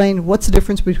really explain what's the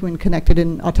difference between connected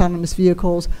and autonomous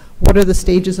vehicles, what are the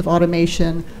stages of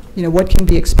automation, you know, what can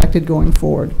be expected going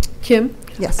forward. Kim?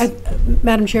 Yes.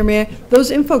 Madam Chair, may I?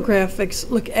 Those infographics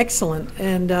look excellent,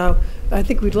 and I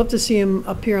think we'd love to see them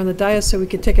up here on the dais so we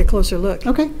could take a closer look.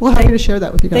 Okay, well, happy to share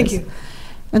that with you guys. Thank you.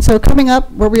 And so coming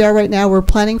up, where we are right now, we're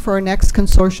planning for our next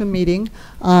consortium meeting.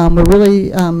 We're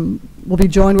really, we'll be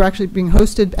joined, we're actually being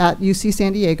hosted at UC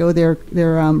San Diego, their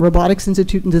Robotics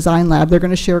Institute and Design Lab. They're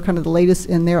going to share kind of the latest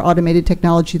in their automated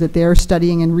technology that they're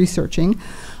studying and researching.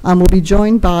 We'll be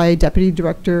joined by Deputy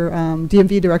Director,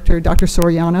 DMV Director, Dr.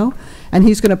 Soriano, and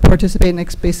he's going to participate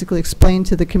and basically explain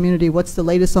to the community what's the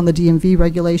latest on the DMV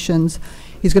regulations.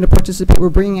 He's going to participate. We're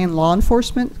bringing in law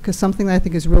enforcement, because something that I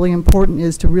think is really important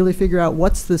is to really figure out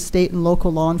what's the state and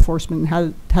local law enforcement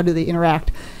and how do they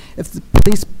interact. If the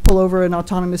police pull over an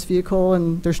autonomous vehicle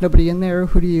and there's nobody in there,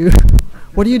 what do you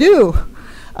do?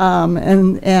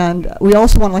 And we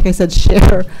also want, like I said,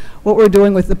 share what we're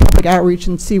doing with the public outreach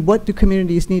and see what do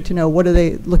communities need to know, what are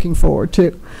they looking forward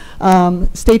to.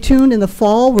 Stay tuned. In the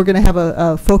fall, we're going to have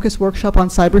a focus workshop on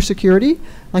cybersecurity.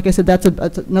 Like I said, that's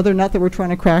another nut that we're trying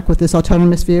to crack with this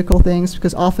autonomous vehicle things,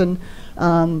 because often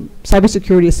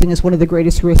cybersecurity is seen as one of the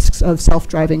greatest risks of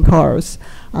self-driving cars.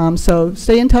 So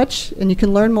stay in touch, and you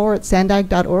can learn more at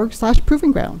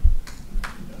sandag.org/provingground.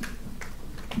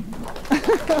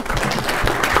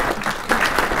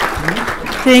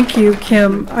 Thank you,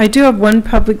 Kim. I do have one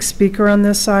public speaker on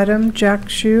this item, Jack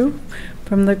Hsu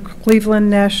from the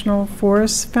Cleveland National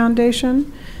Forest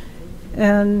Foundation.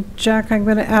 And Jack, I'm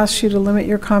going to ask you to limit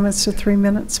your comments to 3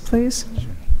 minutes, please.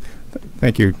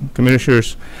 Thank you,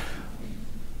 Commissioners.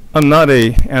 I'm not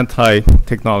an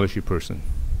anti-technology person,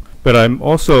 but I'm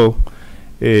also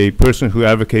a person who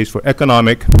advocates for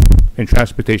economic and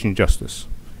transportation justice.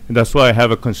 And that's why I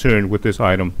have a concern with this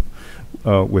item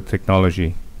with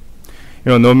technology.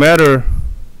 You know, no matter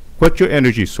what your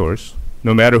energy source,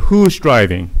 no matter who's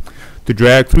driving, to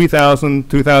drag 2,000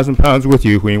 pounds with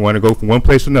you when you want to go from one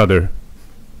place to another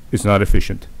is not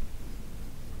efficient.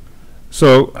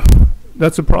 So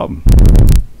that's a problem.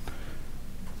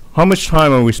 How much time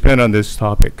will we spend on this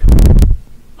topic?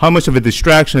 How much of a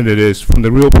distraction it is from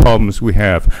the real problems we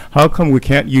have? How come we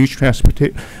can't use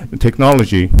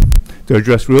technology to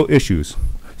address real issues,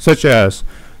 such as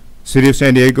City of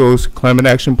San Diego's Climate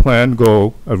Action Plan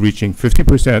goal of reaching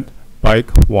 50% bike,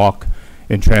 walk,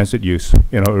 and transit use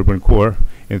in our urban core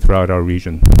and throughout our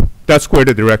region? That's where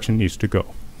the direction needs to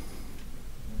go.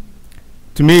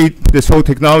 To me, this whole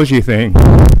technology thing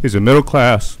is a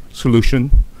middle-class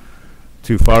solution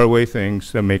to faraway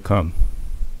things that may come.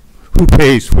 Who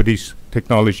pays for these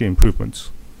technology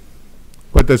improvements?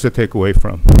 What does it take away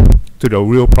from to the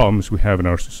real problems we have in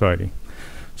our society?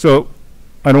 So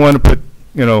I don't want to put,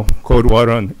 cold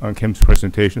water on Kim's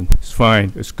presentation. It's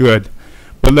fine, it's good.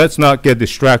 But let's not get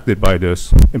distracted by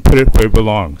this and put it where it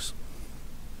belongs.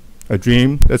 A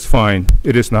dream, that's fine.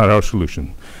 It is not our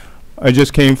solution. I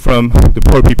just came from the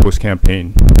Poor People's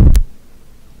Campaign,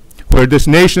 where this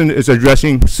nation is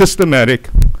addressing systematic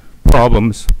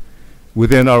problems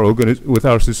within with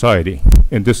our society,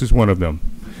 and this is one of them.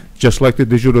 Just like the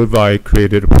digital divide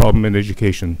created a problem in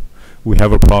education, we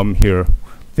have a problem here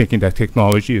thinking that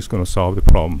technology is going to solve the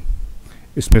problem.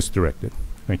 It's misdirected.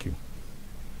 Thank you.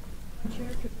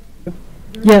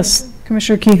 Yes,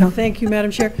 Commissioner Kehoe. Thank you, Madam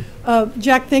Chair.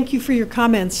 Jack, thank you for your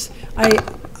comments.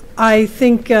 I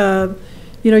think,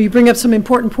 you bring up some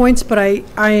important points, but I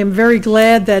am very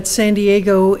glad that San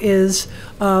Diego is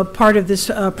part of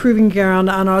this proving ground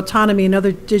on autonomy and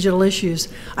other digital issues.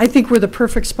 I think we're the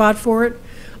perfect spot for it.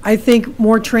 I think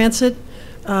more transit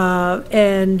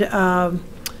and other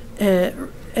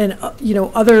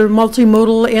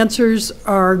multimodal answers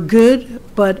are good,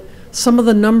 but some of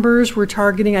the numbers we're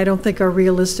targeting I don't think are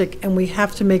realistic, and we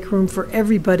have to make room for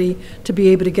everybody to be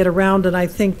able to get around. And I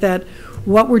think that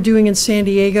what we're doing in San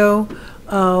Diego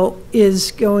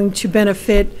is going to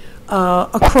benefit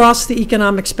across the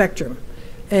economic spectrum.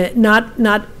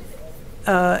 Not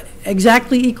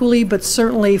exactly equally, but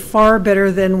certainly far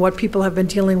better than what people have been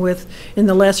dealing with in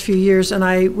the last few years. And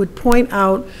I would point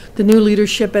out the new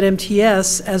leadership at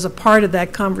MTS as a part of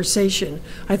that conversation.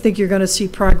 I think you're going to see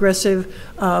progressive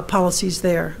policies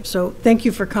there. So thank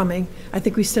you for coming. I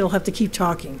think we still have to keep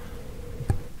talking.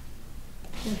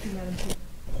 Thank you, Madam Chair.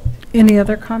 Any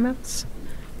other comments?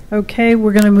 Okay,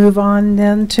 we're going to move on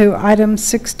then to item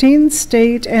 16,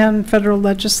 state and federal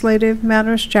legislative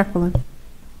matters. Jacqueline.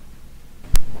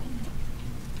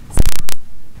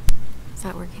 Is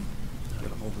that working?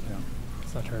 Hold it down.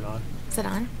 It's not turned on. Is it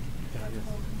on?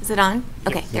 Is it on?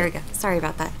 Okay, there we go. Sorry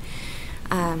about that.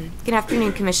 Good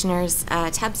afternoon, Commissioners.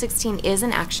 Tab 16 is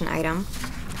an action item.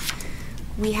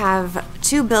 We have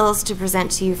two bills to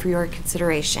present to you for your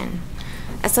consideration.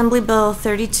 Assembly Bill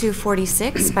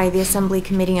 3246 by the Assembly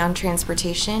Committee on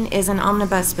Transportation is an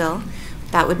omnibus bill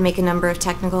that would make a number of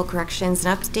technical corrections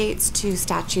and updates to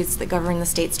statutes that govern the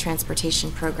state's transportation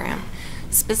program.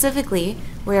 Specifically,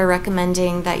 we are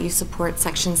recommending that you support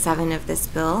Section 7 of this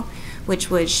bill, which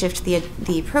would shift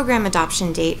the program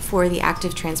adoption date for the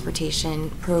active transportation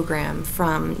program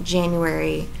from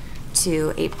January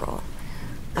to April.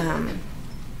 From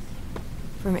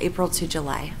April to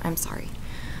July, I'm sorry.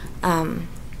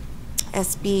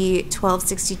 SB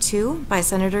 1262 by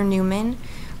Senator Newman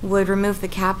would remove the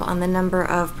cap on the number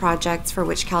of projects for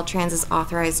which Caltrans is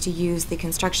authorized to use the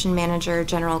construction manager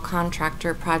general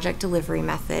contractor project delivery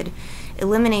method,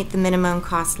 eliminate the minimum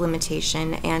cost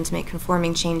limitation, and make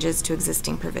conforming changes to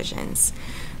existing provisions.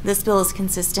 This bill is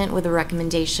consistent with a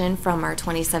recommendation from our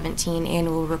 2017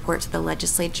 annual report to the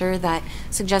legislature that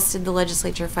suggested the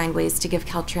legislature find ways to give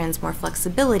Caltrans more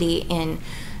flexibility in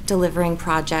delivering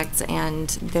projects and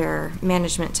their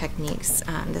management techniques.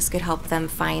 This could help them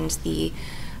find the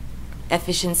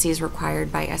efficiencies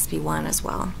required by SB1 as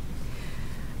well.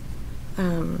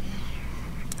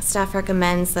 Staff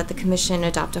recommends that the Commission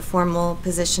adopt a formal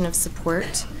position of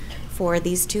support for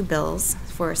these two bills,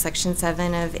 for Section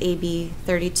 7 of AB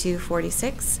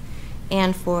 3246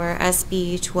 and for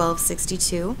SB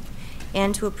 1262,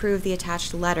 and to approve the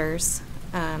attached letters,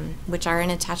 which are in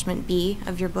Attachment B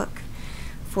of your book,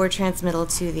 for transmittal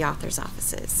to the author's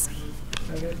offices.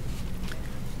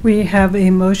 We have a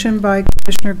motion by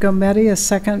Commissioner Gometti, a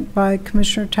second by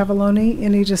Commissioner Tavallone.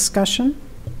 Any discussion?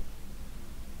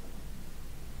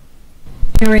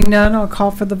 Hearing none, I'll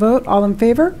call for the vote. All in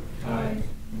favor? Aye.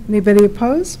 Anybody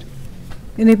opposed?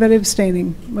 Anybody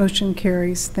abstaining? Motion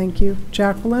carries. Thank you,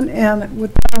 Jacqueline. And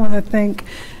with that, I want to thank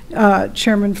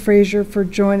Chairman Frazier for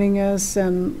joining us,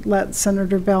 and let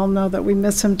Senator Bell know that we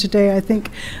miss him today. I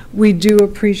think we do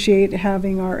appreciate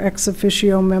having our ex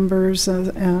officio members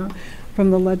from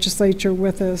the legislature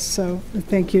with us. So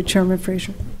thank you, Chairman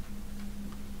Frazier.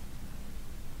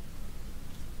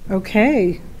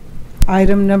 Okay.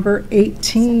 Item number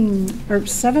 18 or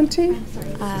 17?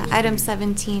 Item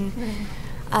 17.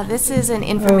 This is an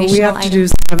informational we have to do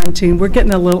 17. We're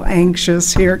getting a little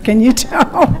anxious here. Can you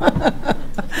tell?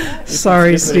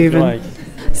 Sorry, Stephen.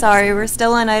 Sorry, we're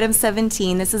still on item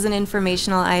 17. This is an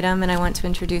informational item, and I want to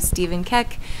introduce Stephen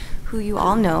Keck, who you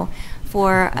all know,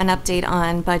 for an update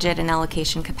on budget and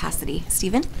allocation capacity.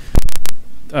 Stephen?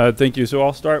 Thank you. So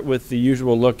I'll start with the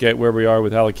usual look at where we are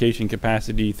with allocation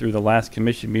capacity through the last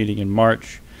commission meeting in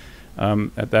March.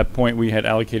 At that point, we had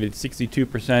allocated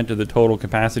 62% of the total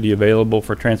capacity available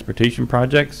for transportation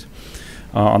projects.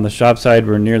 On the shop side,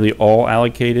 we're nearly all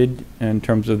allocated in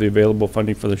terms of the available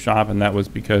funding for the shop, and that was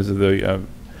because of the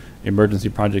emergency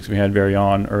projects we had very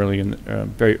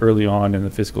early on in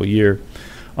the fiscal year.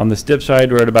 On the STIP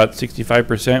side, we're at about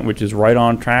 65%, which is right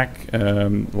on track. A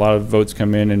lot of votes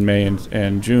come in May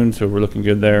and June, so we're looking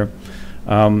good there.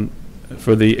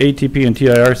 For the ATP and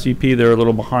TIRCP, they're a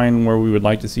little behind where we would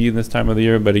like to see this time of the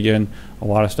year, but again, a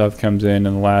lot of stuff comes in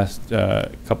the last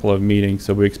couple of meetings,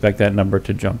 so we expect that number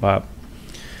to jump up.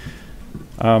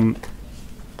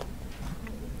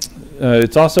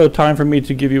 It's also time for me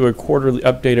to give you a quarterly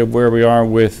update of where we are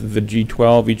with the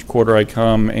G12. Each quarter I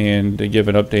come and give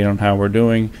an update on how we're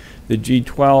doing. The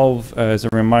G12, as a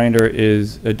reminder,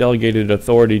 is a delegated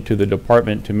authority to the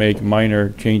department to make minor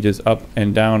changes up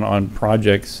and down on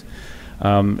projects,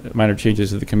 minor changes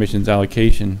to the commission's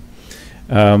allocation.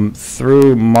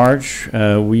 Through March,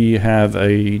 we have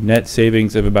a net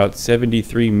savings of about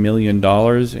 $73 million in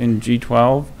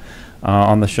G12.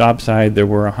 On the shop side, there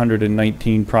were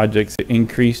 119 projects that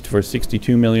increased for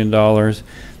 $62 million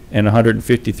and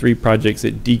 153 projects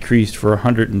that decreased for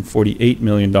 $148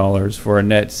 million for a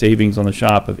net savings on the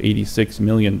shop of $86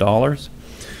 million.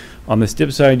 On the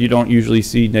STIP side, you don't usually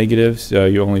see negatives.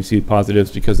 You only see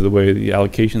positives because of the way the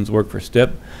allocations work for STIP.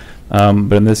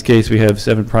 But in this case, we have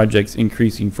 7 projects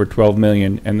increasing for $12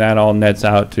 million, and that all nets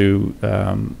out to,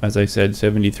 as I said,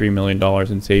 $73 million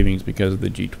in savings because of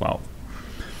the G12.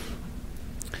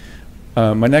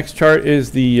 My next chart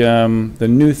is the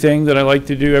new thing that I like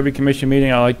to do every commission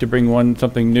meeting. I like to bring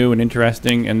something new and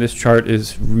interesting, and this chart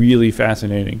is really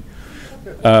fascinating.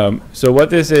 So what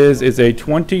this is a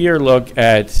 20-year look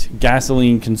at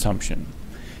gasoline consumption.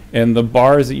 And the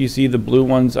bars that you see, the blue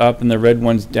ones up and the red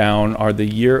ones down, are the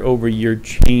year-over-year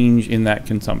change in that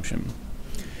consumption.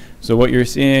 So what you're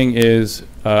seeing is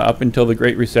up until the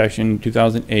Great Recession,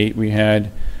 2008, we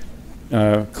had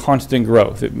constant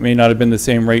growth. It may not have been the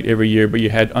same rate every year, but you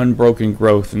had unbroken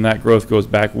growth, and that growth goes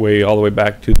back all the way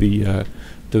back to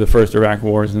the first Iraq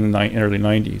wars in the early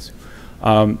 90s.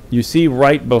 You see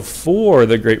right before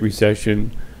the Great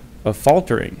Recession a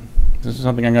faltering. This is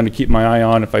something I'm going to keep my eye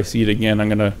on. If I see it again, I'm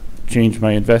going to change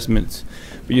my investments.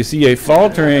 But you see a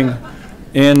faltering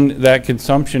in that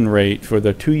consumption rate for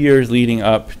the 2 years leading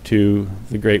up to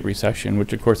the Great Recession,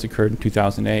 which of course occurred in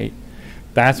 2008.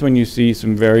 That's when you see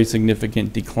some very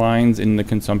significant declines in the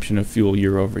consumption of fuel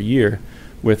year over year,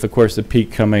 with, of course, the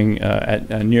peak coming at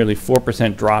a nearly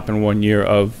 4% drop in 1 year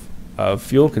of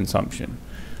fuel consumption.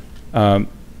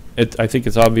 I think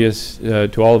it's obvious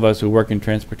to all of us who work in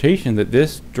transportation that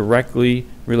this directly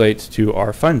relates to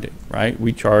our funding, right?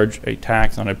 We charge a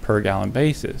tax on a per gallon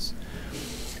basis.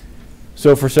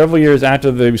 So for several years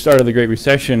after the start of the Great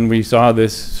Recession, we saw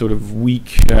this sort of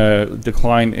weak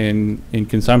decline in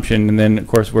consumption, and then of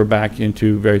course we're back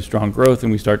into very strong growth,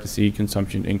 and we start to see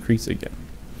consumption increase again.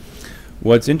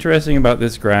 What's interesting about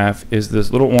this graph is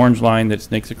this little orange line that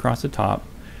snakes across the top.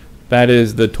 That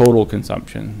is the total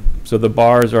consumption. So the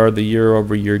bars are the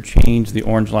year-over-year change. The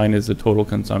orange line is the total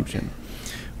consumption.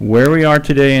 Where we are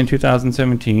today in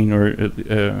 2017, or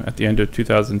at the end of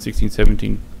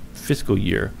 2016-17 fiscal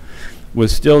year,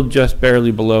 was still just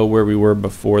barely below where we were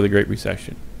before the Great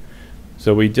Recession.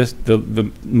 So we just,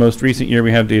 the most recent year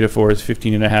we have data for is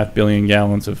 15.5 billion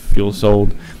gallons of fuel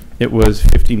sold. It was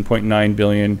 15.9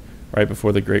 billion right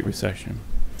before the Great Recession.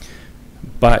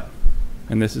 But,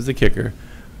 and this is the kicker,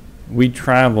 we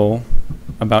travel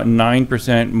about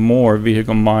 9% more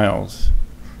vehicle miles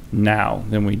now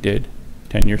than we did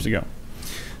 10 years ago.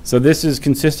 So this is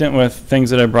consistent with things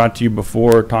that I brought to you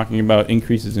before, talking about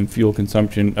increases in fuel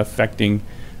consumption affecting,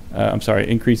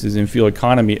 increases in fuel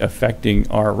economy affecting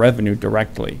our revenue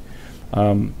directly.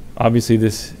 Obviously,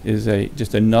 this is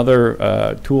just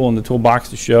another tool in the toolbox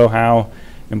to show how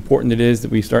important it is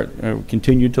that we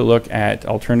continue to look at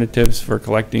alternatives for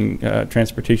collecting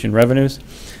transportation revenues.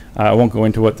 I won't go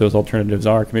into what those alternatives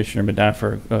are. Commissioner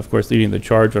Medaffer, of course, leading the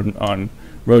charge on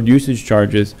road usage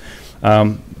charges.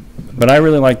 But I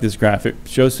really like this graph. It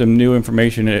shows some new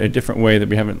information in a different way that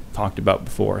we haven't talked about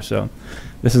before. So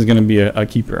this is going to be a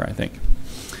keeper, I think.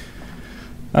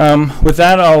 With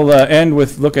that, I'll end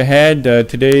with look ahead.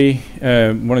 Today,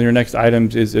 one of your next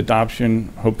items is adoption,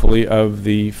 hopefully, of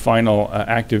the final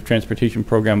active transportation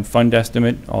program fund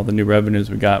estimate, all the new revenues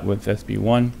we got with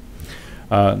SB1.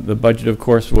 The budget, of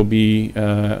course, will be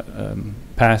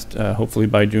passed hopefully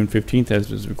by June 15th,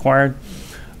 as is required.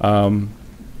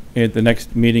 at the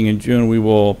next meeting in June, we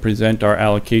will present our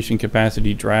allocation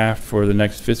capacity draft for the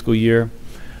next fiscal year.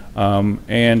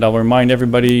 And I'll remind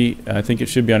everybody, I think it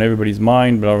should be on everybody's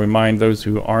mind, but I'll remind those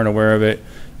who aren't aware of it,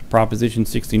 Proposition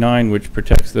 69, which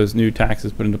protects those new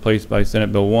taxes put into place by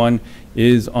Senate Bill 1,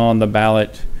 is on the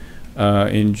ballot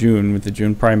in June with the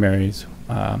June primaries.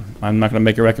 I'm not going to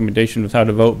make a recommendation with how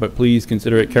to vote, but please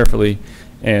consider it carefully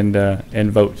and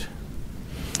vote.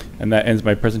 And that ends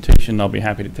my presentation. I'll be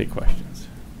happy to take questions.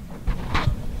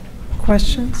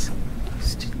 Questions?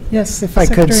 Yes, If I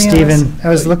could, Stephen, I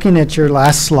was looking at your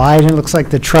last slide, and it looks like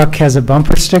the truck has a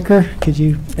bumper sticker. Could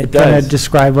you kind of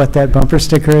describe what that bumper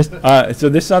sticker is? So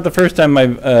this is not the first time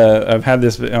I've had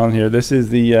this on here. This is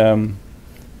the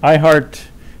iHeart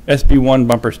SB1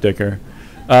 bumper sticker.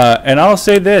 And I'll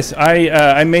say this,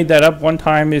 I made that up one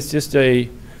time. It's just a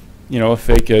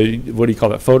fake, what do you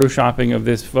call it, photoshopping of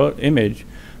this image.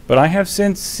 But I have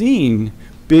since seen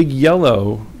big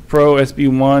yellow Pro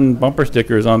SB1 bumper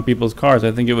stickers on people's cars.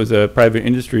 I think it was a private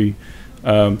industry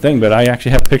thing, but I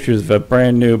actually have pictures of a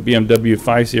brand new BMW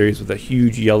 5 Series with a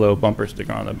huge yellow bumper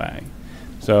sticker on the back.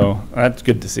 So that's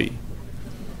good to see.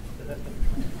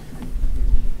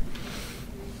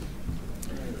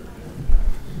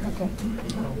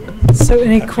 So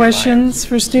any questions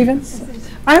for Stephen?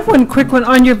 I have one quick one.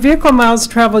 On your vehicle miles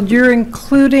traveled, you're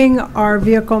including our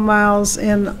vehicle miles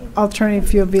in alternative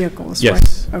fuel vehicles, right?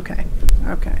 Yes. Okay.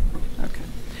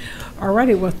 All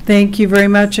righty. Well, thank you very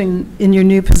much. And in your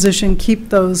new position, keep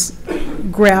those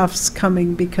graphs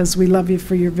coming because we love you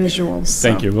for your visuals.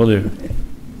 Thank you. Will do.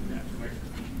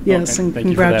 Yes, Okay, and thank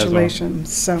you for that as well.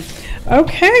 congratulations. So,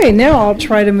 okay, now I'll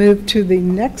try to move to the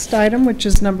next item, which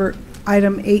is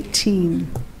item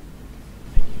 18.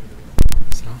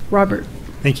 Robert.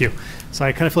 Thank you. So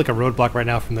I kind of feel like a roadblock right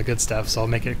now from the good stuff, so I'll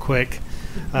make it quick.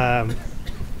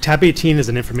 Tab 18 is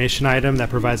an information item that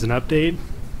provides an update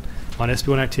on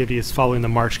SB1 activities following the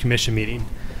March Commission meeting.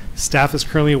 Staff is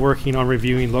currently working on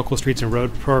reviewing local streets and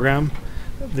road program.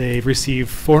 They've received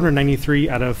 493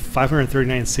 out of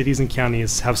 539 cities and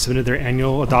counties have submitted their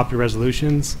annual adopted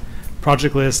resolutions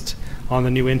project list on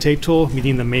the new intake tool,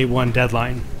 meeting the May 1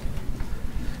 deadline.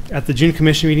 At the June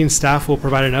Commission meeting, staff will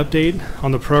provide an update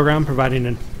on the program, providing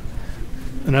an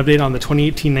update on the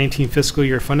 2018-19 fiscal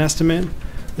year fund estimate,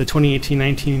 the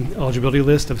 2018-19 eligibility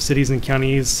list of cities and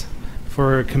counties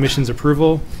for Commission's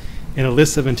approval, and a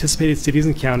list of anticipated cities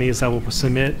and counties that will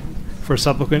submit for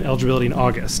supplemental eligibility in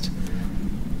August.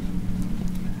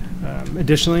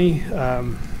 Additionally,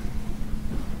 kind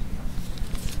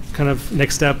of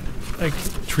next step, like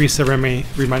Teresa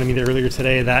reminded me earlier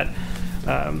today that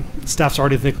staff's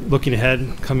already looking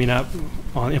ahead, coming up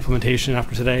on implementation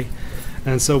after today.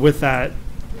 And so with that,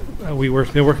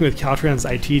 we've been working with Caltrans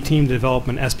IT team to develop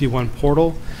an SB1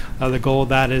 portal. The goal of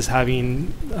that is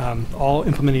having all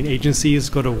implementing agencies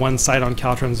go to one site on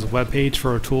Caltrans' webpage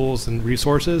for tools and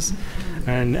resources.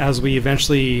 And as we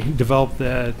eventually develop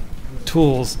the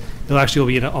tools, there'll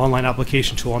actually be an online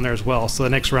application tool on there as well. So the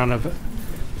next round of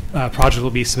projects will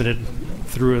be submitted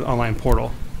through an online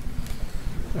portal.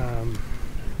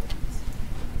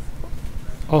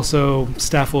 Also,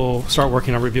 staff will start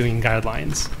working on reviewing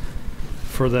guidelines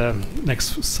for the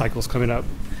next cycles coming up.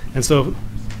 And so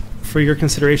for your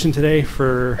consideration today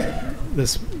for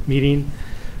this meeting,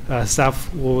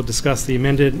 staff will discuss the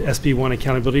amended SB1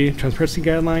 accountability transparency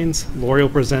guidelines. Lori will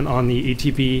present on the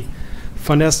ATP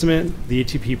fund estimate, the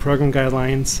ATP program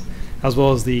guidelines, as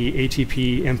well as the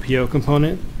ATP MPO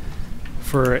component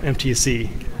for MTC.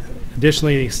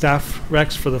 Additionally, staff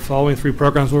recs for the following three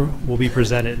programs will be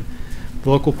presented. The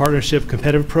Local Partnership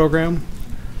Competitive Program,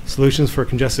 Solutions for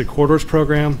Congested Corridors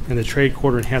Program, and the Trade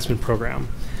Corridor Enhancement Program.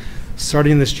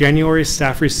 Starting this January,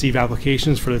 staff received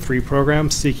applications for the three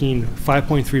programs seeking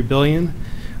 $5.3 billion,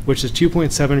 which is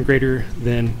 2.7 greater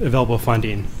than available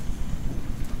funding.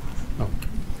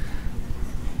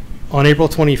 On April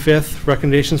 25th,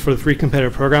 recommendations for the three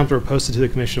competitive programs were posted to the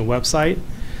Commission website.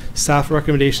 Staff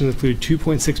recommendations include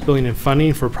 $2.6 billion in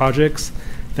funding for projects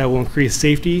that will increase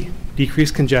safety,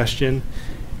 decrease congestion,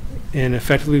 and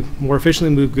more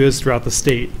efficiently move goods throughout the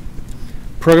state.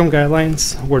 Program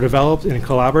guidelines were developed in a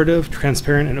collaborative,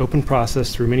 transparent, and open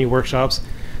process through many workshops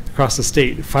across the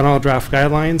state. Final draft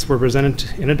guidelines were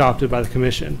presented and adopted by the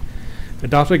Commission.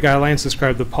 Adopted guidelines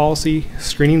describe the policy,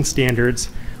 screening standards,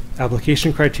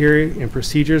 application criteria, and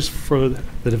procedures for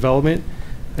the development,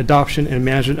 adoption, and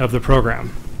management of the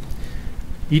program.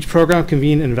 Each program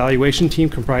convened an evaluation team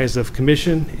comprised of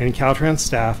Commission and Caltrans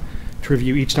staff to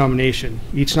review each nomination.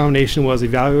 Each nomination was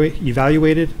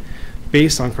evaluated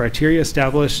based on criteria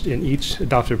established in each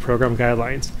adopted program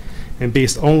guidelines and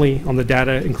based only on the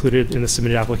data included in the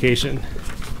submitted application.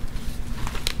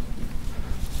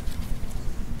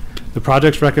 The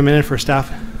projects recommended for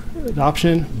staff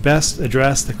adoption best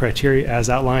address the criteria as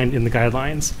outlined in the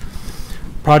guidelines.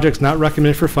 Projects not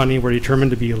recommended for funding were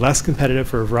determined to be less competitive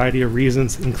for a variety of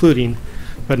reasons, including,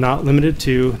 but not limited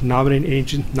to,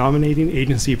 nominating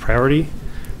agency priority,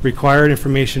 required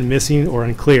information missing or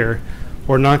unclear,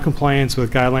 or non-compliance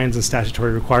with guidelines and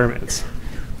statutory requirements.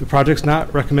 The projects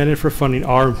not recommended for funding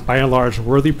are, by and large,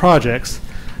 worthy projects,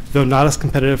 though not as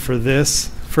competitive for this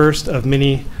first of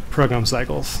many program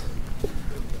cycles.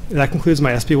 That concludes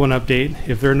my SB1 update.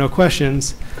 If there are no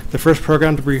questions, the first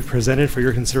program to be presented for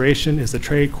your consideration is the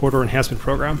Trade Corridor Enhancement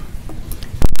Program.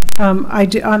 On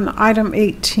item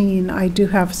 18, I do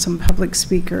have some public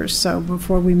speakers, so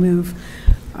before we move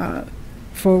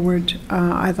forward,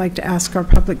 I'd like to ask our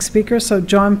public speaker. So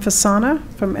John Fasana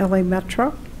from LA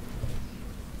Metro.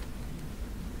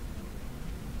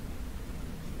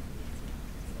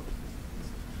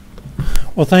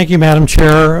 Well, thank you, Madam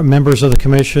Chair, members of the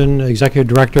Commission, Executive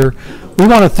Director. We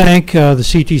want to thank the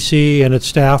CTC and its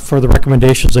staff for the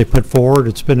recommendations they put forward.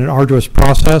 It's been an arduous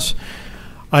process.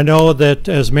 I know that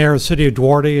as Mayor of the City of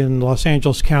Duarte in Los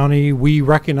Angeles County, we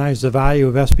recognize the value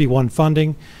of SB1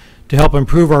 funding to help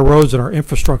improve our roads and our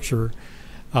infrastructure.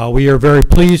 We are very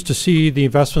pleased to see the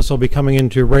investments that will be coming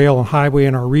into rail and highway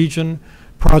in our region.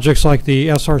 Projects like the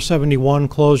SR 71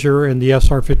 closure and the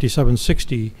SR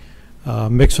 5760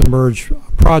 mix and merge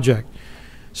project.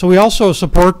 So we also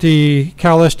support the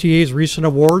Cal STA's recent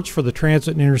awards for the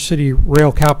Transit and Intercity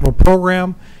Rail Capital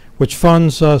Program, which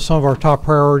funds some of our top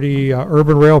priority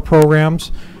urban rail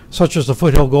programs, such as the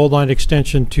Foothill Gold Line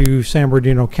extension to San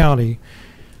Bernardino County.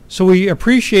 So we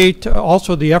appreciate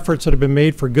also the efforts that have been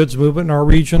made for goods movement in our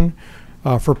region,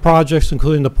 for projects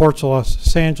including the Ports of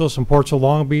Los Angeles and Ports of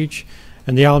Long Beach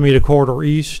and the Alameda Corridor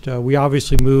East. We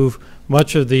obviously move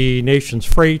much of the nation's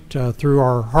freight through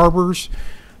our harbors.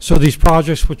 So these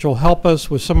projects, which will help us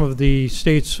with some of the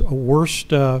state's worst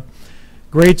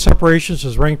grade separations,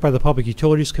 as ranked by the Public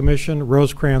Utilities Commission,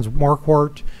 Rosecrans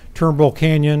Marquardt, Turnbull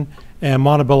Canyon, and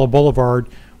Montebello Boulevard.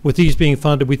 With these being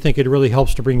funded, we think it really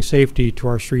helps to bring safety to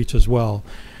our streets as well.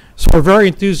 So we're very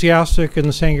enthusiastic in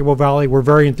the San Gabriel Valley. We're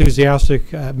very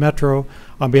enthusiastic at Metro.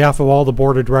 On behalf of all the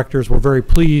Board of Directors, we're very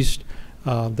pleased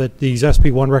that these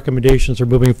SB1 recommendations are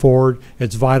moving forward.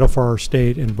 It's vital for our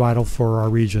state and vital for our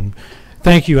region.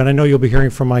 Thank you, and I know you'll be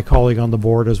hearing from my colleague on the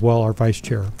board as well, our Vice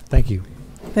Chair. Thank you.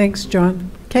 Thanks,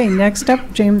 John. Okay, next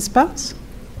up, James Butts.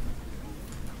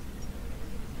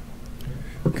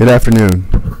 Good afternoon.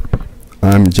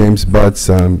 I'm James Butts.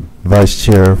 I'm Vice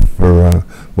Chair for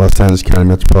Los Angeles County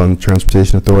Metropolitan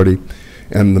Transportation Authority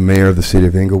and the Mayor of the City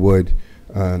of Inglewood.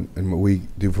 And what we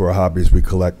do for our hobby is we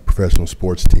collect professional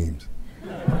sports teams.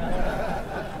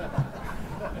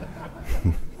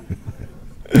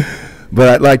 But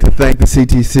I'd like to thank the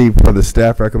CTC for the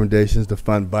staff recommendations to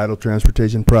fund vital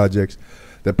transportation projects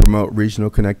that promote regional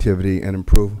connectivity and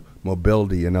improve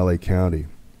mobility in LA County.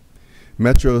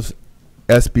 Metro's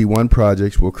SB1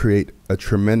 projects will create a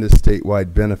tremendous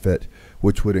statewide benefit,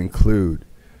 which would include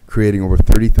creating over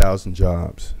 30,000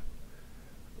 jobs,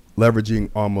 leveraging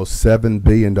almost $7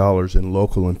 billion in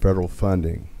local and federal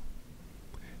funding,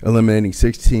 eliminating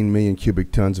 16 million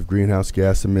cubic tons of greenhouse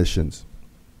gas emissions.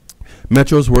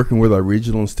 Metro is working with our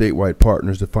regional and statewide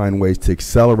partners to find ways to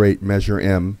accelerate Measure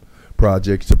M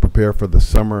projects to prepare for the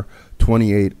summer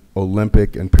 28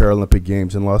 Olympic and Paralympic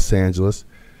Games in Los Angeles,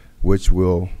 which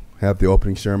will have the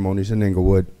opening ceremonies in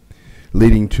Inglewood,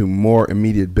 leading to more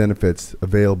immediate benefits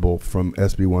available from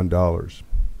SB1 dollars.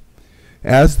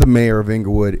 As the Mayor of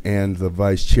Inglewood and the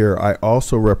Vice Chair, I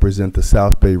also represent the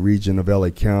South Bay region of LA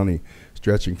County,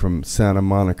 stretching from Santa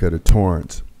Monica to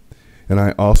Torrance. And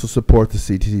I also support the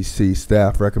CTC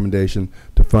staff recommendation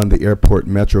to fund the Airport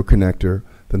Metro Connector,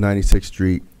 the 96th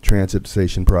Street Transit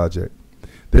Station project.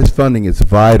 This funding is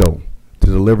vital to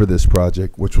deliver this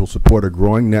project, which will support a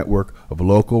growing network of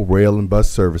local rail and bus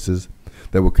services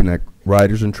that will connect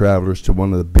riders and travelers to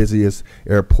one of the busiest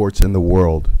airports in the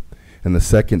world and the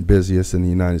second busiest in the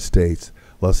United States,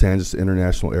 Los Angeles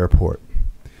International Airport.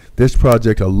 This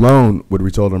project alone would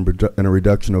result in a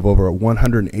reduction of over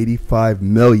 185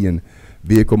 million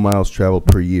vehicle miles traveled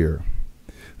per year.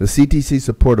 The CTC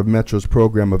support of Metro's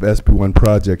program of SB1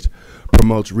 projects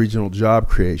promotes regional job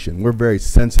creation. We're very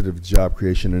sensitive to job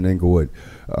creation in Inglewood.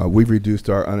 We've reduced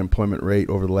our unemployment rate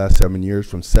over the last 7 years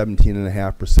from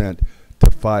 17.5% to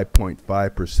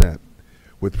 5.5%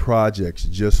 with projects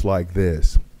just like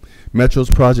this. Metro's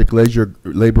project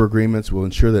labor agreements will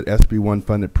ensure that SB1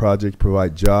 funded projects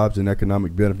provide jobs and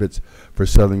economic benefits for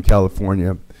Southern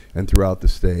California and throughout the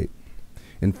state.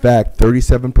 In fact,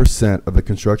 37% of the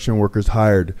construction workers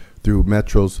hired through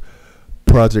Metro's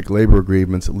project labor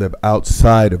agreements live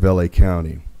outside of LA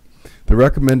County. The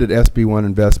recommended SB1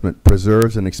 investment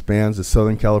preserves and expands the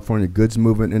Southern California goods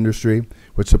movement industry,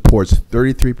 which supports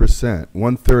 33%,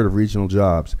 one-third of regional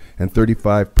jobs, and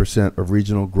 35% of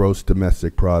regional gross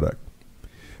domestic product.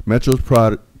 Metro's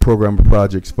program of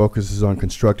projects focuses on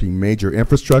constructing major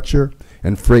infrastructure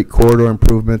and freight corridor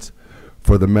improvements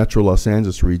for the Metro Los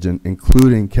Angeles region,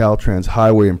 including Caltrans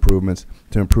highway improvements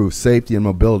to improve safety and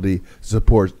mobility to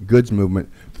support goods movement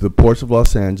to the ports of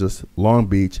Los Angeles, Long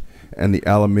Beach, and the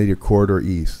Alameda Corridor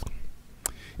East.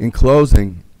 In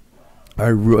closing, I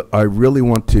really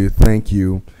want to thank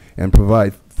you and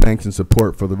provide thanks and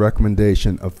support for the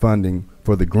recommendation of funding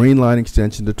for the Green Line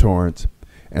extension to Torrance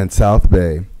and South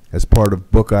Bay as part of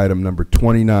book item number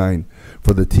 29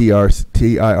 for the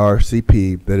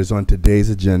TIRCP that is on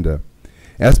today's agenda.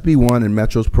 SB1 and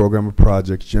Metro's program of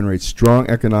projects generate strong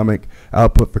economic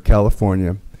output for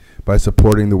California by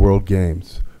supporting the World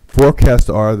Games. Forecasts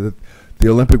are that the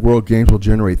Olympic World Games will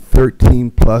generate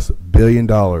 $13+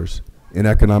 billion in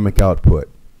economic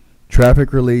output.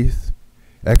 Traffic relief,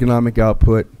 economic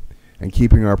output, and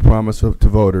keeping our promise to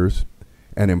voters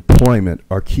and employment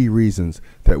are key reasons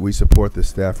that we support this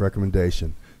staff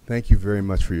recommendation. Thank you very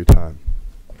much for your time.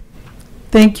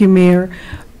 Thank you, Mayor.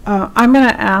 I'm going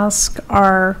to ask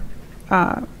our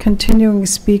continuing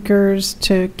speakers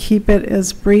to keep it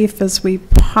as brief as we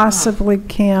possibly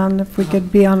can. If we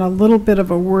could be on a little bit of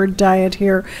a word diet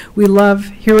here. We love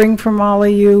hearing from all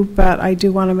of you, but I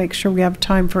do want to make sure we have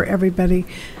time for everybody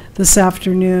this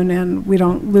afternoon and we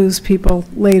don't lose people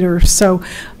later. So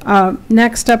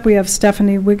next up we have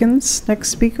Stephanie Wiggins, next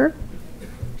speaker.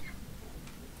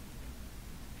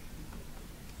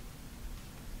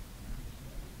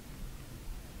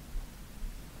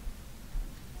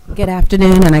 Good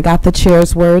afternoon, and I got the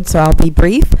chair's word, so I'll be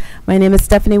brief. My name is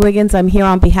Stephanie Wiggins. I'm here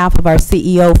on behalf of our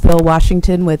CEO, Phil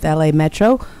Washington, with LA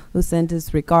Metro, who sent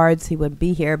his regards. He would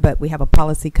be here, but we have a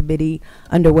policy committee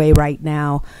underway right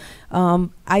now.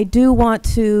 I do want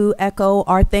to echo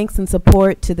our thanks and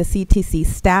support to the CTC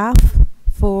staff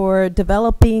for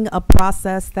developing a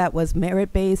process that was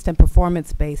merit-based and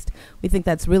performance-based. We think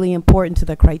that's really important to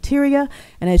the criteria,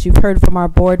 and as you've heard from our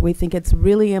board, we think it's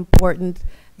really important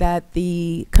that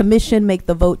the commission make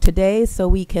the vote today so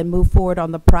we can move forward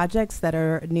on the projects that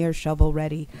are near shovel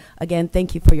ready. Again,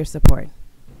 thank you for your support.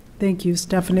 Thank you,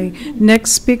 Stephanie.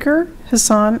 Next speaker,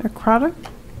 Hassan Akrada.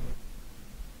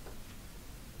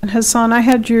 And Hassan, I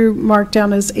had you marked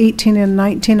down as 18 and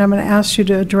 19. I'm going to ask you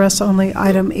to address only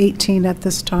item 18 at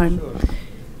this time. Sure.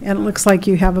 And it looks like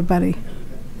you have a buddy.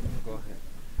 Go ahead.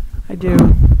 I do.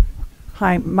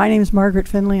 Hi, my name is Margaret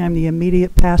Finley. I'm the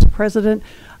immediate past president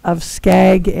of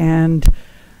SCAG, and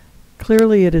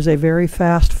clearly it is a very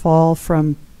fast fall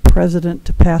from president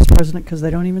to past president because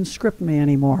they don't even script me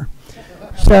anymore.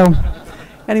 So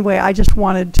anyway, I just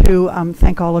wanted to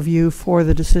thank all of you for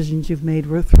the decisions you've made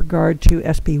with regard to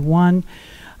SB1.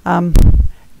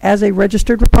 As a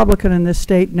registered Republican in this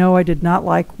state, no, I did not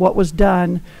like what was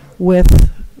done with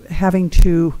having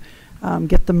to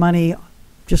get the money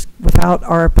just without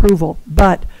our approval.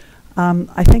 But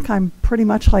I think I'm pretty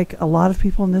much like a lot of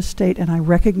people in this state, and I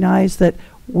recognize that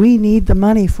we need the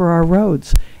money for our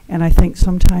roads. And I think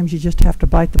sometimes you just have to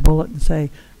bite the bullet and say,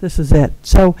 this is it.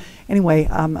 So anyway,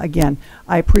 again,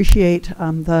 I appreciate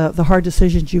the hard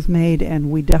decisions you've made, and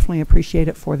we definitely appreciate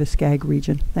it for the SCAG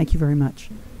region. Thank you very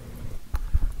much.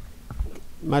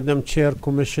 Madam Chair,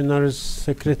 Commissioners,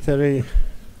 Secretary,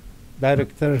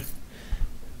 Director,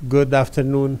 good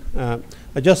afternoon.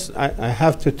 I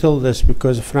have to tell this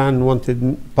because Fran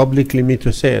wanted publicly me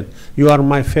to say it. You are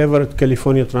my favorite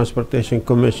California Transportation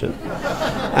Commission.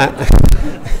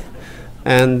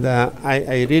 And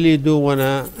I really do want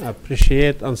to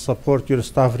appreciate and support your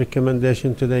staff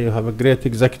recommendation today. You have a great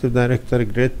executive director, a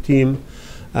great team.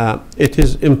 It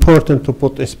is important to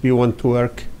put SB1 to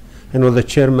work. I know the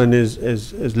chairman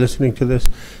is listening to this.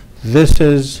 This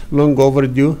is long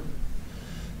overdue.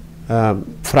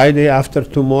 Friday after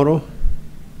tomorrow,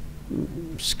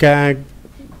 SCAG,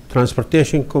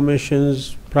 transportation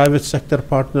commissions, private sector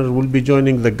partners will be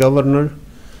joining the governor,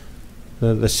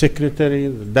 the secretary,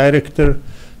 the director,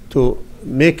 to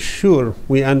make sure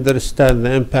we understand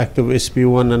the impact of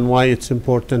SB1 and why it's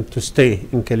important to stay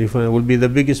in California. It will be the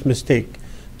biggest mistake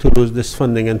to lose this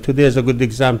funding, and today is a good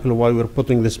example of why we're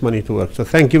putting this money to work. So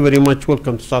thank you very much.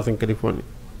 Welcome to Southern California.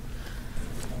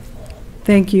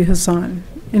 Thank you, Hassan.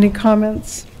 Any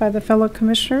comments by the fellow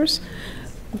commissioners?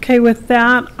 Okay, with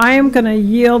that, I am going to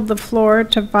yield the floor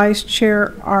to Vice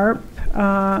Chair Arp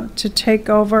to take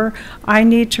over. I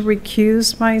need to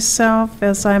recuse myself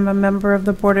as I'm a member of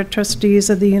the Board of Trustees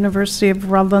of the University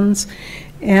of Redlands,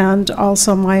 And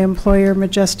also my employer,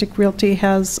 Majestic Realty,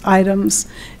 has items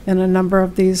in a number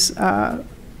of these,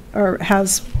 or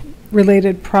has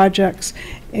related projects.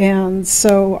 And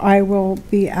so I will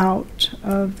be out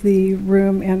of the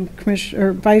room, and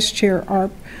Vice Chair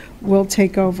Arp will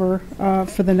take over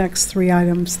for the next 3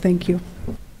 items. Thank you.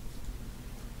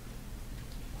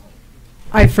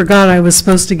 I forgot I was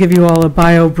supposed to give you all a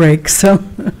bio break, so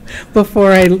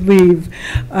before I leave,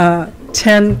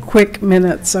 10 quick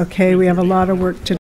minutes, okay? We have a lot of work to do.